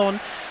finds Son.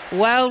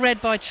 Well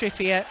read by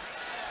Trippier.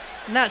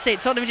 And that's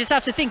it. Tottenham just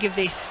have to think of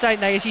this, don't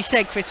they? As you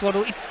said, Chris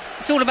Waddle,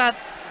 it's all about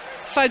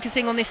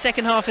focusing on this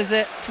second half as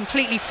a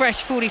completely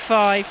fresh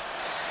 45.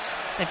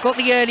 They've got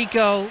the early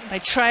goal. They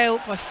trail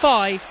by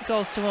 5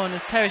 goals to 1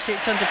 as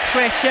Perisic, under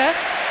pressure,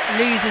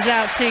 loses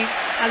out to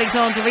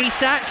Alexander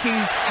Isak,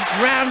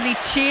 who's roundly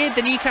cheered.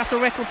 The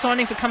Newcastle record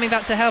signing for coming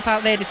back to help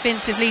out there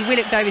defensively.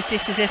 Willock, though, is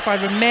dispossessed by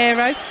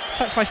Romero,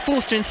 touched by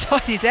Forster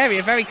inside his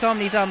area, very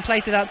calmly done,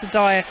 plays it out to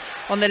Dyer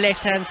on the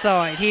left hand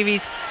side. Here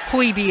is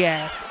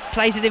Hojbjerg,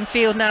 plays it in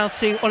field now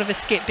to Oliver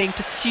Skip, being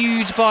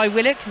pursued by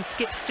Willock, and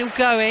Skip's still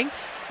going.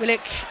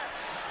 Willock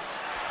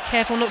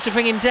careful not to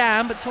bring him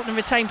down, but Tottenham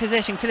retain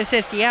possession.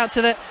 Kulusevski out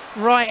to the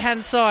right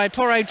hand side.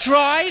 Porro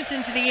drives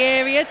into the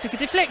area, took a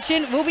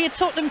deflection, will be a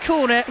Tottenham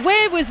corner.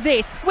 Where was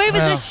this? Where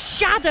was the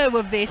shadow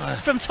of this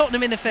from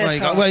Tottenham in the first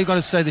half? Well, you've got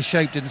to say the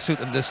shape didn't suit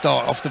them to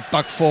start off. The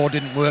back 4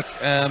 didn't work.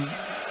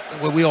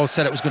 Well, we all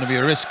said it was going to be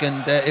a risk,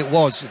 and it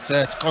was.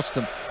 It's cost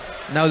them.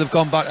 Now they've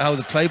gone back to how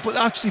they play, but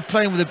actually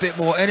playing with a bit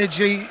more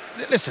energy.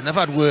 Listen, they've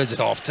had words at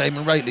half time,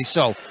 and rightly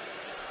so.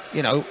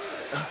 You know,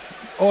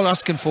 all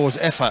asking for is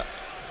effort.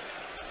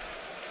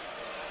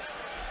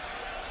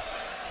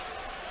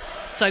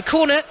 So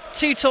corner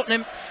to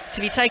Tottenham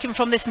to be taken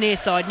from this near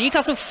side.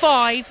 Newcastle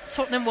 5,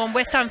 Tottenham 1.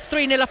 West Ham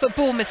 3-0 up at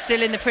Bournemouth,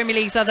 still in the Premier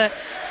League's other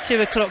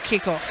 2 o'clock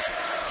kickoff.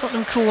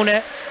 Tottenham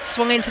corner,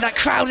 swung into that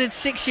crowded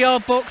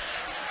 6-yard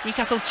box.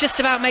 Newcastle just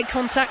about make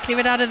contact, clear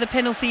it out of the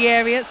penalty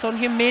area. Son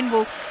Heung-min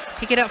will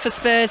pick it up for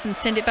Spurs and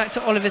send it back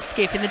to Oliver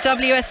Skip. In the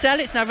WSL,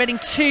 it's now Reading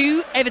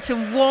 2,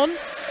 Everton 1.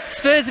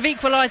 Spurs have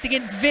equalised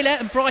against Villa,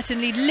 and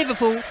Brighton lead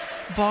Liverpool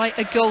by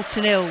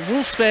 1-0.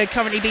 Wolfsburg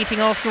currently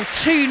beating Arsenal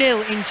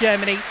 2-0 in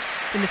Germany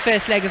in the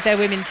first leg of their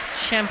Women's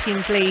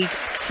Champions League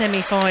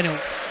semi-final.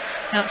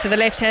 Out to the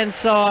left-hand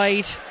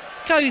side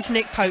goes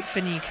Nick Pope for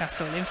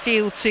Newcastle. In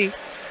field to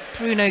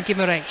Bruno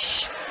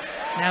Guimaraes.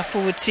 Now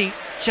forward to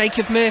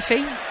Jacob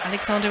Murphy.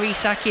 Alexander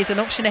Isak is an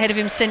option ahead of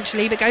him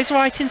centrally, but goes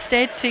right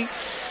instead to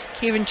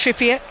Kieran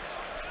Trippier.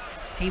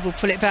 He will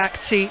pull it back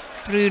to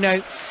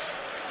Bruno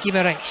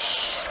Guimaraes.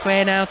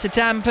 Square now to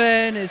Dan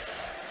Burn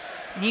as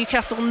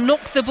Newcastle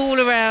knocked the ball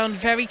around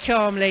very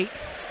calmly.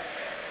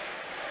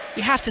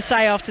 You have to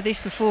say after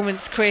this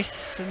performance,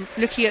 Chris, and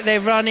looking at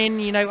their running,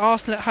 you know,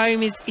 Arsenal at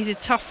home is a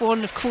tough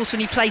one. Of course, when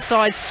you play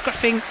sides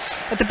scrapping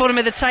at the bottom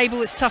of the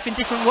table, it's tough in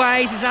different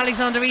ways. As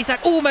Alexander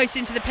Isak almost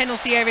into the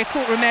penalty area,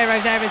 caught Romero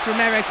there as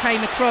Romero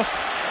came across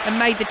and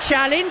made the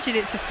challenge, and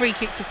it's a free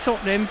kick to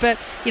Tottenham. But,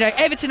 you know,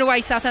 Everton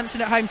away,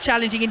 Southampton at home,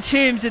 challenging in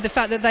terms of the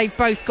fact that they've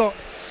both got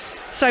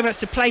so much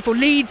to play for.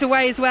 Leeds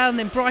away as well, and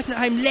then Brighton at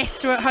home,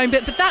 Leicester at home.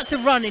 But that's a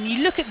run, and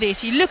you look at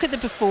this, you look at the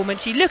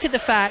performance, you look at the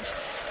fact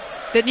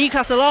that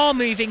Newcastle are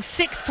moving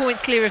 6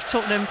 points clear of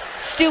Tottenham,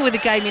 still with the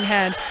game in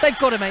hand. They've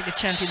got to make the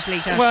Champions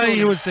League now. Well, surely.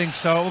 you would think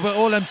so, but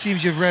all them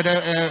teams you've read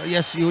out,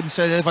 yes, you wouldn't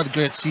say they've had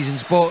great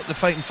seasons, but they're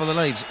fighting for their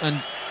lives. And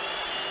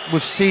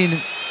we've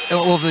seen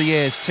over the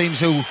years teams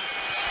who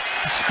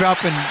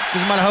scrap, and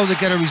doesn't matter how they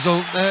get a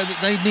result,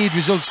 they need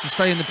results to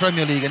stay in the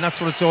Premier League, and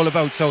that's what it's all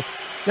about. So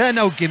they're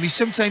no gimmies.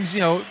 Sometimes, you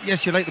know,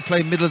 yes, you like to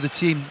play middle of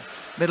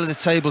the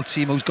table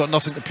team who's got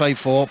nothing to play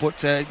for, but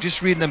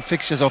just reading them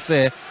fixtures off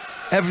there,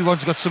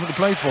 everyone's got something to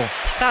play for.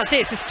 That's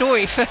it. It's the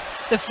story for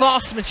the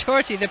vast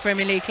majority of the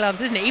Premier League clubs,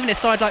 isn't it? Even a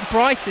side like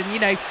Brighton, you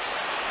know,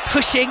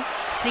 pushing,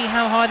 see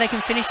how high they can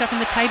finish up in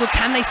the table.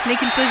 Can they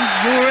sneak into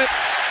Europe?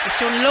 The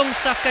Sean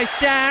Longstaff goes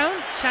down,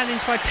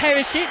 challenged by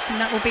Perisic, and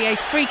that will be a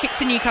free kick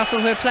to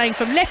Newcastle, who are playing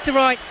from left to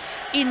right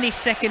in this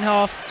second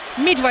half,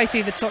 midway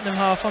through the Tottenham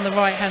half on the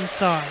right-hand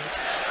side.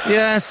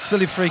 Yeah, it's a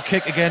silly free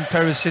kick again.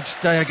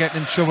 Perisic, Dyer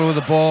getting in trouble with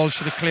the ball,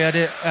 should have cleared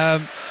it.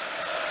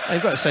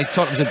 You've got to say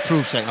Tottenham's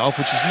improved second half,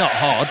 which is not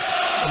hard.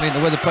 I mean, the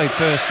way they played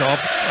first half.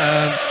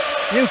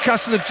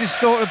 Newcastle have just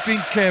sort of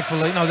been careful.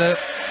 You know, they're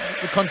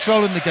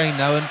controlling the game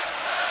now, and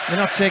they're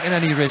not taking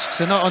any risks.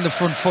 They're not on the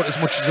front foot as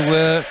much as they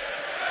were.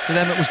 To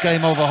them, it was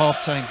game over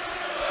half time.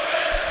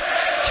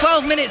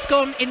 12 minutes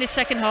gone in the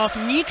second half.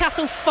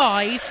 Newcastle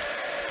 5,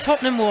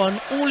 Tottenham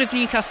 1. All of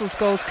Newcastle's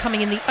goals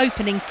coming in the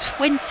opening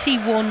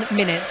 21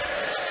 minutes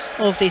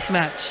of this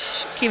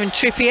match. Kieran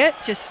Trippier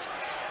just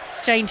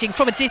exchanging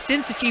from a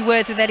distance a few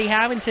words with Eddie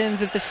Howe in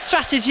terms of the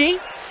strategy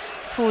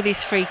for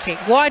this free kick.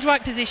 Wide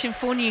right position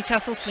for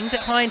Newcastle, swings it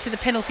high into the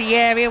penalty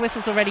area.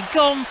 Whistle's already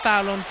gone,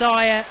 foul on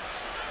Dyer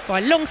by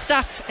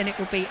Longstaff, and it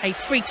will be a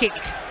free kick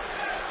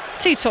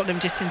to Tottenham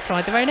just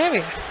inside their own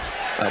area.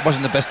 That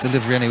wasn't the best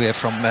delivery anyway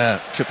from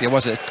Trippier,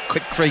 was it?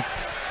 Quick free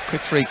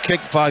kick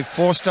by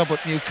Forster,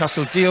 but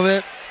Newcastle deal with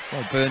it.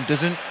 Well, Byrne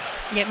doesn't.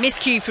 Yeah,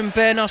 miscue from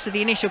Byrne after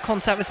the initial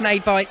contact was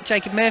made by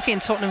Jacob Murphy,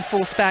 and Tottenham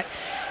forced back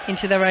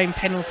into their own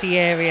penalty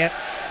area.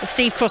 As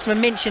Steve Crossman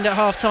mentioned at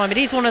half-time, it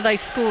is one of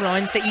those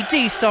scorelines that you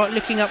do start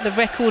looking up the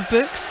record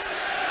books,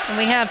 and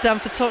we have done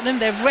for Tottenham.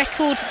 Their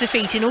record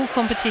defeat in all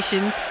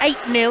competitions,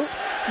 8-0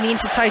 in the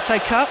Intertoto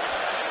Cup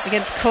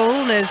against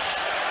Colne,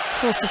 as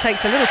Forster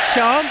takes a little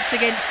chance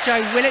against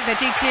Joe Willock. They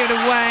do clear it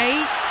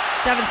away.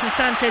 Davinson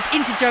Sanchez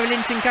into Joe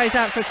Linton, goes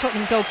out for a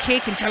Tottenham goal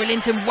kick, and Joe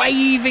Linton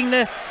waving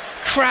the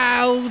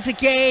crowd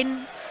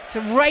again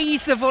to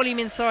raise the volume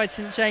inside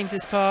St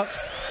James's Park.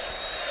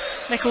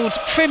 Record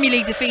Premier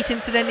League defeat,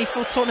 incidentally,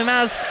 for Tottenham,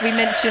 as we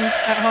mentioned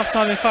at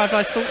half-time in Five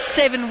Live Sport,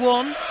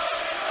 7-1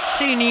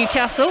 to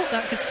Newcastle.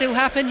 That could still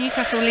happen.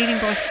 Newcastle leading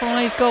by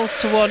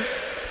 5-1.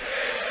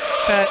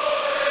 But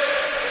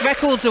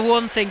records are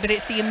one thing, but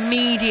it's the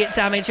immediate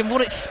damage and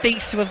what it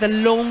speaks to of the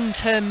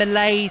long-term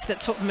malaise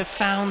that Tottenham have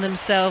found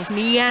themselves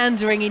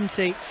meandering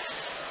into.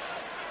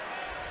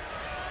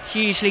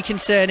 Hugely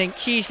concerning,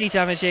 hugely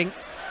damaging,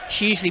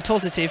 hugely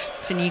positive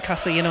for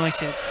Newcastle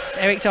United.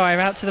 Eric Dyer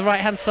out to the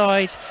right-hand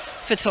side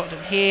for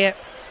Tottenham. Here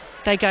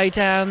they go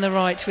down the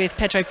right with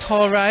Pedro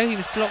Porro. He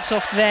was blocked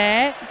off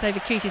there.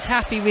 David Coote is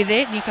happy with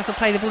it. Newcastle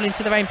play the ball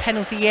into their own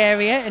penalty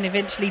area and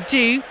eventually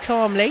do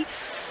calmly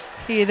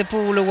clear the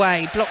ball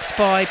away. Blocked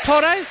by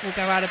Porro. Will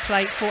go out of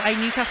play for a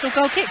Newcastle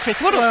goal kick. Chris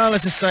Waddle. Well,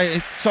 as I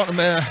say,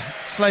 Tottenham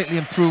slightly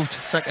improved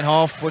second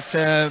half, but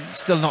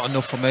still not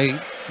enough for me.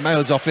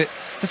 Miles off it.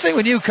 The thing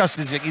with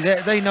Newcastle is, Vicky,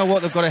 they know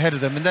what they've got ahead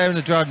of them, and they're in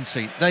the driving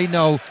seat. They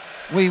know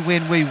we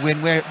win, we're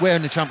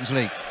in the Champions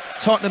League.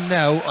 Tottenham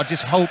now are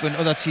just hoping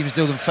other teams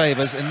do them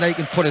favours and they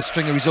can put a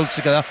string of results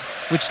together,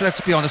 which,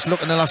 let's be honest,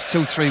 look in the last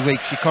 2-3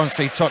 weeks, you can't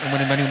see Tottenham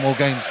winning many more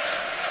games.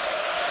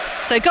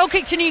 So goal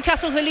kick to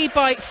Newcastle, who lead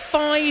by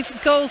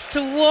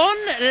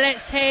 5-1.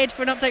 Let's head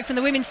for an update from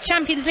the Women's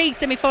Champions League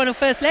semi-final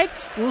first leg.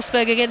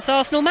 Wolfsburg against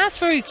Arsenal. Maz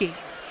Faruqi.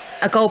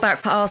 A goal back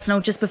for Arsenal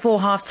just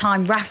before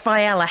half-time.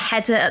 Raphael, a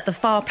header at the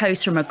far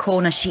post from a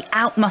corner. She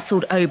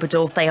outmuscled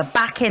Oberdorf. They are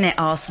back in it,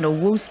 Arsenal.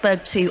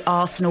 Wolfsburg 2,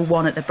 Arsenal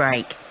 1 at the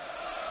break.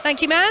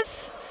 Thank you, Maz.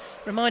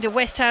 Reminder,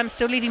 West Ham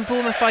still leading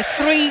Bournemouth by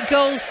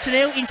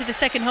 3-0 into the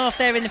second half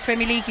there in the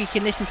Premier League. You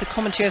can listen to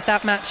commentary of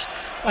that match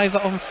over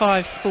on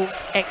 5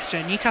 Sports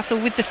Extra. Newcastle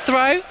with the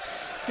throw,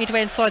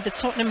 midway inside the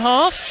Tottenham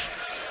half.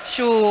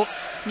 Sure,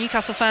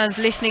 Newcastle fans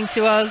listening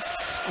to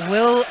us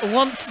will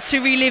want to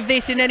relive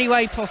this in any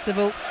way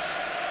possible.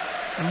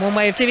 And one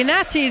way of doing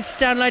that is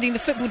downloading the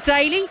Football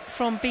Daily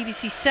from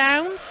BBC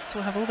Sounds.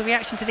 We'll have all the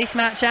reaction to this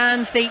match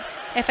and the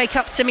FA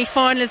Cup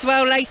semi-final as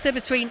well later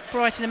between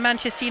Brighton and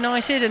Manchester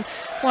United. And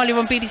while you're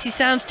on BBC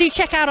Sounds, do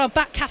check out our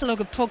back catalogue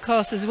of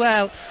podcasts as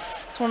well.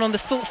 It's one on the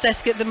sports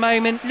desk at the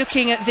moment,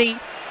 looking at the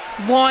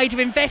wider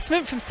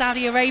investment from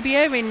Saudi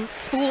Arabia in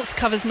sports.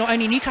 Covers not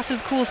only Newcastle,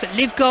 of course, but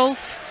Live Golf,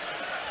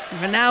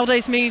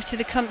 Ronaldo's move to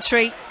the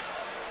country.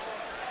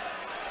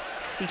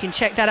 You can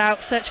check that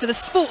out. Search for the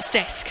sports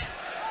desk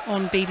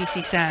on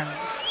BBC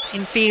Sounds.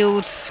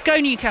 Infield, go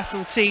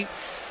Newcastle to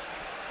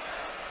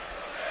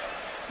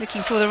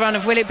looking for the run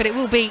of Willett, but it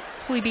will be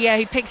Hotspur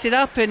who picks it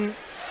up and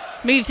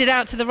moves it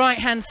out to the right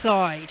hand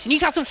side.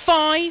 Newcastle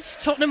 5,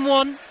 Tottenham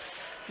 1.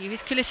 Here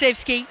is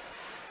Kulusevski.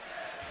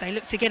 They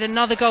look to get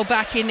another goal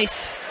back in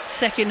this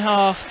second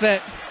half,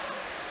 but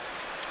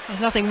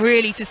there's nothing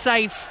really to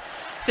say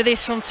for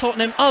this from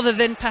Tottenham other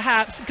than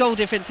perhaps goal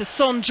difference. As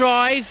Son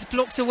drives,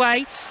 blocked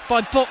away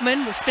by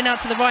Botman, will spin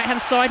out to the right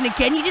hand side, and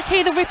again you just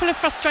hear the ripple of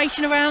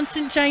frustration around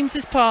St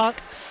James's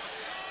Park.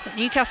 But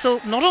Newcastle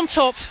not on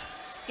top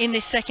in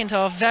this second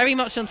half, very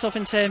much on top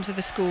in terms of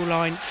the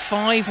scoreline.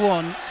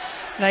 5-1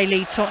 they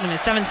lead Tottenham as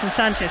Davinson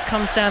Sanchez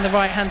comes down the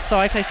right hand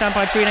side, closed down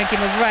by Bruno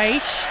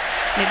Guimaraes,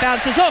 and it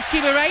bounces off.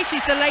 Guimaraes.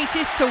 He's the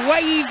latest to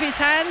wave his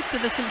hands to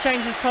the St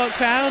James's Park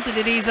crowd, and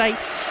it is a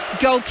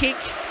goal kick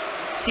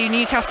to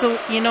Newcastle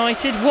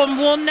United.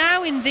 1-1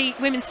 now in the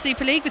Women's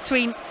Super League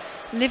between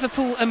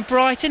Liverpool and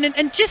Brighton,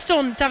 and just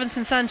on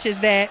Davinson Sanchez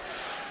there,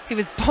 he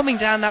was bombing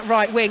down that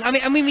right wing.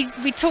 I mean,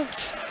 we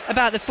talked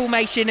about the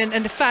formation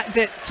and the fact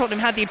that Tottenham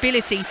had the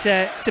ability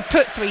to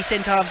put 3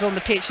 centre-halves on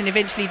the pitch, and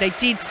eventually they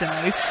did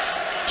so.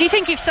 Do you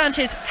think if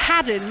Sanchez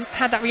hadn't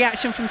had that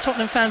reaction from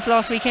Tottenham fans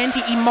last weekend,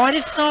 he might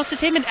have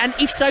started him? And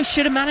if so,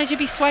 should a manager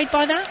be swayed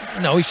by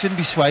that? No, he shouldn't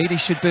be swayed. He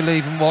should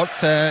believe in what...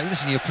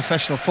 listen, you're a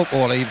professional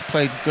footballer. You've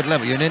played good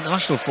level. You're an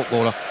international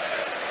footballer.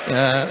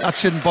 That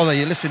shouldn't bother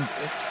you. Listen,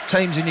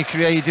 times in your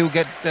career you do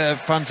get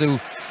fans who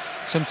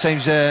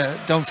sometimes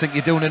don't think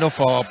you're doing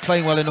enough or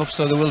playing well enough,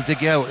 so they will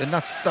dig you out, and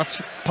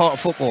that's part of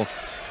football.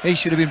 He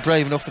should have been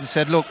brave enough and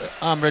said, look,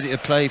 I'm ready to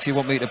play if you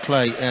want me to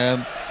play.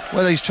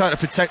 Whether he's trying to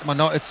protect them or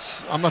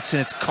not, I'm not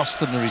saying it's cost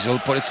them the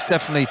result, but it's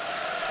definitely,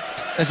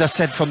 as I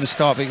said from the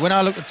start, when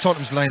I looked at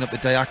Tottenham's lineup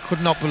today, I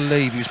could not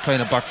believe he was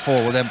playing a back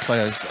four with them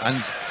players, and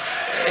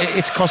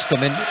it's cost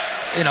them. And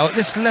you know,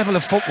 this level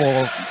of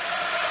football,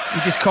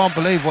 you just can't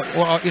believe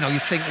what you know. You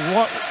think,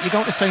 what, you're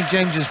going to St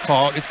James's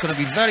Park, it's going to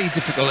be very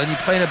difficult, and you're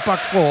playing a back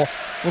four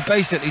with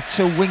basically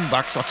 2 wing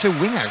backs or 2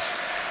 wingers.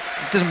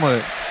 It doesn't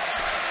work.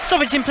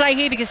 Stoppage in play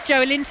here because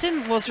Joe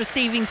Linton was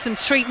receiving some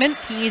treatment.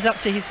 He is up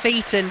to his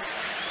feet and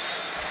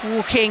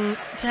walking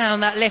down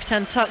that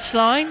left-hand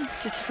touchline,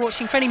 just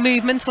watching for any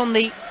movement on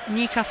the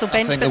Newcastle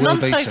bench, but none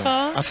so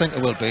far. I think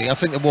there will be. I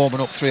think they're warming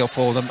up 3 or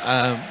 4 of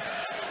them.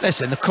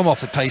 Listen, they've come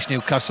off the pace,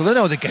 Newcastle. They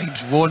know the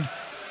game's won.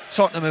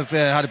 Tottenham have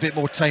had a bit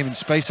more time and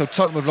space, so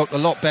Tottenham have looked a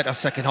lot better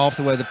second half,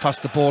 the way they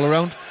passed the ball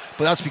around,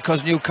 but that's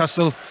because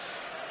Newcastle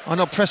are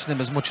not pressing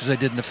them as much as they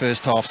did in the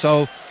first half.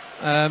 So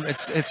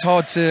it's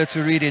hard to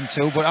read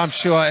into, but I'm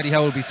sure Eddie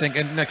Howe will be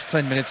thinking, next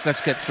 10 minutes,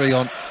 let's get 3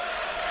 on.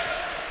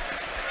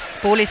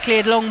 Ball is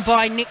cleared long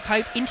by Nick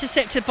Pope,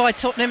 intercepted by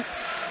Tottenham,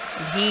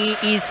 and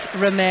he is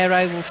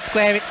Romero, will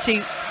square it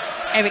to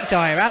Eric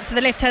Dyer, out to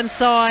the left hand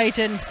side,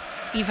 and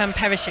Ivan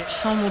Perisic.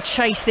 Son will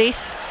chase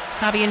this.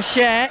 Fabian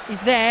Schär is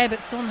there, but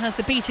Son has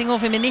the beating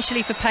of him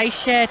initially for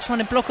pace. Schär trying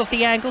to block off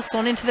the angle.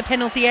 Son into the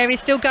penalty area,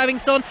 still going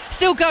Son,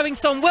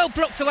 well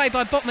blocked away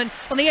by Botman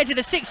on the edge of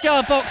the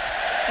 6-yard box,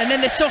 and then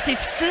the shot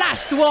is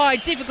flashed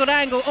wide, difficult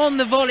angle on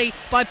the volley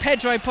by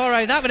Pedro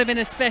Porro. That would have been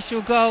a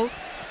special goal,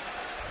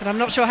 but I'm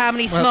not sure how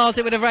many smiles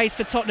it would have raised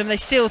for Tottenham. They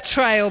still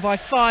trail by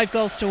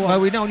 5-1.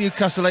 Well, we know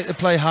Newcastle like to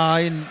play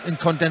high and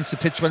condense the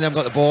pitch when they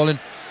haven't got the ball, and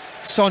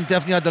Son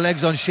definitely had the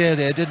legs on Schär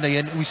there, didn't he?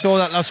 And we saw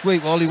that last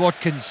week with Ollie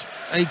Watkins.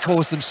 He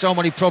caused them so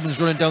many problems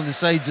running down the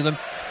sides of them.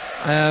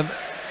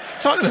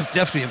 Tottenham have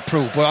definitely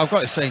improved, but I've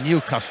got to say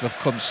Newcastle have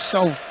come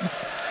so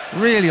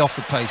really off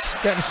the pace.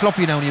 Getting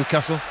sloppy now,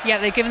 Newcastle. Yeah,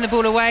 they've given the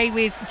ball away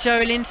with Joe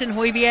Linton.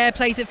 Hotspur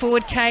plays it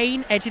forward.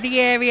 Kane, edge of the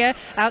area,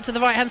 out to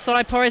the right hand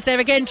side. Porres there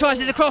again, drives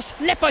it across,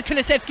 left by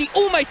Kulusevski,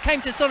 almost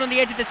came to Son on the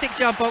edge of the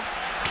 6-yard box.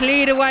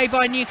 Cleared away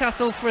by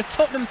Newcastle for a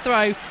Tottenham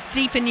throw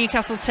deep in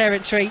Newcastle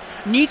territory.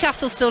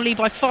 Newcastle still lead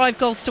by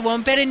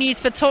 5-1. Better news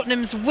for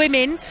Tottenham's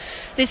women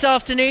this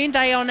afternoon.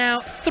 They are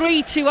now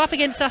 3-2 up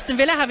against Aston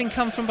Villa, having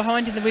come from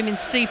behind in the Women's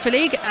Super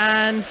League.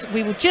 And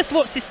we will just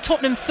watch this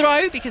Tottenham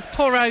throw because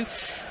Porro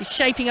is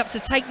shaping up to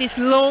take this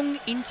long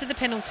into the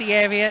penalty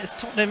area as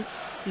Tottenham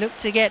look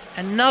to get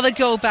another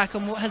goal back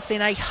on what has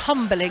been a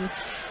humbling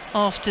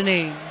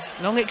afternoon.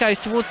 Long it goes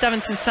towards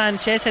Davinson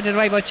Sanchez, headed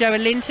away by Joe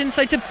Linton.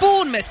 So to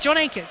Bournemouth, John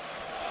Akers.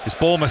 It's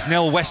Bournemouth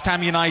 0, West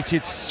Ham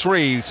United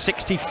 3,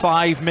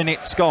 65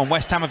 minutes gone.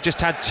 West Ham have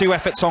just had 2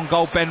 efforts on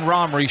goal. Ben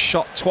Rama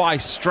shot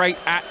twice straight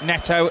at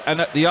Neto,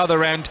 and at the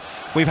other end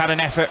we've had an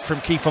effort from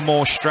Kiefer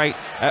Moore straight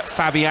at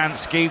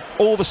Fabianski.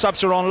 All the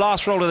subs are on.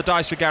 Last roll of the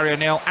dice for Gary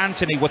O'Neill.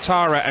 Anthony,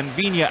 Ouattara and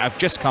Vigna have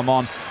just come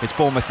on. It's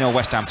Bournemouth 0,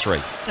 West Ham 3.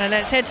 So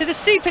let's head to the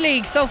Super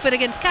League. Salford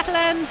against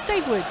Catalans.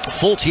 Dave Wood.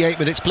 48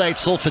 minutes played.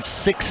 Salford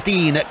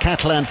 16 at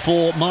Catalan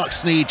 4. Mark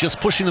Sneed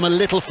just pushing them a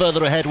little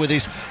further ahead with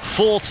his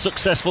 4th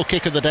successful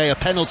kick of the day, a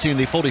penalty in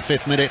the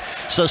 45th minute.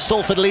 So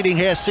Salford leading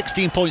here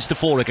 16 points to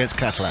 4 against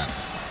Catalan.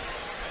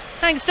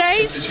 Thanks,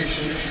 Dave.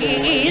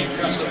 Here is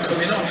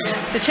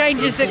the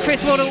changes that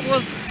Chris Waddle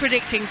was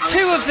predicting.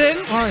 2 of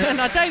them, and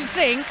I don't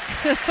think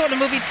Tottenham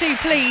will be too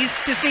pleased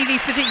to see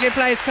these particular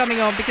players coming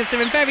on because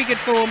they're in very good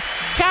form.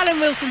 Callum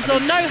Wilson's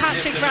on, no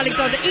hat-trick for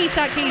Alexander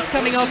Isak, he's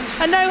coming off,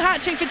 and no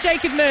hat-trick for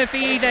Jacob Murphy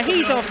either,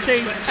 he's off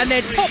too, and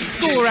their top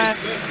scorer,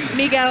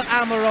 Miguel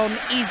Almiron,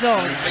 is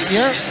on.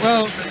 Yeah,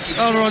 well,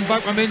 Almiron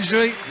back from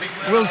injury.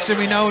 Wilson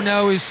we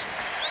know is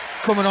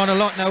coming on a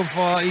lot now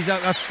for he's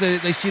out.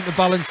 They seem to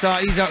balance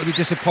that. He's out to be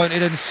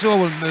disappointed, and so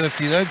will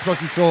Murphy. They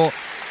probably thought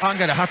I can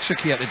get a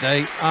hat-trick here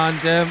today, and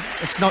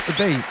it's not to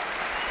be.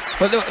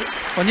 But look,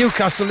 for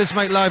Newcastle, this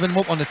might liven them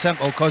up on the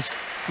tempo because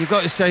you've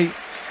got to say,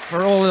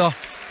 for all the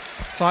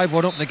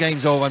 5-1 up and the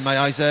game's over in my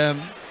eyes,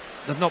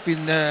 they've not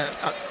been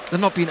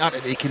at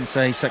it. You can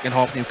say second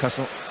half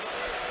Newcastle.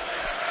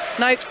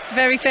 No,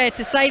 very fair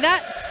to say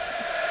that.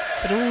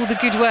 But all the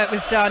good work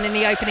was done in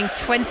the opening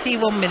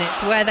 21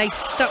 minutes where they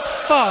stuck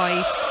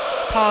 5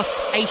 past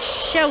a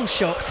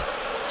shell-shocked,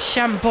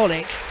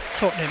 shambolic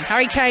Tottenham.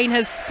 Harry Kane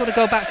has got a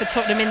goal back for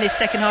Tottenham in this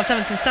second half.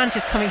 Davinson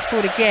Sanchez coming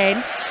forward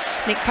again.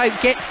 Nick Pope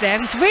gets there.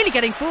 He's really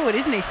getting forward,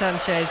 isn't he,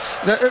 Sanchez?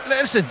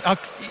 Listen, I'm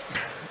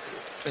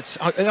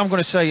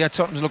going to say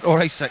Tottenham's looked all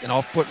right second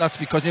half, but that's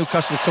because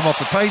Newcastle have come off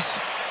the pace.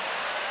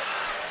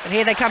 But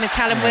here they come with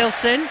Callum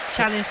Wilson,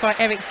 challenged by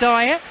Eric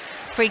Dyer.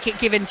 Free kick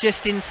given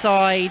just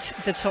inside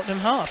the Tottenham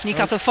half.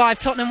 Newcastle 5,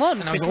 Tottenham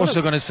 1. And I was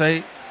also going to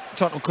say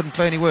Tottenham couldn't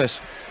play any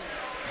worse.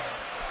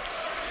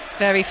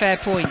 Very fair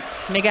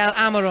points. Miguel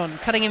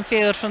Almiron cutting in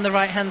field from the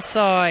right hand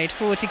side.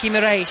 Forward to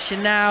Guimaraes,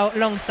 and now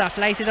Longstaff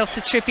lays it off to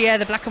Trippier.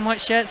 The black and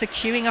white shirts are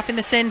queuing up in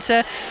the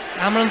centre.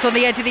 Almiron's on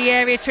the edge of the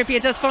area. Trippier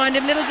does find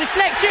him. Little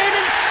deflection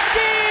and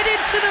steered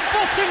into the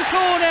bottom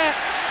corner.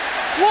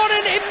 What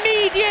an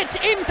immediate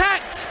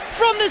impact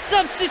from the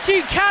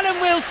substitute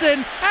Callum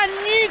Wilson, and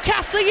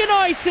Newcastle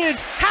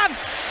United have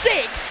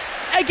 6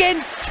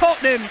 against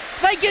Tottenham.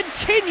 They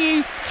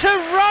continue to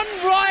run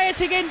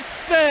riot against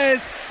Spurs,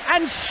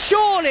 and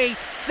surely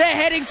they're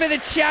heading for the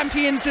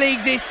Champions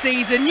League this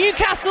season.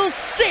 Newcastle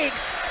 6,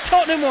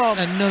 Tottenham 1.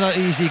 Another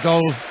easy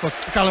goal for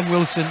Callum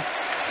Wilson.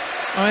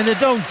 I mean, they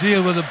don't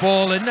deal with the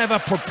ball, they never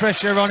put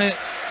pressure on it.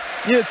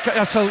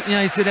 Newcastle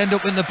United end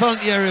up in the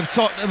penalty area of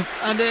Tottenham,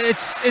 and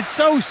it's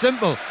so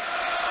simple.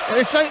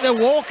 It's like they're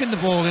walking the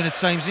ball in at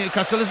times.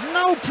 Newcastle, there's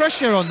no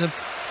pressure on them.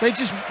 They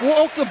just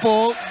walk the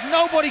ball.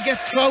 Nobody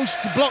gets close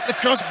to block the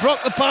cross,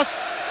 block the pass.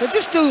 They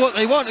just do what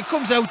they want. It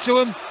comes out to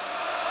them.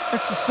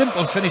 It's a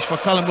simple finish for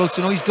Callum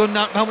Wilson. He's done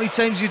that. How many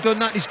times has he done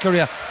that in his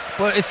career?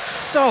 But it's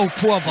so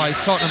poor by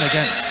Tottenham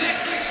again.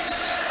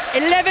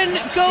 11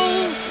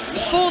 goals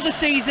for the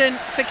season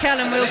for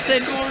Callum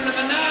Wilson.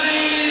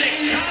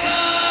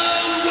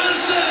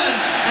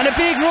 And a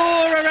big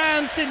roar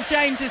around St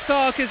James's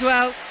Park as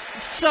well.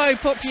 So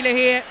popular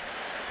here.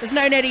 There's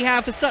known Eddie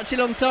Howe for such a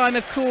long time,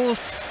 of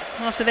course,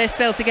 after their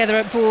spell together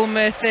at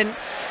Bournemouth, and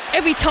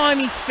every time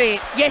he's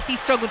fit, yes, he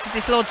struggled to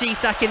dislodge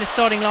Isak in the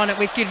starting lineup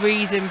with good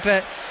reason,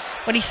 but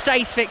when he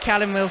stays fit,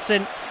 Callum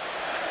Wilson,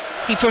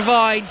 he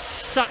provides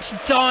such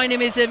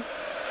dynamism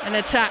and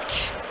attack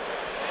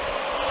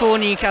for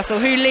Newcastle,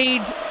 who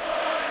lead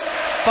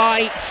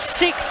by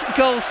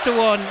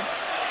 6-1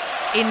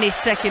 in this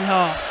second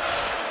half.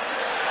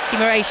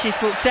 Guimaraes is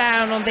brought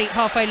down on the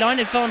halfway line.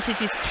 Advantage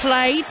is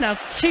played. Now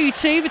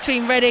 2-2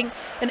 between Reading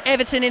and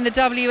Everton in the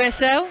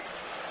WSL.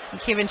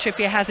 And Kieran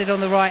Trippier has it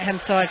on the right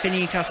hand side for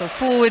Newcastle.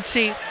 Forward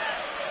to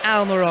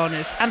Almiron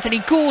as Anthony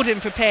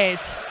Gordon prepares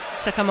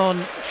to come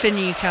on for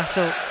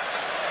Newcastle.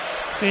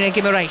 Bruno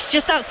Guimaraes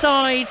just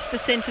outside the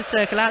centre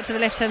circle, out to the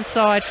left hand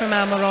side from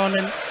Almiron,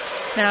 and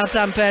now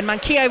Dan Burn.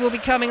 Manquillo will be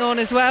coming on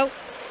as well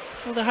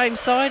for the home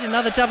side.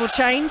 Another double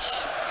change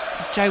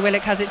as Joe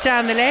Willock has it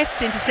down the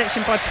left.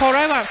 Interception by Porro,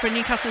 out for a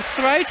Newcastle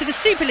throw to the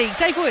Super League.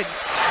 Dave Woods.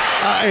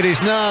 It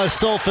is now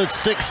Salford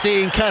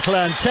 16,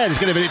 Catalan 10. It's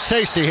getting a bit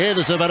tasty here.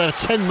 There's about a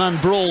 10-man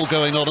brawl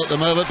going on at the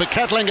moment, but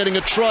Catalan getting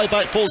a try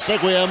back. Paul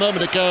Seguier a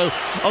moment ago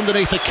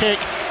underneath a kick,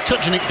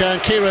 touching it down.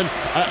 Kieran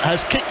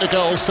has kicked the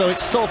goal, so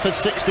it's Salford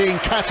 16,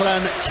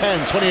 Catalan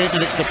 10. 28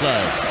 minutes to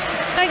play.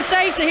 Thanks,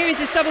 Dave. So here is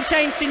this double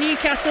change for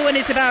Newcastle, and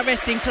it's about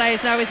resting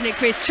players now, isn't it,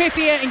 Chris?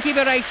 Trippier and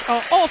Guimaraes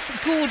are off.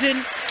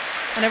 Gordon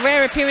and a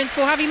rare appearance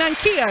for Javi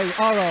Manquillo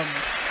are on.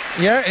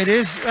 Yeah, it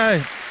is.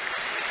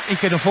 He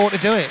can afford to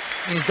do it.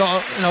 He's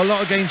got a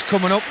lot of games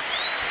coming up,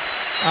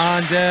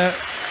 and they're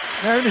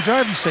in the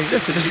driving seat.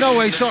 Listen, there's no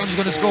way Tottenham's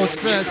going to score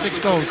 6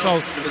 goals.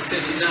 So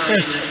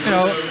yes,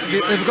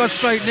 they've got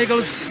straight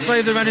niggles,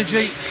 save their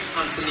energy,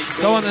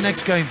 go on to the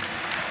next game.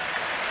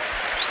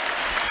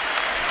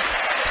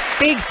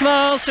 Big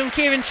smiles from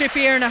Kieran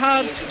Trippier and a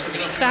hug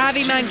for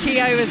Javi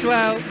Manquillo as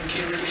well.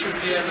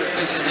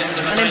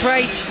 An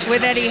embrace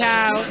with Eddie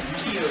Howe.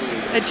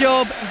 A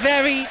job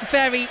very,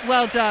 very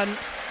well done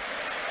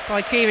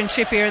by Kieran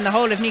Trippier and the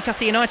whole of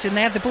Newcastle United. And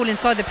they have the ball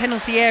inside the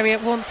penalty area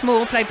once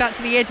more. Played back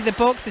to the edge of the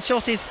box. The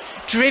shot is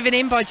driven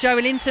in by Joe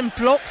Linton,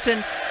 blocked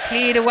and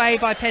cleared away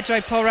by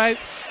Pedro Porro.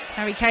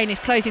 Harry Kane is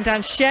closing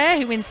down Cher,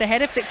 who wins the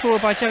header. Flicked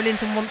forward by Joe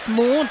Linton once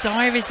more.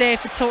 Dyer is there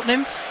for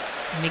Tottenham.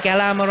 Miguel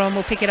Almiron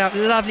will pick it up.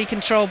 Lovely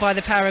control by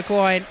the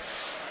Paraguayan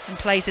and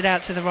plays it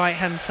out to the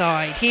right-hand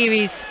side. Here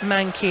is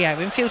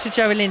Manquillo. Infield to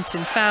Joe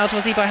Linton. Fouled,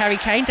 was he, by Harry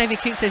Kane? David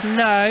Coote says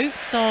no.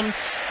 Son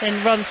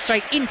then runs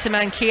straight into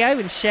Manquillo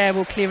and Cher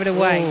will clear it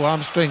away. Oh,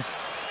 hamstring.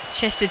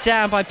 Chested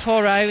down by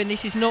Porro, and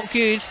this is not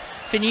good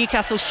for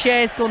Newcastle.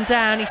 Cher's gone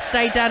down. He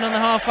stayed down on the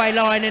halfway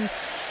line, and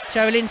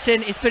Joe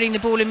Linton is putting the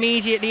ball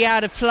immediately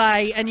out of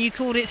play. And you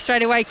called it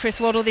straight away, Chris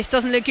Waddle. This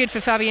doesn't look good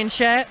for Fabian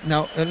Cher.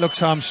 No, it looks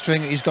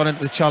hamstring. He's gone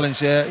into the challenge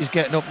there. He's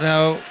getting up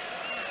now.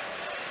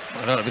 I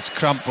don't know if it's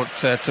cramp, but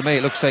to me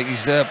it looks like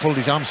he's pulled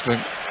his hamstring.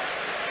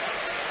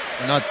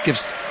 And that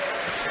gives...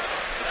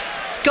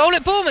 Goal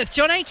at Bournemouth,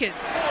 John Akers.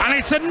 And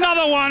it's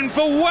another one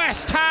for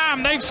West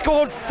Ham. They've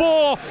scored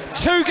 4,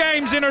 2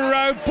 games in a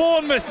row.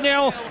 Bournemouth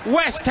 0,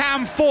 West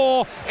Ham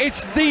 4.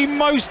 It's the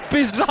most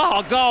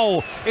bizarre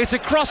goal. It's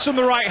across from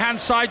the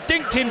right-hand side,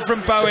 dinked in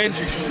from Bowen.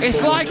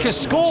 It's like a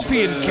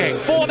scorpion kick.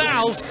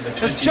 Fornals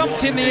has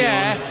jumped in the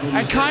air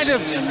and kind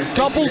of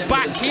double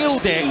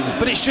back-heeled it,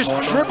 but it's just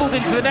dribbled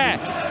into the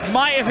net.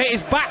 Might have hit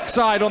his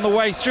backside on the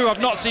way through. I've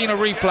not seen a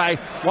replay.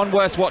 One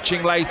worth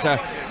watching later.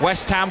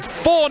 West Ham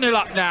 4-0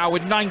 up now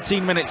with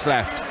 19 minutes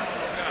left.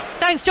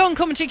 Thanks, John.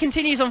 Commentary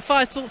continues on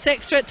Fire Sports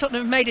Extra.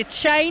 Tottenham have made a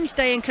change.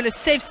 Dejan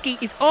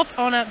Kulusevski is off.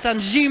 Arnaut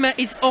Danjuma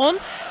is on.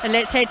 And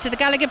let's head to the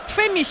Gallagher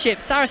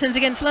Premiership. Saracens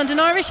against London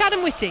Irish.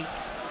 Adam Whitty.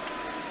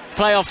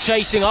 Playoff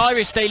chasing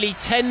Irish, they lead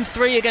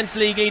 10-3 against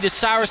league leaders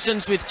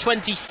Saracens with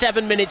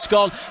 27 minutes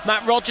gone.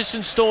 Matt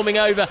Rogerson storming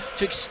over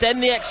to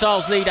extend the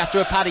Exiles lead after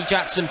a Paddy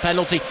Jackson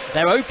penalty.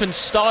 Their open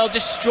style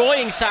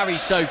destroying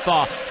Sarries so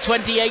far.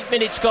 28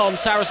 minutes gone,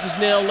 Saracens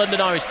 0,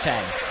 London Irish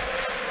 10.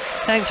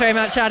 Thanks very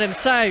much, Adam.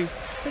 So,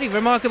 pretty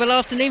remarkable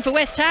afternoon for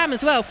West Ham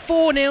as well.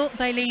 4-0,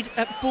 they lead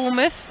at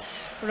Bournemouth.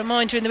 A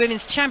reminder, in the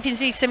Women's Champions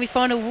League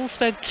semi-final,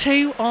 Wolfsburg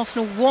 2,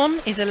 Arsenal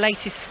 1 is the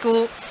latest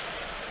score.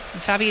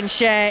 And Fabian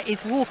Cher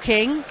is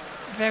walking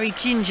very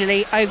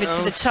gingerly over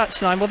to the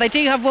touchline. Well, they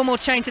do have one more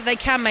change that they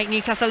can make,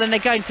 Newcastle, and they're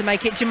going to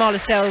make it. Jamal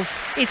Lascelles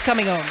is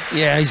coming on.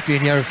 Yeah, he's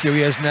been here a few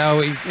years now.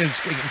 He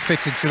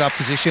fits into that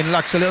position.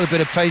 Lacks a little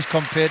bit of pace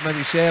compared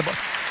maybe Cher, but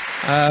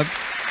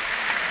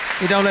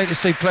you don't like to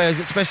see players,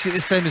 especially at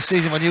this time of the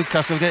season when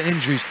Newcastle get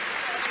injuries.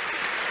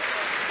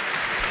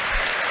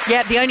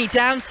 Yeah, the only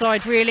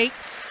downside really,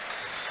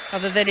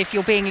 other than if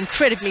you're being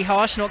incredibly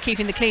harsh, not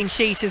keeping the clean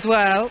sheet as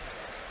well.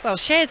 Well,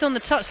 Cher's on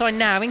the touchline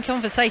now in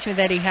conversation with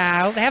Eddie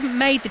Howe. They haven't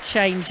made the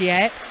change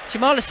yet.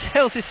 Jamal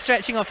Lascelles is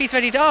stretching off. He's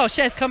ready to... Oh,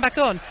 Cher's come back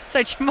on.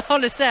 So Jamal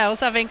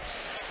Lascelles, having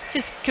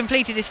just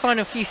completed his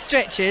final few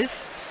stretches,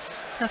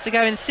 has to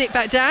go and sit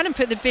back down and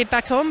put the bib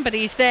back on, but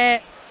he's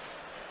there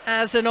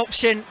as an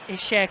option if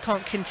Cher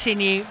can't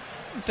continue.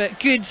 But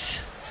good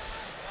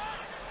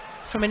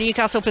from a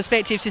Newcastle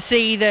perspective to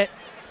see that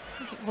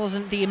it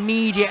wasn't the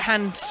immediate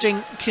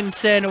hamstring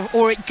concern,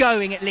 or it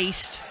going at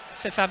least,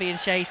 for Fabian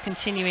Cher. He's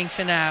continuing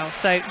for now.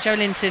 So Joe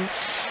Linton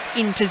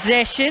in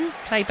possession,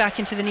 play back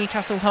into the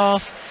Newcastle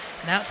half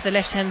and out to the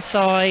left hand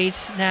side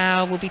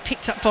now will be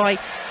picked up by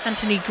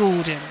Anthony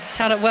Gordon. He's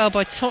held up well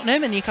by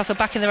Tottenham, and Newcastle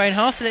back in their own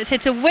half. So let's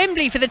head to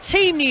Wembley for the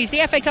team news. The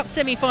FA Cup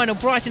semi-final,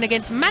 Brighton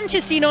against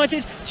Manchester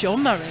United.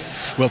 John Murray.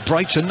 Well,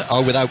 Brighton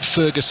are without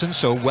Ferguson,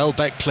 so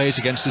Welbeck plays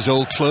against his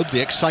old club.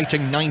 The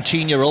exciting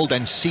 19-year-old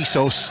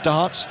Enciso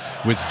starts,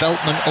 with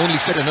Veltman only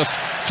fit enough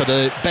for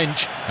the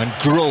bench and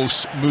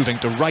Gross moving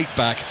to right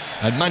back.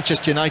 And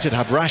Manchester United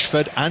have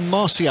Rashford and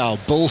Martial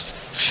both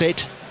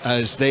fit,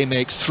 as they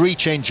make 3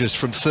 changes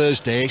from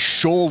Thursday.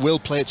 Shaw will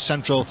play at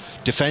central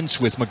defence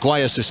with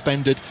Maguire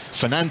suspended.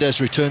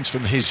 Fernandes returns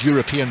from his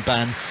European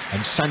ban,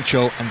 and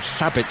Sancho and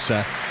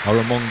Sabitzer are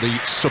among the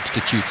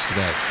substitutes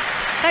today.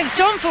 Thanks,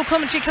 John. Full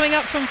commentary coming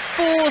up from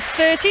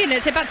 4:30, and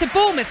let's head back to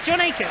Bournemouth. John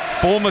Akers.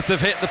 Bournemouth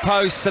have hit the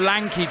post.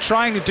 Solanke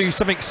trying to do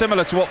something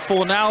similar to what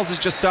Fornals has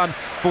just done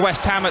for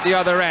West Ham at the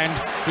other end.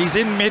 He's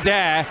in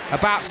mid-air,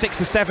 about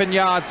 6 or 7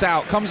 yards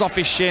out, comes off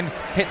his shin,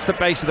 hits the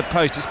base of the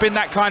post. It's been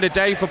that kind of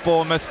day for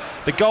Bournemouth.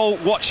 The goal,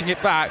 watching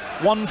it back,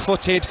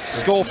 one-footed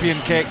scorpion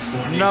kick.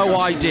 No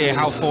idea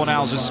how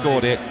Fornals has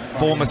scored it.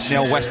 Bournemouth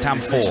 0, West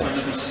Ham 4.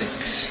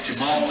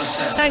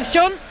 Thanks,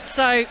 John.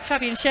 So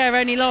Fabian Cher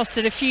only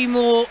lasted a few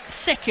more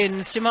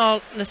seconds.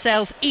 Jamal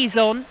Lascelles is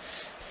on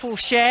for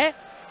Cher,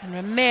 and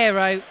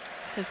Romero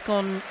has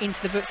gone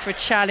into the book for a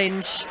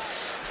challenge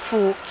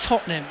for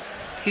Tottenham,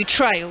 who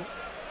trail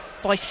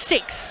by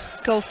 6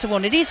 goals to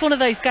 1. It is one of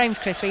those games,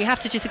 Chris, where you have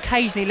to just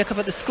occasionally look up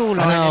at the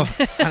scoreline.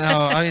 I know.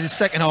 I mean, the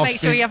second half. Make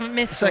sure you haven't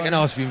missed. The second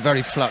half's been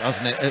very flat,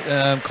 hasn't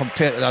it?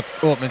 Compared to that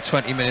opening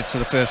 20 minutes of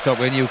the first half,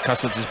 where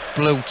Newcastle just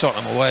blew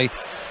Tottenham away.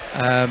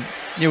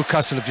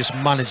 Newcastle have just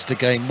managed the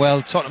game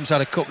well. Tottenham's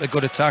had a couple of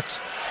good attacks,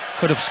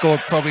 could have scored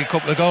probably a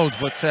couple of goals,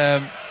 but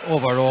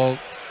overall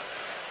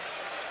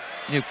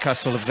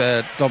Newcastle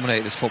have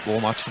dominated this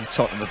football match, and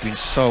Tottenham have been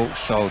so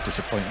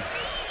disappointing.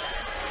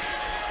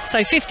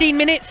 So 15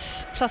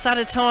 minutes plus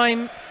added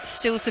time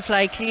still to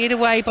play, cleared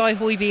away by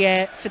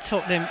Højbjerg for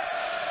Tottenham,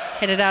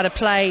 headed out of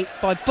play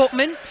by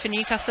Botman for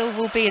Newcastle.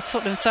 Will be a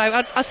Tottenham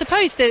throw. I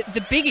suppose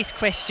the biggest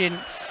question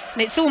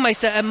and it's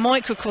almost a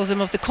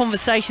microcosm of the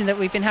conversation that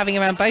we've been having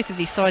around both of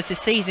these sides this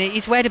season,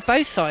 is where do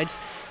both sides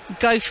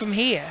go from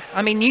here?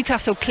 I mean,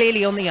 Newcastle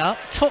clearly on the up.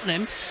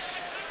 Tottenham,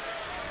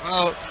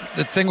 well,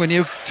 the thing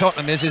with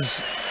Tottenham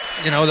is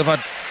you know, they've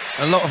had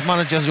a lot of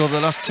managers over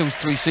the last two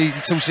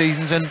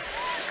seasons, and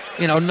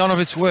you know, none of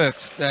it's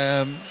worked.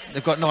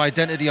 They've got no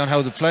identity on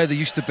how they play. They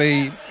used to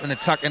be an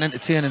attacking,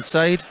 entertaining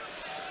side.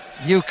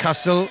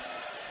 Newcastle,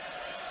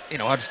 you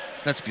know, had,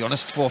 let's be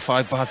honest, 4 or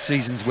 5 bad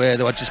seasons where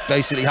they were just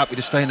basically happy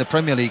to stay in the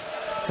Premier League,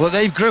 but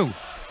they've grew,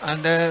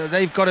 and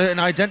they've got an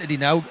identity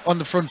now on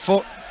the front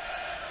foot.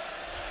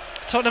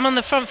 Tottenham on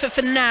the front foot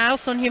for now.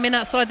 Son Heung-min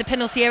outside the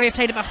penalty area,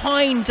 played it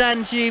behind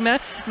Danjuma.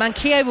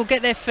 Manquillo will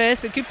get there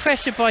first, but good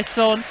pressure by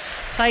Son.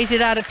 Plays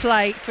it out of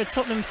play for a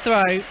Tottenham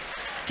throw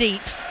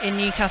deep in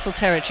Newcastle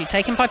territory.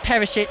 Taken by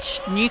Perisic.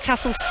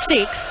 Newcastle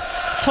 6,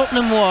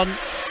 Tottenham 1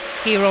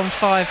 here on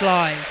 5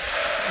 Live.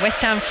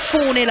 West Ham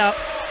 4-0 up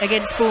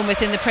against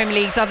Bournemouth in the Premier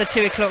League's other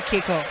 2 o'clock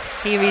kickoff.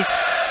 Here is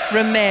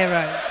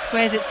Romero.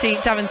 Squares it to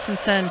Davinson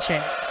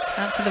Sanchez.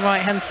 Out to the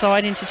right-hand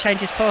side,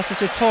 interchanges passes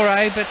with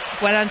Porro, but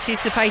well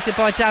anticipated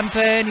by Dan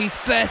Burn, who's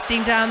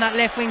bursting down that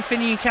left wing for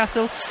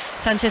Newcastle.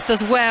 Sanchez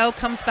does well,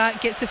 comes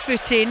back, gets a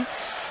foot in,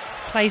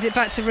 plays it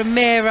back to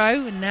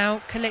Romero, and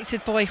now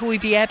collected by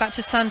Hotspur. Back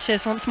to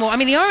Sanchez once more. I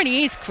mean, the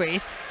irony is,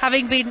 Chris,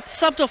 having been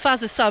subbed off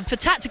as a sub for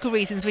tactical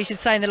reasons, we should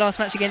say, in the last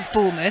match against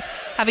Bournemouth,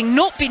 having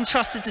not been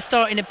trusted to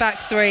start in a back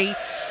three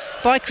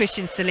by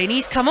Christian Stellini,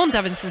 he's come on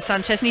Davinson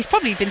Sanchez, and he's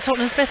probably been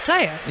Tottenham's best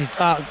player.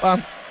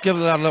 I'm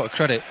giving that a lot of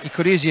credit. He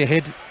could easily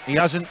hit, he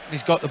hasn't.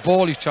 He's got the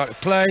ball, he's tried to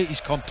play, he's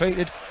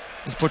competed,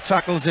 he's put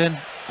tackles in.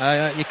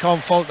 You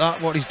can't fault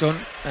that, what he's done,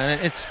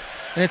 and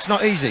it's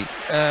not easy.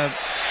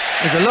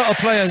 There's a lot of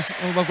players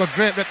who have got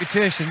great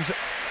reputations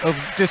of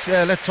just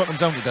let Tottenham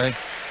down today.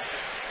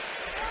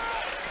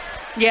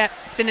 Yeah,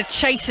 it's been a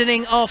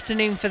chastening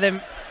afternoon for them.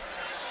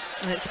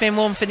 It's been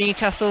one for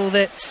Newcastle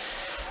that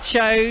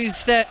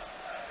shows that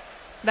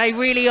they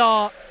really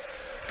are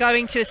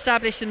going to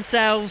establish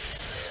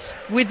themselves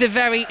with the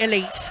very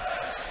elite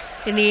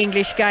in the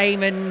English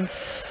game. And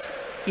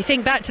you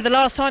think back to the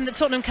last time that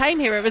Tottenham came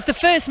here, it was the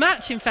first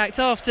match, in fact,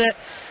 after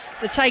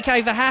the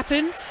takeover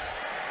happened.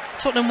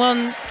 Tottenham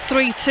won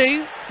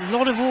 3-2. A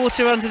lot of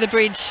water under the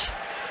bridge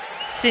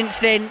since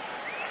then.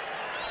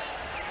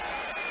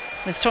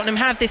 As Tottenham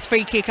have this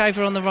free kick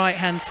over on the right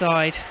hand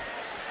side,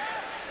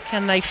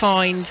 can they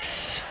find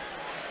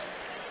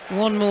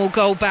one more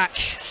goal back?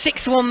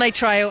 6-1 they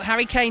trail.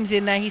 Harry Kane's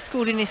in there, he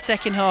scored in his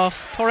second half.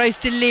 Porro's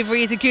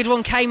delivery is a good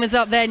one. Kamer's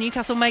up there.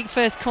 Newcastle make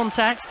first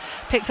contact,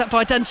 picked up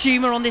by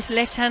Danjuma on this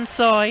left hand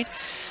side,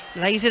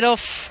 lays it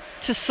off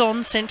to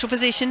Son, central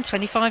position,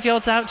 25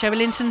 yards out. Joe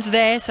Linton's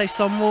there, so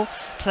Son will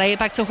play it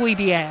back to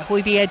Hotspur.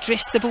 Hotspur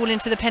drifts the ball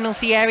into the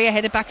penalty area,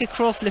 headed back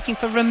across, looking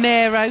for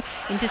Romero,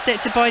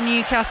 intercepted by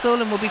Newcastle,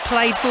 and will be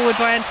played forward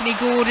by Anthony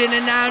Gordon.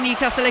 And now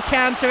Newcastle are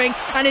countering,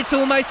 and it's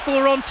almost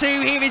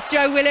 4-on-2. Here is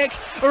Joe Willock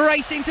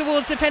racing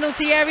towards the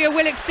penalty area.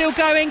 Willock still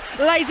going,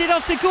 lays it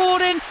off to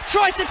Gordon,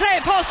 tries to play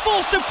it past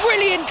Forster.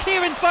 Brilliant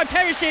clearance by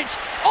Perisic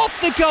off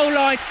the goal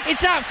line.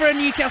 It's out for a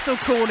Newcastle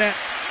corner.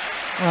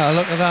 Well,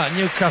 look at that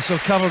Newcastle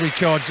cavalry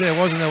charge there,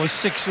 wasn't there? There was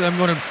 6 of them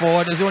running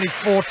forward. There's only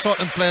 4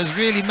 Tottenham players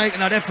really making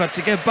that effort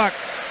to get back,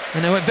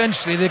 and now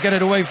eventually they get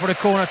it away for the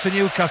corner to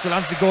Newcastle.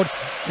 Anthony Gordon,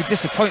 be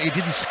disappointed he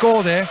didn't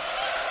score there.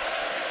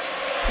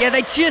 Yeah,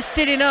 they just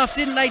did enough,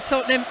 didn't they,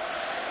 Tottenham?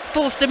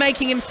 Forster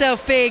making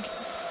himself big,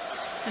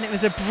 and it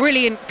was a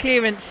brilliant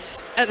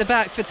clearance at the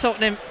back for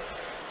Tottenham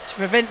to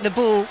prevent the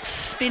ball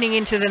spinning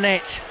into the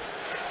net.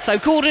 So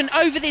Gordon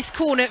over this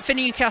corner for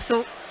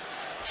Newcastle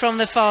from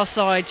the far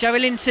side. Joe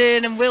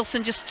Linton and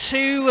Wilson, just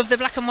 2 of the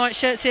black and white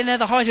shirts in there.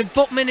 The height of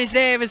Botman is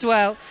there as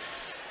well.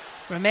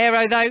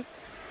 Romero, though,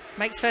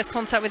 makes first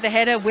contact with the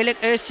header. Willock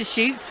urged to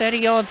shoot, 30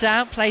 yards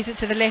out, plays it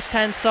to the left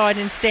hand side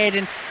instead,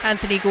 and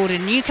Anthony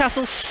Gordon.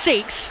 Newcastle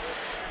 6,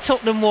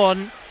 Tottenham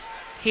 1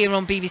 here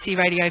on BBC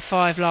Radio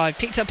 5 Live.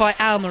 Picked up by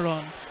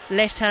Almiron,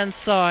 left hand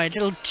side,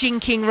 little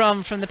jinking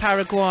run from the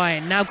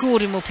Paraguayan. Now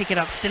Gordon will pick it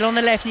up, still on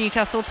the left.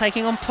 Newcastle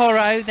taking on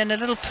Porro, then a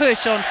little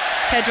push on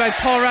Pedro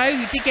Porro,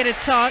 who did get a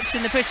touch,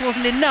 and the push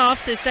wasn't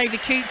enough, says David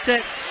Coote,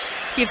 to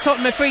give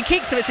Tottenham a free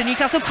kick, so it's a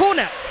Newcastle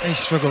corner. He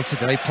struggled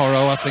today,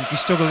 Porro. I think he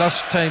struggled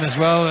last time as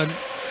well, and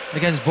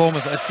against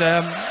Bournemouth.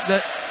 Tottenham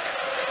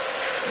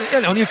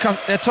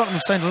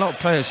have signed a lot of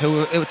players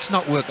who it's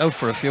not worked out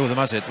for a few of them,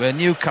 has it? Where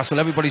Newcastle,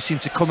 everybody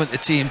seems to come into the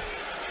team,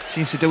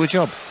 seems to do a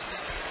job.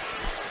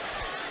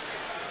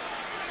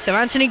 So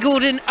Anthony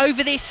Gordon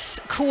over this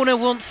corner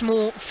once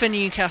more for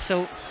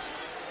Newcastle.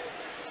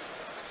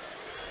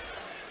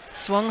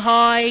 Swung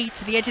high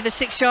to the edge of the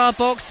 6-yard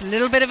box, a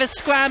little bit of a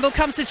scramble,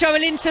 comes to Joe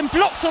Linton,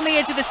 blocked on the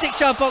edge of the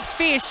 6-yard box,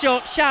 fierce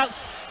shot,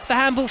 shouts for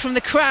handball from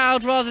the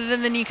crowd rather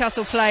than the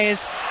Newcastle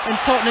players, and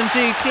Tottenham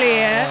do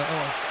clear.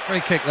 Free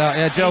kick that,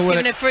 yeah. Joe Willock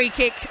given a free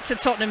kick to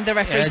Tottenham, the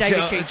referee,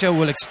 David Coote. Joe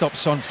Willock stopped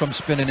Son from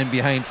spinning in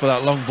behind for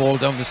that long ball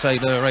down the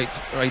side of the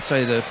right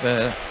side of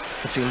the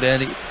field there.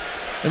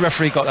 The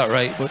referee got that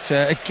right, but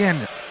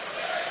again,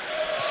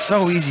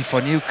 so easy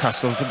for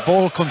Newcastle. The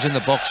ball comes in the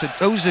box, it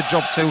throws a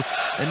drop to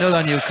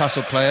another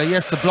Newcastle player.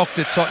 Yes, they blocked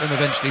it, Tottenham,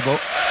 eventually,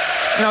 but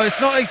you know,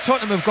 it's not like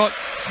Tottenham have got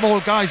small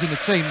guys in the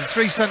team. The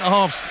 3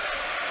 centre-halves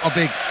are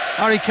big.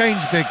 Harry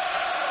Kane's big.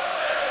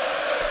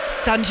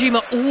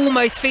 Danjuma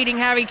almost feeding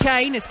Harry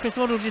Kane, as Chris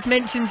Waddle just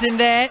mentions him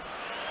there.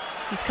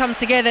 He's come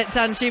together,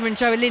 Danjuma and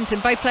Joe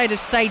Linton. Both players have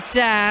stayed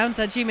down.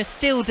 Danjuma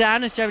still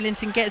down as Joe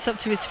Linton gets up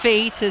to his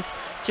feet, as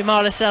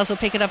Jamal Lascelles will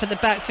pick it up at the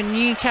back for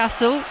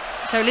Newcastle.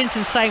 Joe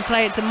Linton's saying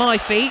play it to my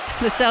feet.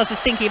 Lascelles is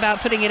thinking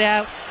about putting it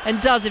out and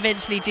does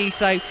eventually do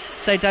so.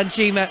 So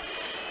Danjuma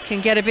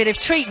can get a bit of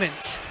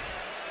treatment.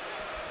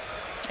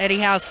 Eddie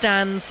Howe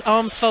stands,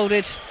 arms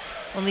folded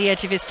on the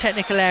edge of his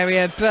technical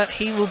area, but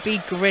he will be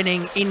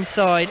grinning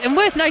inside. And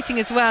worth noting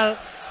as well,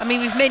 I mean,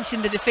 we've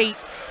mentioned the defeat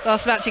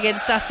last match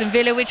against Aston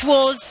Villa, which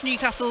was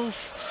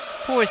Newcastle's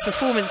poorest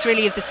performance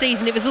really of the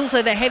season. It was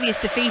also their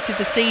heaviest defeat of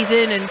the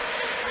season, and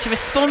to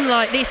respond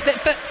like this,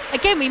 but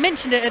again, we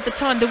mentioned it at the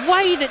time, the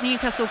way that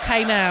Newcastle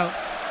came out,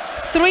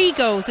 3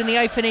 goals in the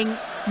opening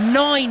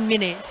 9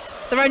 minutes.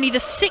 They're only the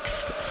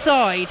 6th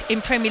side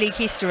in Premier League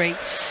history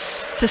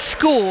to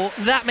score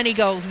that many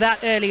goals that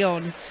early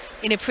on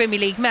in a Premier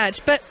League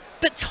match. But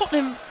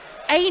Tottenham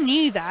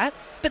knew that,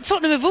 but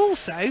Tottenham have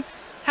also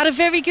had a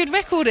very good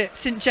record at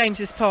St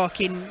James's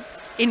Park in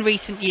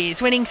recent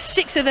years, winning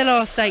 6 of their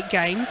last 8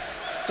 games.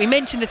 We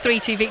mentioned the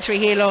 3-2 victory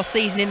here last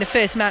season in the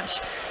first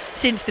match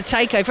since the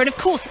takeover, and of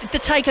course the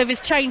takeover's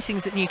changed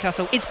things at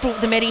Newcastle. It's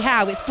brought them Eddie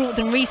Howe, it's brought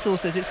them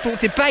resources, it's brought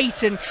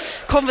debate and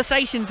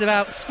conversations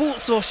about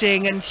sports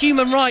washing and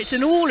human rights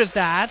and all of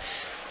that,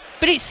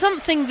 but it's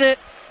something that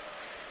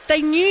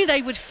they knew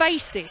they would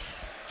face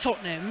this,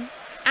 Tottenham,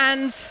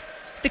 and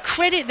the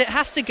credit that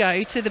has to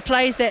go to the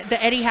players that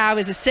Eddie Howe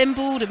has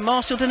assembled and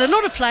marshalled, and a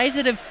lot of players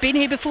that have been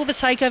here before the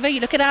takeover.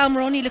 You look at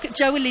Almiron, you look at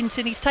Joe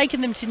Linton, he's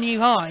taken them to new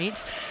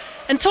heights,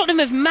 and Tottenham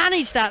have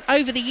managed that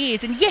over the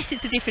years. And yes,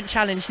 it's a different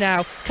challenge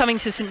now coming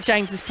to St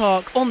James's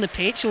Park on the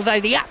pitch, although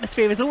the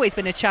atmosphere has always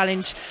been a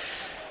challenge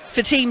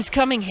for teams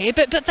coming here,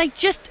 but they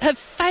just have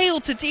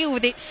failed to deal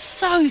with it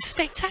so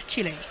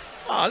spectacularly.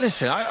 Oh,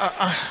 listen,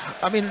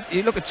 I mean,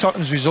 you look at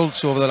Tottenham's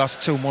results over the last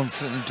 2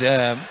 months,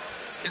 and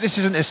this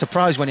isn't a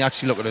surprise when you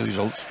actually look at the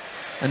results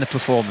and the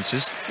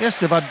performances. Yes,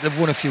 they've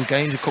won a few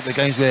games, a couple of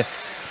games where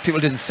people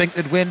didn't think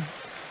they'd win.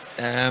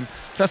 But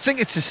I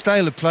think it's a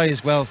style of play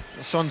as well.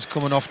 The sun's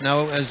coming off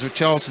now as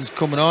Richarlison's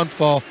coming on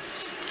for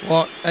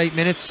 8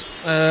 minutes.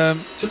 I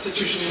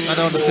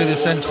don't see the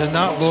sense in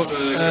that, but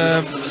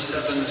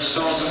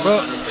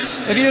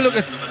if you look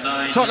at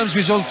Tottenham's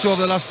results over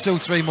the last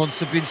 2-3 months,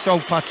 have been so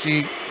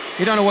patchy.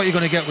 You don't know what you're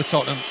going to get with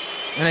Tottenham.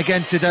 And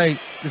again today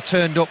they've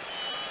turned up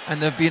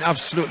and they've been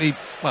absolutely,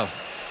 well,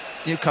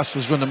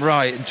 Newcastle's run them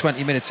riot in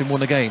 20 minutes and won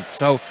the game.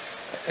 So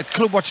a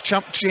club watch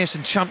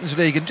chasing Champions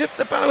League, and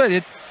by the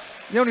way,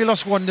 they only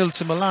lost 1-0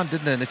 to Milan,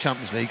 didn't they, in the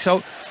Champions League?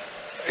 So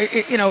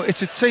you know,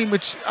 it's a team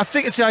which, I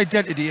think it's the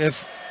identity of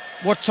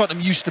what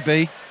Tottenham used to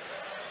be,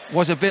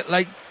 was a bit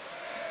like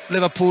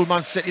Liverpool,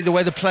 Man City, the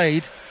way they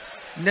played.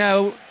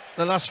 Now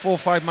the last 4 or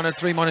 5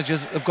 3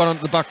 managers have gone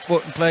onto the back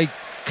foot and played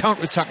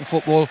counter-attacking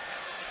football,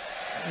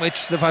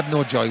 which they've had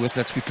no joy with,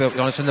 let's be perfectly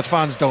honest, and the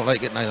fans don't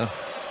like it neither.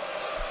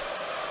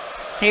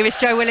 Here is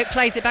Joe Willock,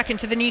 plays it back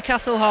into the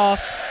Newcastle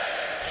half.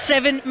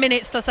 7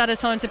 minutes plus added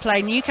time to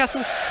play.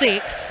 Newcastle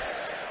 6,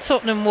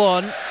 Tottenham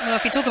 1. Well,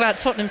 if you talk about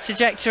Tottenham's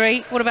trajectory,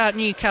 what about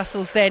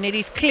Newcastle's then? It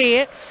is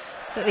clear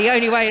that the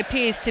only way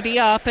appears to be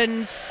up,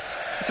 and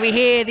as we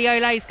hear the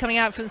Olays coming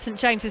out from St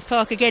James's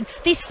Park again,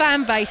 this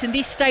fan base and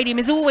this stadium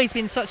has always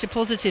been such a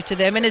positive to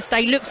them, and as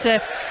they look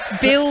to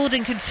build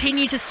and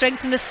continue to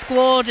strengthen the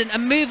squad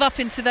and move up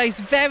into those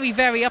very,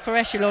 very upper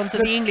echelons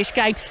of the English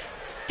game,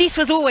 this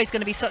was always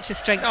going to be such a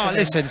strength for them.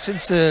 Listen,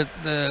 since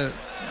the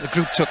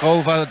group took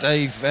over,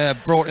 they've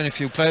brought in a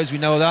few players, we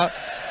know that.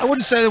 I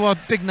wouldn't say there were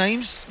big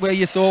names where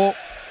you thought,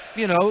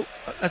 you know,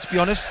 let's be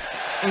honest,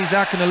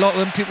 Isaac and a lot of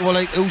them, people were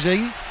like, who's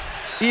he?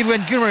 Even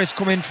when Guimaraes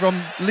come in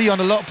from Lyon,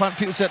 a lot of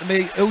people said to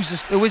me, who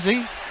is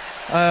he?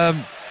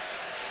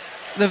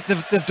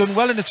 They've done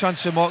well in the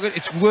transfer market.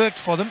 It's worked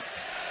for them.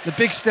 The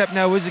big step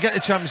now is to get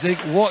the Champions League.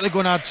 What are they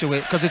going to add to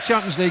it? Because the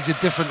Champions League's a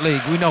different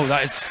league. We know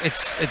that.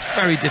 It's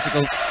very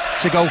difficult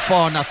to go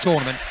far in that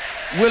tournament.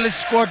 Will his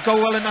squad go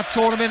well in that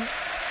tournament?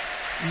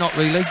 Not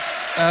really.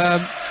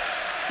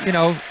 You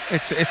know,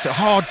 it's a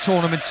hard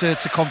tournament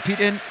to compete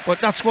in, but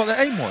that's what their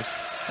aim was,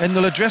 and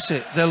they'll address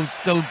it.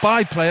 They'll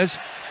buy players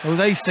who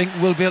they think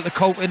will be able to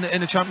cope in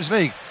the Champions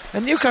League.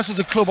 And Newcastle's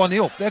a club on the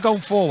up. They're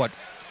going forward.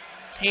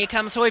 Here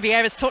comes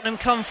Hojbjerg as Tottenham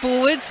come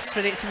forwards,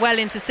 but it's well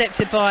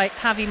intercepted by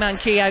Javi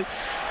Manquillo.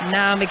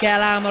 Now Miguel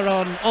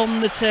Almiron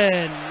on the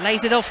turn,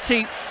 lays it off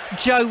to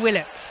Joe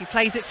Willock, who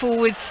plays it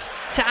forwards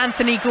to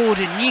Anthony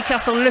Gordon.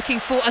 Newcastle looking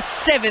for a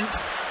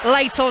 7th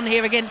late on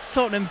here against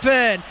Tottenham.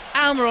 Burn,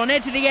 Almiron,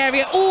 edge of the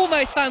area,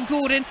 almost found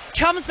Gordon,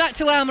 comes back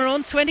to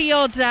Almiron, 20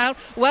 yards out,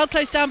 well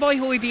close down by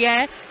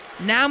Hojbjerg.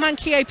 Now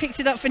Manquillo picks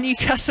it up for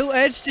Newcastle,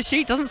 urged to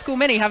shoot, doesn't score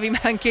many, Javi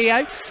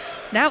Manquillo.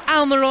 Now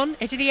Almiron,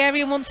 edge of the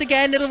area once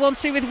again. Little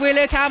 1-2 with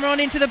Willock. Almiron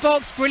into the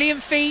box.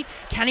 Brilliant feet.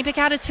 Can he pick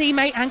out a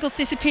teammate? Angles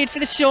disappeared for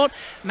the shot.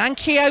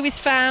 Manquillo is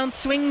found.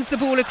 Swings the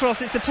ball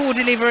across. It's a poor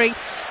delivery.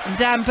 And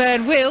Dan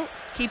Burn will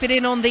keep it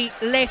in on the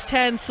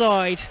left-hand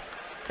side.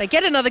 They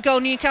get another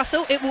goal,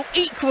 Newcastle. It will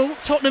equal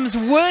Tottenham's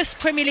worst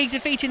Premier League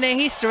defeat in their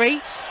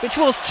history, which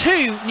was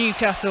 2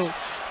 Newcastle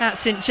at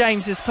St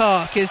James's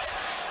Park, as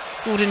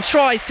Gordon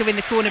tries to win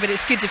the corner, but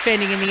it's good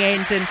defending in the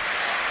end, and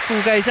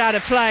ball goes out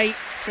of play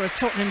for a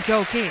Tottenham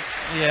goal kick.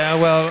 Yeah,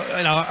 well,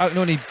 I can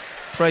only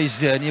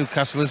praise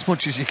Newcastle as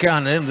much as you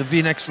can. They've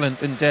been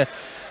excellent, and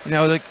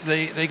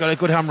they got a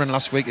good hammering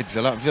last week at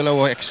Villa. Villa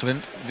were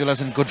excellent.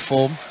 Villa's in good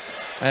form,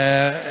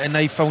 and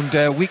they found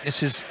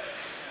weaknesses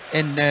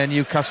in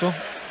Newcastle,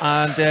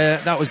 and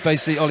that was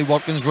basically Ollie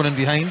Watkins running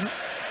behind.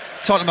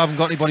 Tottenham haven't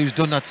got anybody who's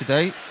done that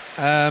today.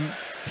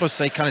 Plus,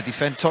 they kind of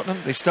defend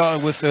Tottenham. They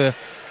started with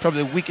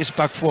probably the weakest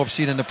back four I've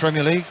seen in the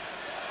Premier League.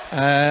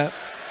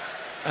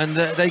 And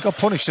they got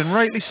punished, and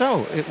rightly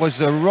so. It was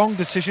the wrong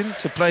decision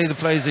to play the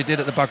players they did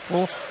at the back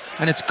four,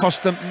 and it's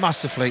cost them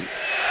massively.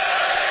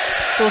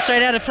 Ball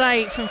straight out of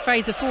play from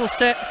Fraser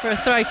Forster for a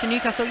throw to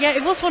Newcastle. Yeah,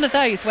 it was one of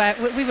those where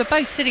we were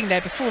both sitting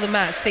there before the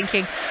match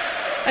thinking,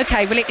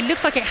 OK, well, it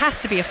looks like it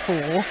has to be a 4,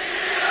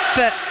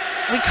 but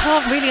we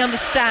can't really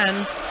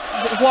understand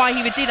why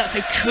he would do that.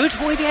 So could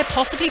Højbjerg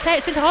possibly play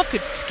it centre half?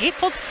 Could Skip?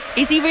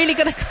 Is he really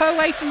going to go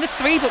away from the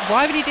 3? But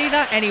why would he do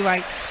that?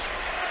 Anyway,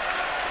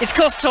 it's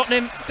cost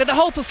Tottenham, but the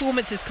whole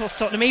performance has cost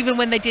Tottenham, even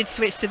when they did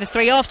switch to the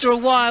 3. After a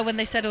while, when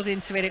they settled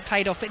into it, it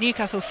paid off. But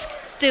Newcastle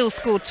still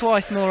scored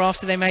twice more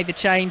after they made the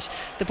change.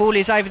 The ball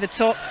is over the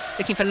top,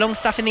 looking for long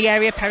stuff in the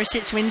area.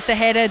 Perisic wins the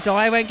header.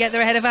 Dyer won't get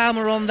there ahead of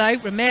Almiron,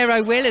 though.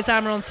 Romero will, as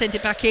Almiron sent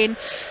it back in.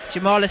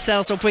 Jamal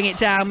Lascelles will bring it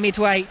down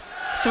midway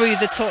through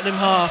the Tottenham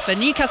half. And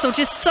Newcastle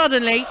just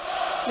suddenly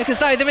look as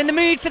though they're in the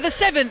mood for the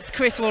 7th,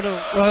 Chris Waddle.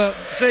 Well,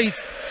 see,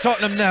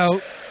 Tottenham now,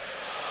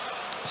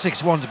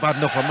 6-1's bad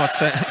enough. I'm not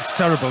saying it's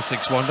terrible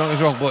 6-1, don't get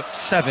me wrong, but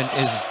 7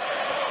 is,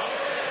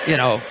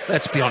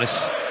 let's be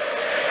honest.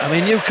 I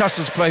mean,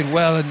 Newcastle's played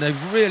well, and they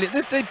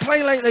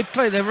play like they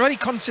play. They're a very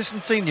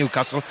consistent team,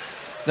 Newcastle.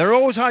 They're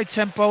always high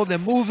tempo, they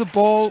move the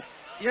ball.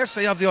 Yes,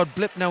 they have the odd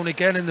blip now and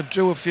again, and they've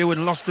drew a few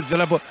and lost to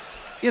Villa, but,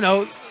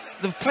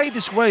 they've played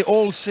this way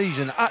all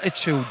season.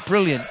 Attitude,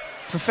 brilliant,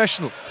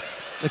 professional.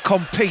 They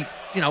compete.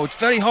 It's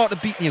very hard to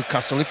beat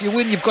Newcastle. If you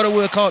win, you've got to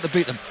work hard to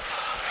beat them.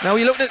 Now,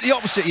 you're looking at the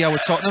opposite here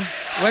with Tottenham.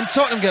 When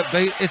Tottenham get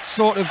beat, it's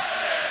sort of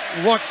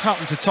what's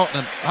happened to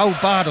Tottenham. How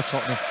bad are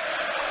Tottenham?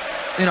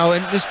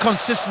 And this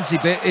consistency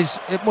bit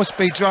it must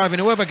be driving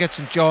whoever gets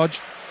in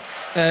charge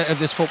of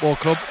this football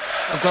club.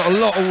 I've got a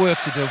lot of work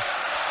to do.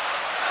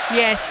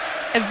 Yes,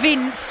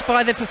 evinced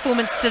by the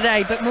performance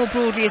today, but more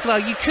broadly as well,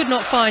 you could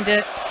not find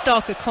a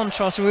starker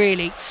contrast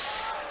really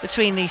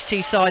between these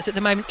two sides at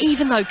the moment,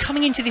 even though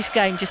coming into this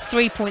game just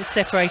 3 points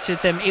separated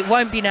them. It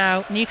won't be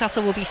now.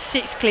 Newcastle will be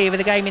 6 clear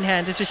with a game in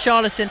hand as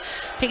Richarlison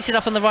picks it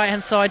up on the right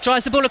hand side,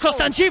 drives the ball across.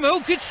 Danjuma,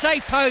 oh, good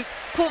save, Pope,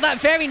 caught that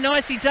very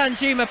nicely.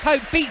 Danjuma,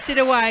 Pope beats it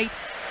away,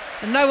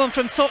 and no one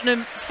from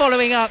Tottenham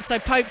following up, so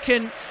Pope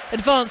can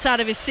advance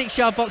out of his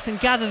 6-yard box and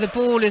gather the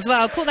ball as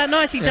well. Caught that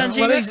nicely,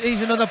 Danjuma. Well,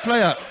 he's another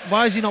player.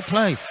 Why is he not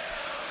playing?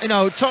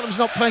 Tottenham's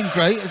not playing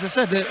great, as I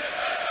said.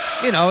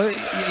 You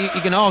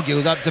can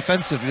argue that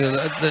defensively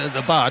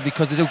they're bad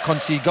because they do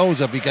concede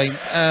goals every game.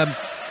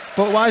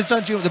 But why is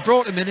Danjuma? They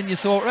brought him in and you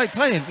thought, right,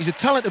 play him. He's a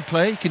talented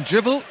player. He can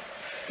dribble.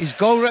 His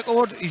goal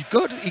record, he's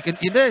good.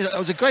 That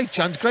was a great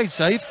chance, great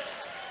save.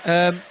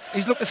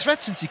 He's looked a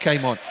threat since he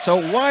came on.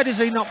 So why does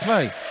he not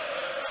play?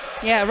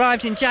 Yeah,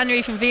 arrived in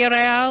January from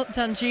Villarreal,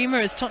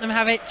 Danjuma, as Tottenham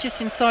have it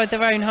just inside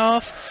their own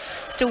half.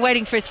 Still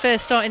waiting for his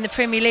first start in the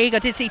Premier League. I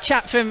did see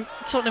chat from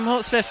Tottenham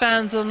Hotspur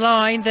fans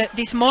online that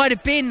this might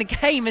have been the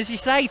game, as you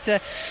say,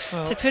 to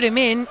put him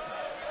in.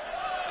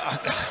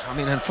 I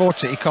mean,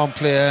 unfortunately, he can't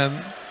play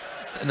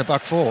in the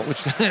back four,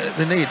 which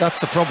they need.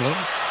 That's the problem.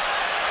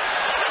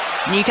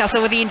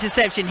 Newcastle with the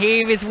interception.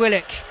 Here is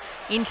Willock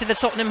into the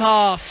Tottenham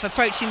half,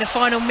 approaching the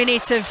final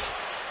minute of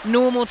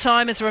normal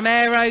time as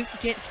Romero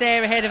gets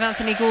there ahead of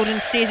Anthony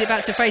Gordon, steers it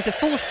back to Fraser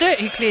Forster,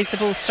 who clears the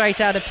ball straight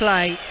out of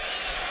play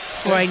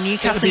for a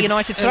Newcastle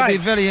United throw. It'll be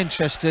very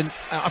interesting.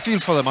 I feel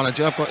for the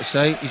manager, I've got to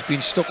say. He's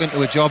been stuck into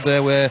a job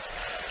there where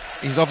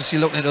he's obviously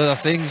looking at other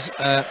things.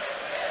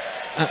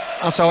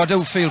 So I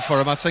do feel for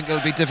him. I think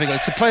it'll be difficult.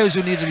 It's the players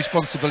who need the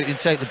responsibility and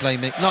take the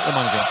blame, not the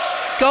manager.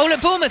 Goal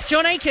at Bournemouth,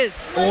 John Akers.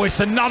 Oh, it's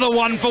another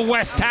one for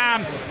West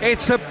Ham.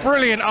 It's a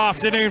brilliant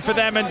afternoon for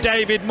them and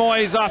David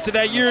Moyes after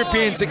their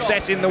European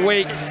success in the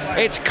week.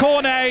 It's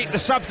Cornet, the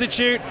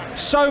substitute.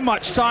 So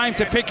much time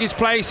to pick his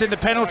place in the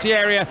penalty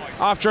area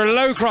after a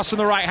low cross on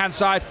the right-hand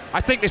side.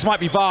 I think this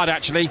might be VAR'd,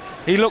 actually.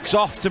 He looks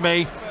off to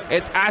me.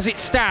 As it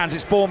stands,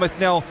 it's Bournemouth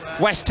 0,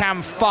 West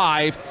Ham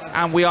 5,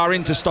 and we are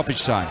into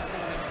stoppage time.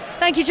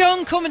 Thank you,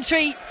 John.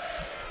 Commentary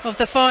of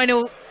the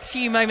final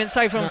few moments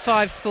over on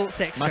 5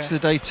 Sports Extra. Match of the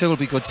day 2 will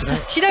be good today.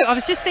 Do you know, I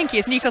was just thinking,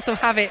 as Newcastle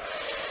have it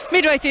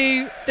midway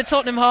through the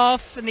Tottenham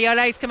half and the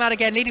LA's come out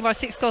again leading by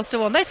 6 goals to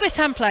 1, those West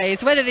Ham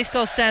players, whether this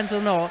goal stands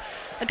or not,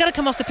 are going to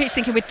come off the pitch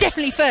thinking we're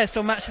definitely first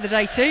on Match of the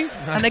Day 2,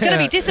 and they're going to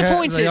be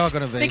disappointed they are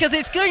going to be. because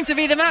it's going to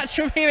be the match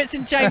from here at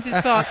St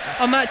James's Park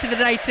on Match of the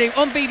Day 2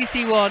 on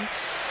BBC One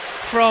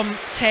from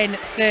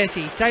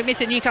 10:30. Don't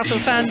miss it, Newcastle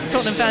fans,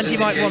 Tottenham fans, you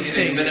might want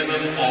to.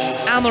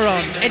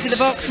 Almiron, edge of the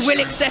box, will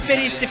accept it,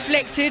 is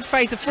deflected.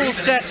 Fraser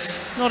Forster,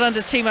 not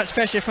under too much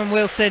pressure from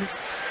Wilson.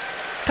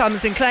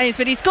 Comes and claims,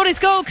 but he's got his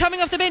goal coming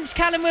off the bench,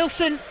 Callum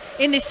Wilson,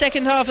 in this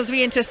second half as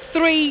we enter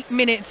 3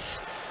 minutes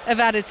of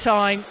added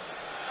time.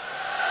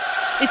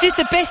 Is this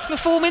the best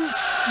performance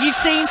you've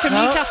seen from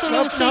Newcastle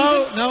all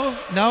season?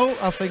 No.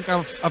 I think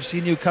I've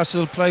seen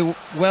Newcastle play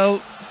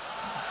well.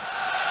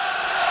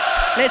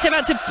 Let's head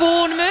back to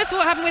Bournemouth.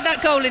 What happened with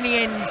that goal in the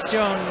end,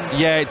 John?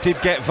 Yeah, it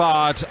did get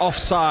VAR'd.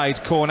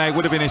 Offside, Cornet.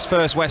 Would have been his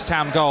first West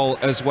Ham goal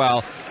as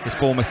well. It's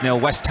Bournemouth 0,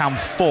 West Ham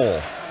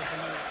 4.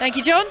 Thank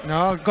you, John.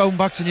 No, going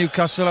back to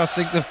Newcastle, I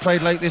think they've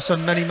played like this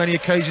on many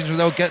occasions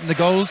without getting the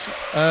goals.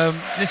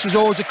 This was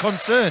always a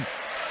concern.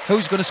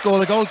 Who's going to score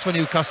the goals for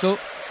Newcastle?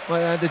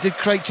 Well, they did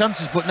create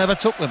chances but never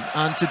took them,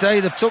 and today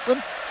they've took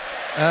them.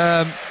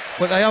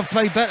 But they have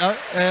played better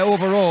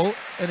overall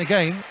in the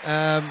game.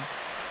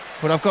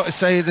 But I've got to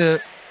say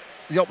the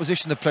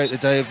opposition they played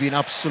today have been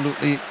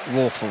absolutely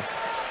woeful.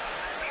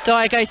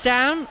 Dyer goes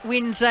down,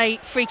 wins a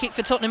free kick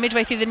for Tottenham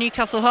midway through the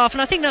Newcastle half,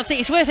 and I think that's it.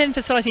 It's worth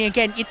emphasising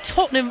again.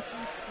 Tottenham,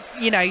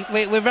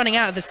 we're running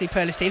out of the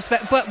superlatives,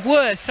 but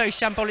were so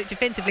shambolic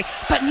defensively.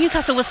 But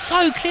Newcastle was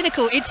so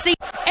clinical. It seemed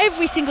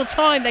every single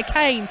time they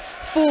came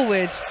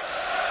forward,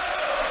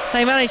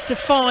 they managed to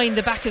find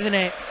the back of the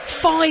net.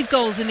 5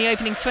 goals in the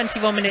opening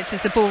 21 minutes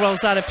as the ball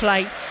rolls out of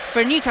play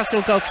for a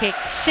Newcastle goal kick,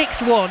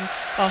 6-1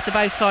 after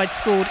both sides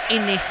scored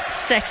in this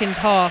second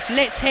half.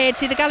 Let's head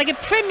to the Gallagher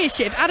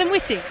Premiership. Adam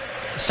Whitting.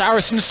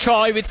 Saracens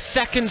try with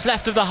seconds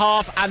left of the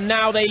half, and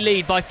now they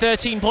lead by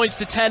 13 points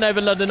to 10 over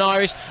London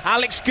Irish.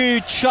 Alex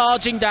Goode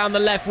charging down the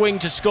left wing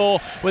to score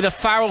with a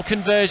Farrell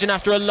conversion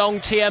after a long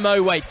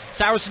TMO wait.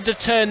 Saracens have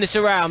turned this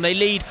around. They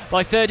lead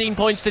by 13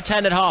 points to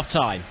 10 at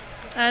half-time.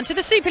 And to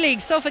the Super League,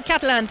 Salford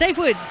Catalan, Dave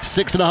Woods.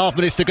 6.5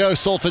 minutes to go.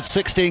 Salford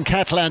 16,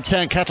 Catalan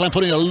 10. Catalan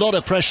putting a lot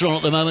of pressure on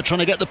at the moment, trying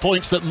to get the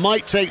points that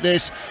might take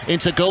this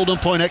into golden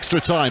point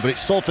extra time. But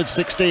it's Salford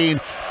 16,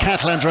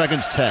 Catalan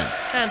Dragons 10.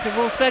 And to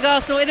Wolfsburg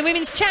Arsenal in the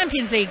Women's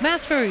Champions League,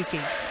 Maz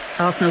Faruqi.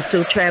 Arsenal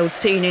still trailed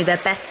 2-0. Their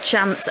best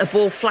chance, a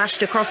ball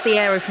flashed across the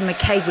area from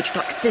McCabe, which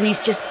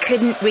Blackstonians just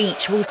couldn't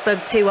reach.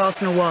 Wolfsburg 2,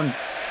 Arsenal 1.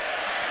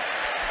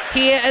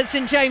 Here at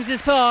St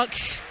James's Park,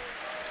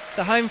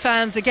 the home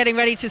fans are getting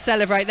ready to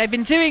celebrate. They've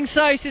been doing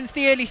so since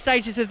the early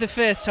stages of the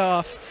first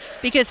half,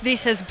 because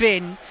this has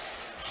been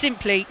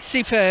simply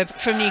superb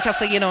from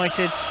Newcastle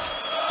United.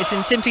 It's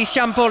been simply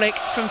shambolic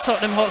from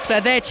Tottenham Hotspur.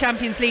 Their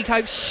Champions League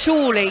hopes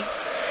surely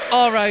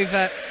are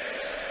over.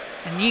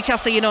 And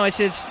Newcastle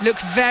United look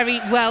very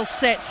well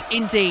set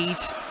indeed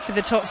for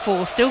the top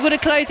 4. Still got to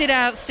close it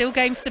out, still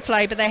games to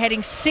play, but they're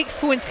heading 6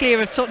 points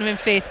clear of Tottenham in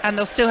 5th, and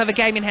they'll still have a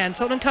game in hand.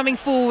 Tottenham coming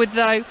forward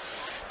though.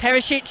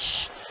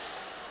 Perisic,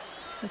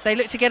 as they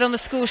look to get on the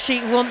score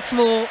sheet once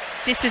more,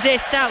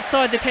 dispossessed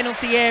outside the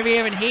penalty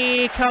area, and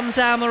here comes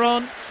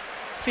Almiron.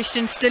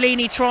 Christian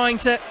Stellini trying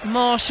to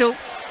marshal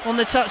on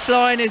the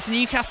touchline as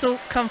Newcastle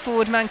come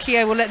forward.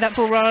 Manquillo will let that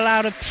ball roll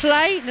out of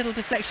play. Little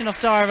deflection off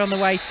Dyer on the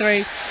way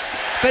through,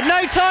 but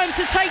no time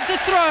to take the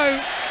throw.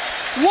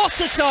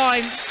 What a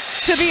time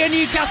to be a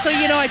Newcastle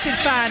United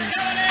fan.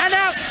 An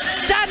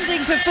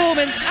outstanding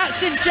performance at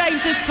St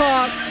James's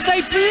Park. They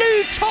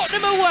blew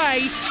Tottenham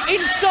away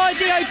inside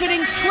the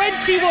opening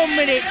 21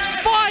 minutes.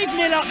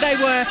 5-0 up they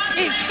were.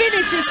 It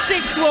finishes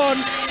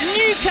 6-1.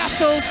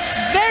 Newcastle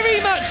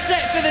very much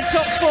set for the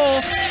top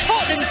 4.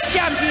 Tottenham's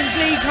Champions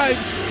League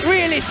hopes,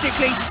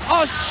 realistically,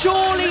 are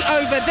surely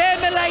over. Their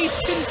malaise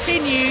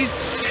continues,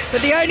 but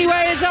the only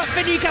way is up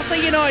for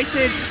Newcastle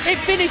United. It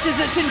finishes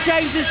at St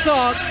James's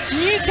Park.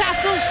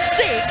 Newcastle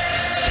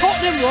 6,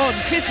 Tottenham 1.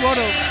 Chris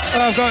Waddle.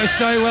 I've got to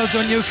say, well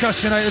done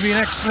Newcastle United. Have been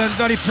excellent,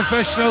 very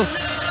professional,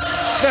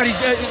 very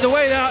the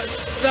way that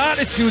the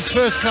attitude's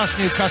first class.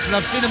 Newcastle,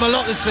 I've seen them a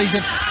lot this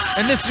season,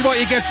 and this is what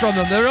you get from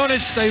them. They're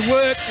honest, they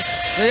work,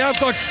 they have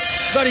got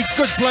very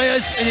good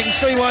players, and you can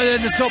see why they're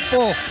in the top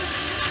 4.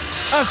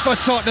 As for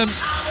Tottenham,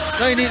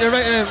 they need to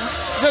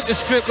rip the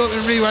script up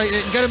and rewrite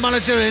it and get a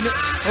manager in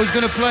who's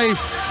going to play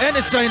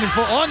entertaining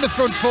football on the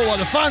front foot, what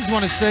the fans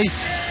want to see.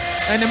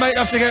 And they might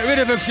have to get rid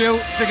of a few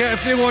to get a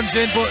few ones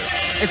in, but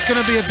it's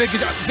going to be a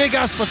big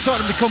ask for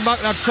Tottenham to come back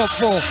to that top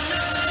 4.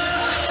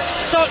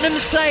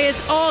 Tottenham's players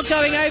are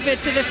going over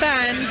to the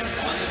fans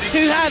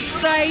who have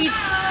stayed,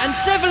 and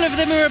several of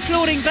them are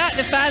applauding back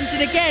the fans,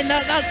 and again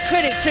that's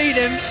credit to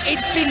them.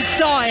 It's been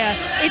dire,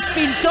 it's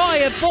been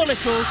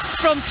diabolical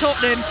from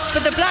Tottenham,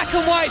 but the black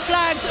and white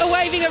flags are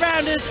waving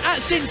around us at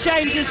St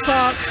James's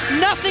Park.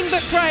 Nothing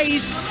but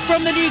praise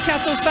from the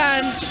Newcastle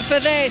fans for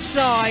their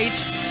side.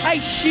 A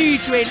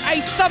huge win,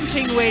 a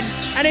thumping win,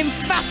 an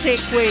emphatic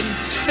win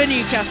for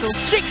Newcastle.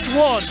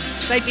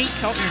 6-1, they beat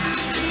Tottenham.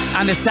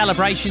 And the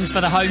celebrations for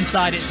the home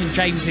side at St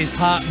James's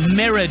Park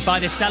mirrored by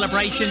the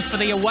celebrations for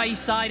the away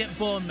side at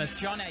Bournemouth.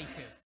 John Aiken.